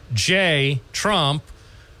Donald J. Trump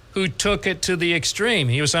who took it to the extreme.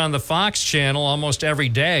 He was on the Fox channel almost every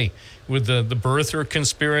day with the birther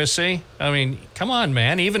conspiracy. I mean, come on,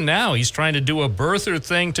 man. Even now, he's trying to do a birther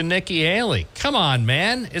thing to Nikki Haley. Come on,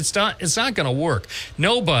 man. It's not going to work.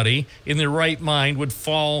 Nobody in their right mind would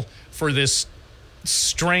fall for this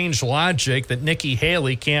strange logic that Nikki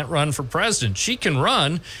Haley can't run for president. She can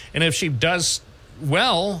run, and if she does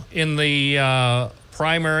well in the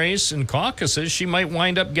primaries and caucuses, she might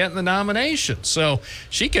wind up getting the nomination. So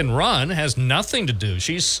she can run, has nothing to do.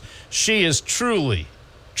 She is truly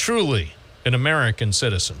an American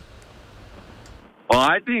citizen. Well,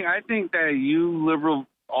 I think that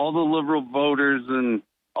all the liberal voters and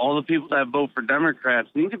all the people that vote for Democrats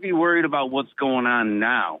need to be worried about what's going on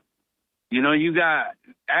now. You got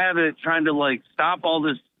Abbott trying to stop all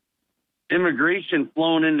this immigration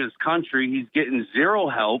flowing into this country. He's getting zero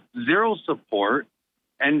help, zero support,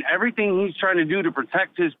 and everything he's trying to do to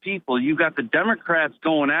protect his people. You got the Democrats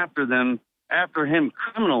going after him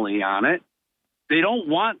criminally on it. They don't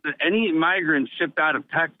want any migrants shipped out of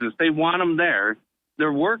Texas. They want them there.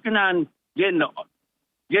 They're working on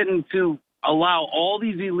getting to allow all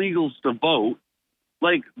these illegals to vote.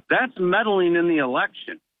 Like, that's meddling in the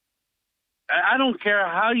election. I don't care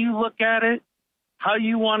how you look at it, how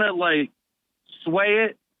you want to, like, sway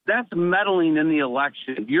it. That's meddling in the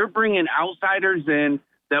election. You're bringing outsiders in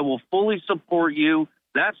that will fully support you.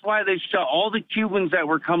 That's why they shut all the Cubans that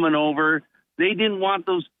were coming over. They didn't want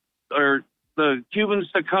those, or the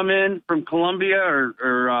Cubans to come in from Colombia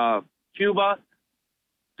or Cuba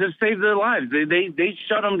to save their lives. They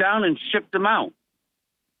shut them down and shipped them out.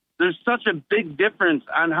 There's such a big difference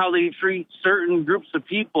on how they treat certain groups of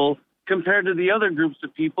people compared to the other groups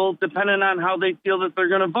of people, depending on how they feel that they're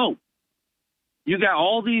going to vote. You got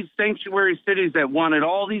all these sanctuary cities that wanted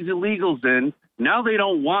all these illegals in. Now they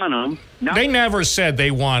don't want them. Now they never said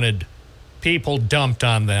they wanted people dumped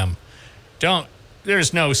on them.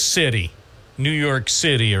 There's no city, New York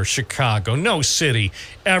City or Chicago, no city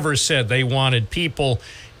ever said they wanted people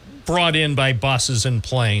brought in by buses and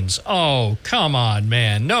planes. Oh, come on,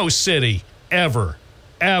 man. No city ever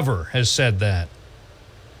has said that.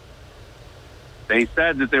 They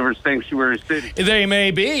said that they were sanctuary cities. They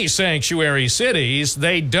may be sanctuary cities.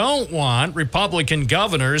 They don't want Republican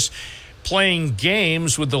governors playing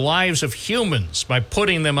games with the lives of humans by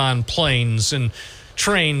putting them on planes and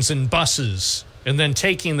trains and buses and then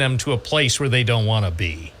taking them to a place where they don't want to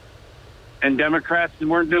be. And Democrats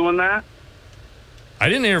weren't doing that? I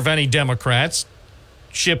didn't hear of any Democrats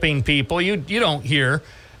shipping people. You don't hear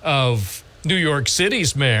of New York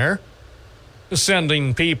City's mayor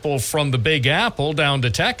sending people from the Big Apple down to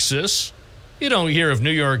Texas. You don't hear of New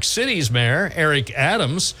York City's mayor, Eric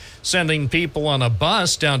Adams, sending people on a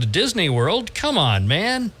bus down to Disney World. Come on,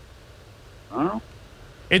 man. Oh.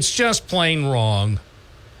 It's just plain wrong.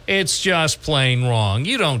 It's just plain wrong.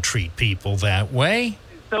 You don't treat people that way.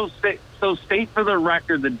 So state for the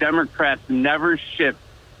record, the Democrats never shipped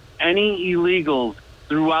any illegals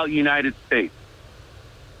throughout the United States.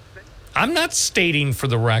 I'm not stating for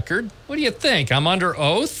the record. What do you think? I'm under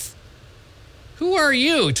oath? Who are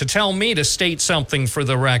you to tell me to state something for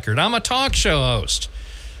the record? I'm a talk show host.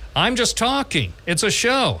 I'm just talking. It's a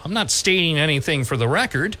show. I'm not stating anything for the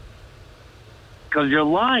record. Because you're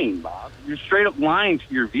lying, Bob. You're straight up lying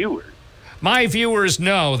to your viewers. My viewers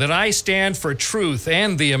know that I stand for truth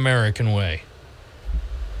and the American way.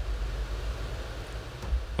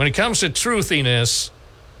 When it comes to truthiness,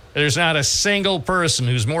 there's not a single person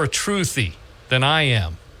who's more truthy than I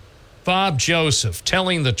am. Bob Joseph,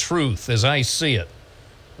 telling the truth as I see it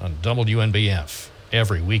on WNBF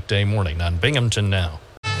every weekday morning on Binghamton Now.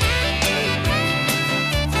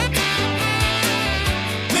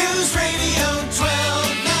 News Radio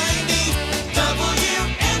 1290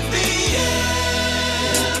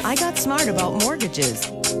 WNBF. I got smart about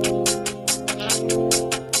mortgages.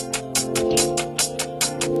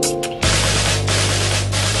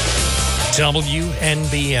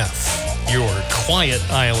 WNBF, your quiet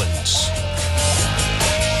islands.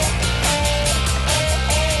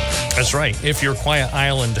 That's right. If your quiet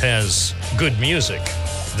island has good music,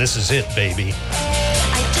 this is it, baby.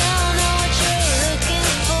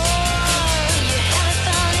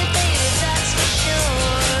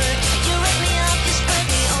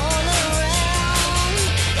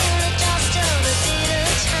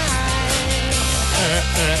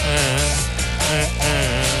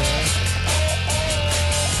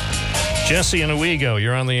 Jesse and Owego,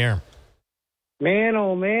 you're on the air. Man,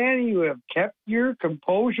 oh man, you have kept your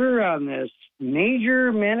composure on this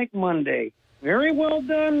major Manic Monday. Very well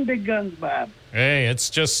done, Big Guns Bob. Hey, it's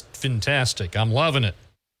just fantastic. I'm loving it.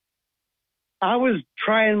 I was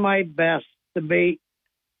trying my best to bait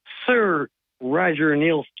Sir Roger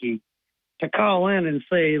Nielski to call in and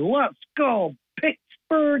say, let's go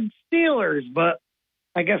Pittsburgh Steelers, but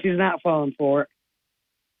I guess he's not falling for it.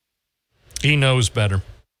 He knows better.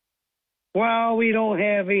 Well, we don't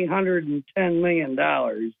have $810 million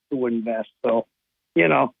to invest, so, you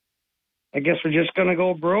know, I guess we're just going to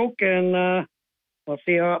go broke and we'll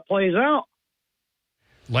see how it plays out.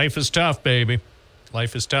 Life is tough, baby.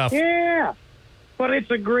 Life is tough. Yeah, but it's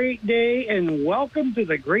a great day, and welcome to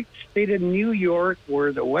the great state of New York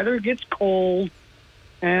where the weather gets cold,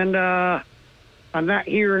 and I'm not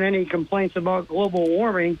hearing any complaints about global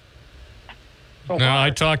warming. No,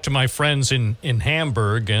 I talked to my friends in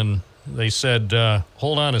Hamburg, and they said,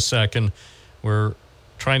 hold on a second, we're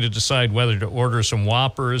trying to decide whether to order some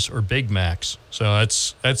Whoppers or Big Macs. So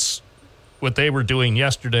that's what they were doing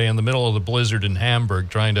yesterday in the middle of the blizzard in Hamburg,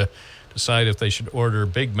 trying to decide if they should order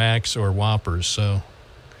Big Macs or Whoppers. So,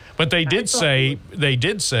 but they did say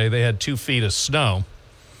they had 2 feet of snow.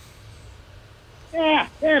 Yeah,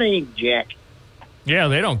 that ain't jack. Yeah,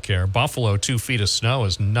 they don't care. Buffalo, 2 feet of snow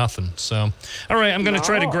is nothing. So, all right, I'm going to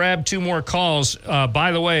try to grab 2 more calls.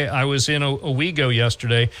 By the way, I was in Owego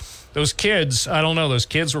yesterday. Those kids, I don't know, those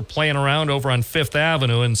kids were playing around over on Fifth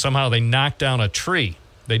Avenue, and somehow they knocked down a tree.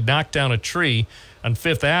 They knocked down a tree on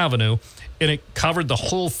Fifth Avenue, and it covered the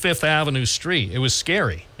whole Fifth Avenue street. It was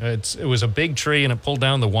scary. It was a big tree, and it pulled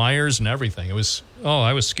down the wires and everything. I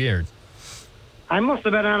was scared. I must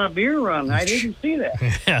have been on a beer run. I didn't see that.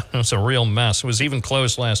 Yeah, it was a real mess. It was even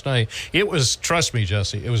closed last night. It was, trust me,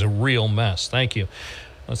 Jesse, it was a real mess. Thank you.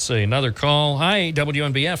 Let's see, another call. Hi,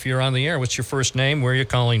 WNBF, you're on the air. What's your first name? Where are you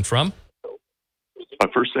calling from? My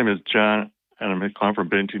first name is John, and I'm calling from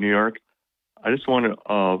Bennington, New York. I just want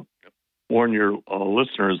to warn your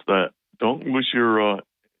listeners that don't lose your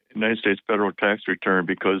United States federal tax return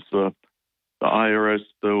because the IRS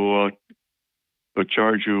will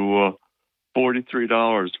charge you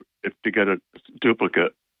 $43 if you get a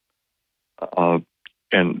duplicate, but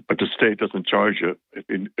the state doesn't charge you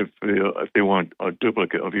if they want a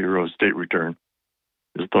duplicate of your state return.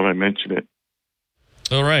 Just thought I'd mention it.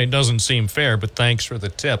 All right, doesn't seem fair, but thanks for the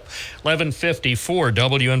tip. 11:54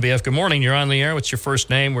 WNBF. Good morning. You're on the air. What's your first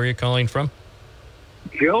name? Where are you calling from?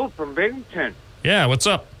 Joe from Binghamton. Yeah, what's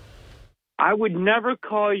up? I would never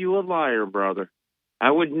call you a liar, brother.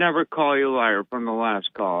 I would never call you a liar from the last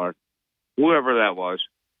caller. Whoever that was.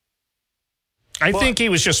 I think he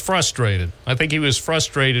was just frustrated. I think he was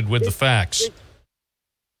frustrated with the facts.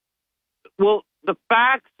 Well, the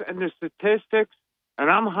facts and the statistics, and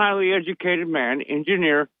I'm a highly educated man,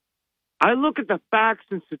 engineer. I look at the facts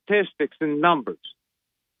and statistics and numbers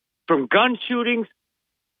from gun shootings,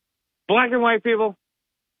 black and white people,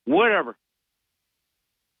 whatever.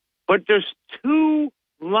 But there's 2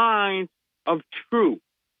 lines of truth.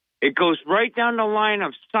 It goes right down the line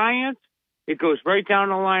of science. It goes right down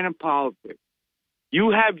the line of politics. You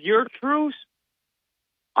have your truths.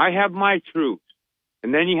 I have my truths.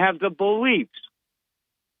 And then you have the beliefs.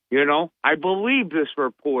 You know, I believe this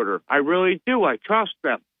reporter. I really do. I trust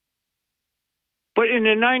them. But in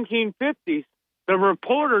the 1950s, the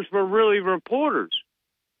reporters were really reporters.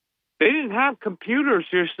 They didn't have computers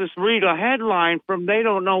just to read a headline from they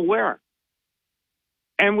don't know where.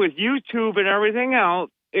 And with YouTube and everything else,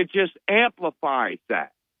 it just amplifies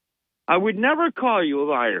that. I would never call you a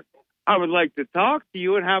liar. I would like to talk to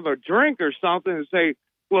you and have a drink or something and say,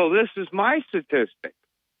 well, this is my statistic.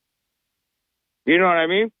 You know what I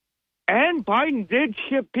mean? And Biden did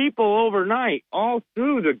ship people overnight all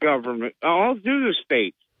through the government, all through the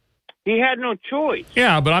states. He had no choice.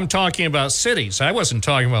 Yeah, but I'm talking about cities. I wasn't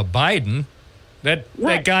talking about Biden. That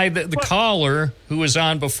guy, the caller who was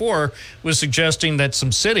on before, was suggesting that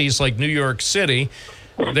some cities like New York City,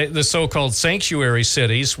 the so-called sanctuary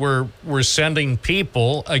cities, were sending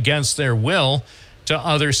people against their will to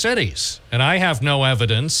other cities. And I have no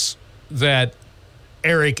evidence that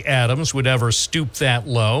Eric Adams would ever stoop that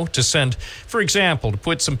low to send, for example, to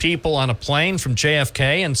put some people on a plane from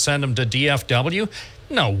JFK and send them to DFW.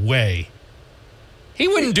 No way. He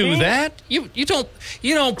wouldn't do that. You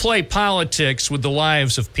don't play politics with the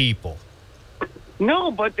lives of people.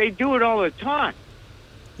 No, but they do it all the time.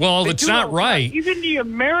 Well, it's not right. Even the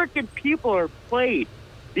American people are played.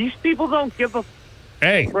 These people don't give a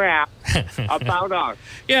crap about us.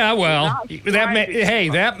 Yeah, well,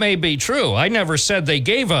 that may be true. I never said they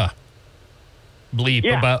gave a bleep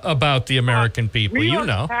about the American people. We you are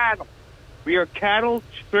know. cattle. We are cattle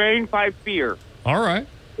trained by fear. All right.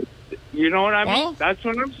 You know what I mean? Well, that's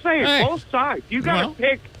what I'm saying. hey. Both sides. You got to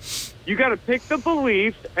pick. You got to pick the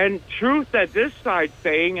beliefs and truth that this side's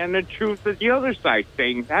saying, and the truth that the other side's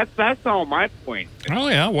saying. That's all my point. Oh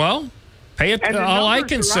yeah. Well, pay it. All I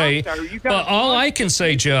can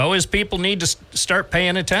say, Joe, is people need to start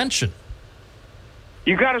paying attention.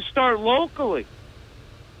 You got to start locally.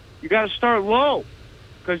 You got to start low,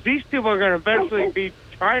 because these people are going to eventually be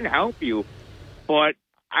trying to help you. But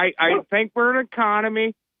I think we're an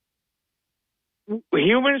economy.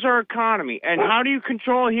 Humans are economy. And how do you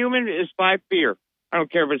control a human is by fear. I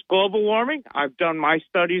don't care if it's global warming. I've done my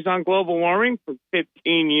studies on global warming for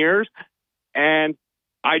 15 years, and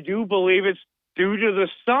I do believe it's due to the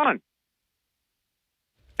sun.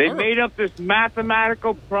 They made up this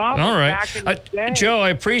mathematical problem back in the day. Joe, I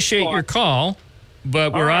appreciate your call,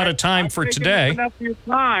 but we're out of time for today. Enough of your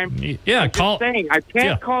time. Yeah, I'm just saying, I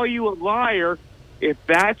can't call you a liar if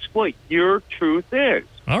that's what your truth is.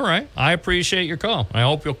 All right. I appreciate your call. I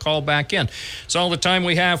hope you'll call back in. It's all the time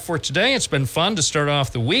we have for today. It's been fun to start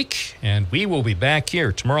off the week, and we will be back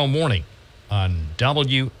here tomorrow morning on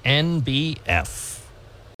WNBF.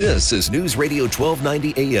 This is News Radio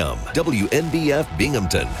 1290 AM, WNBF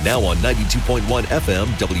Binghamton. Now on 92.1 FM,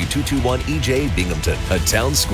 W221 EJ Binghamton, a town square.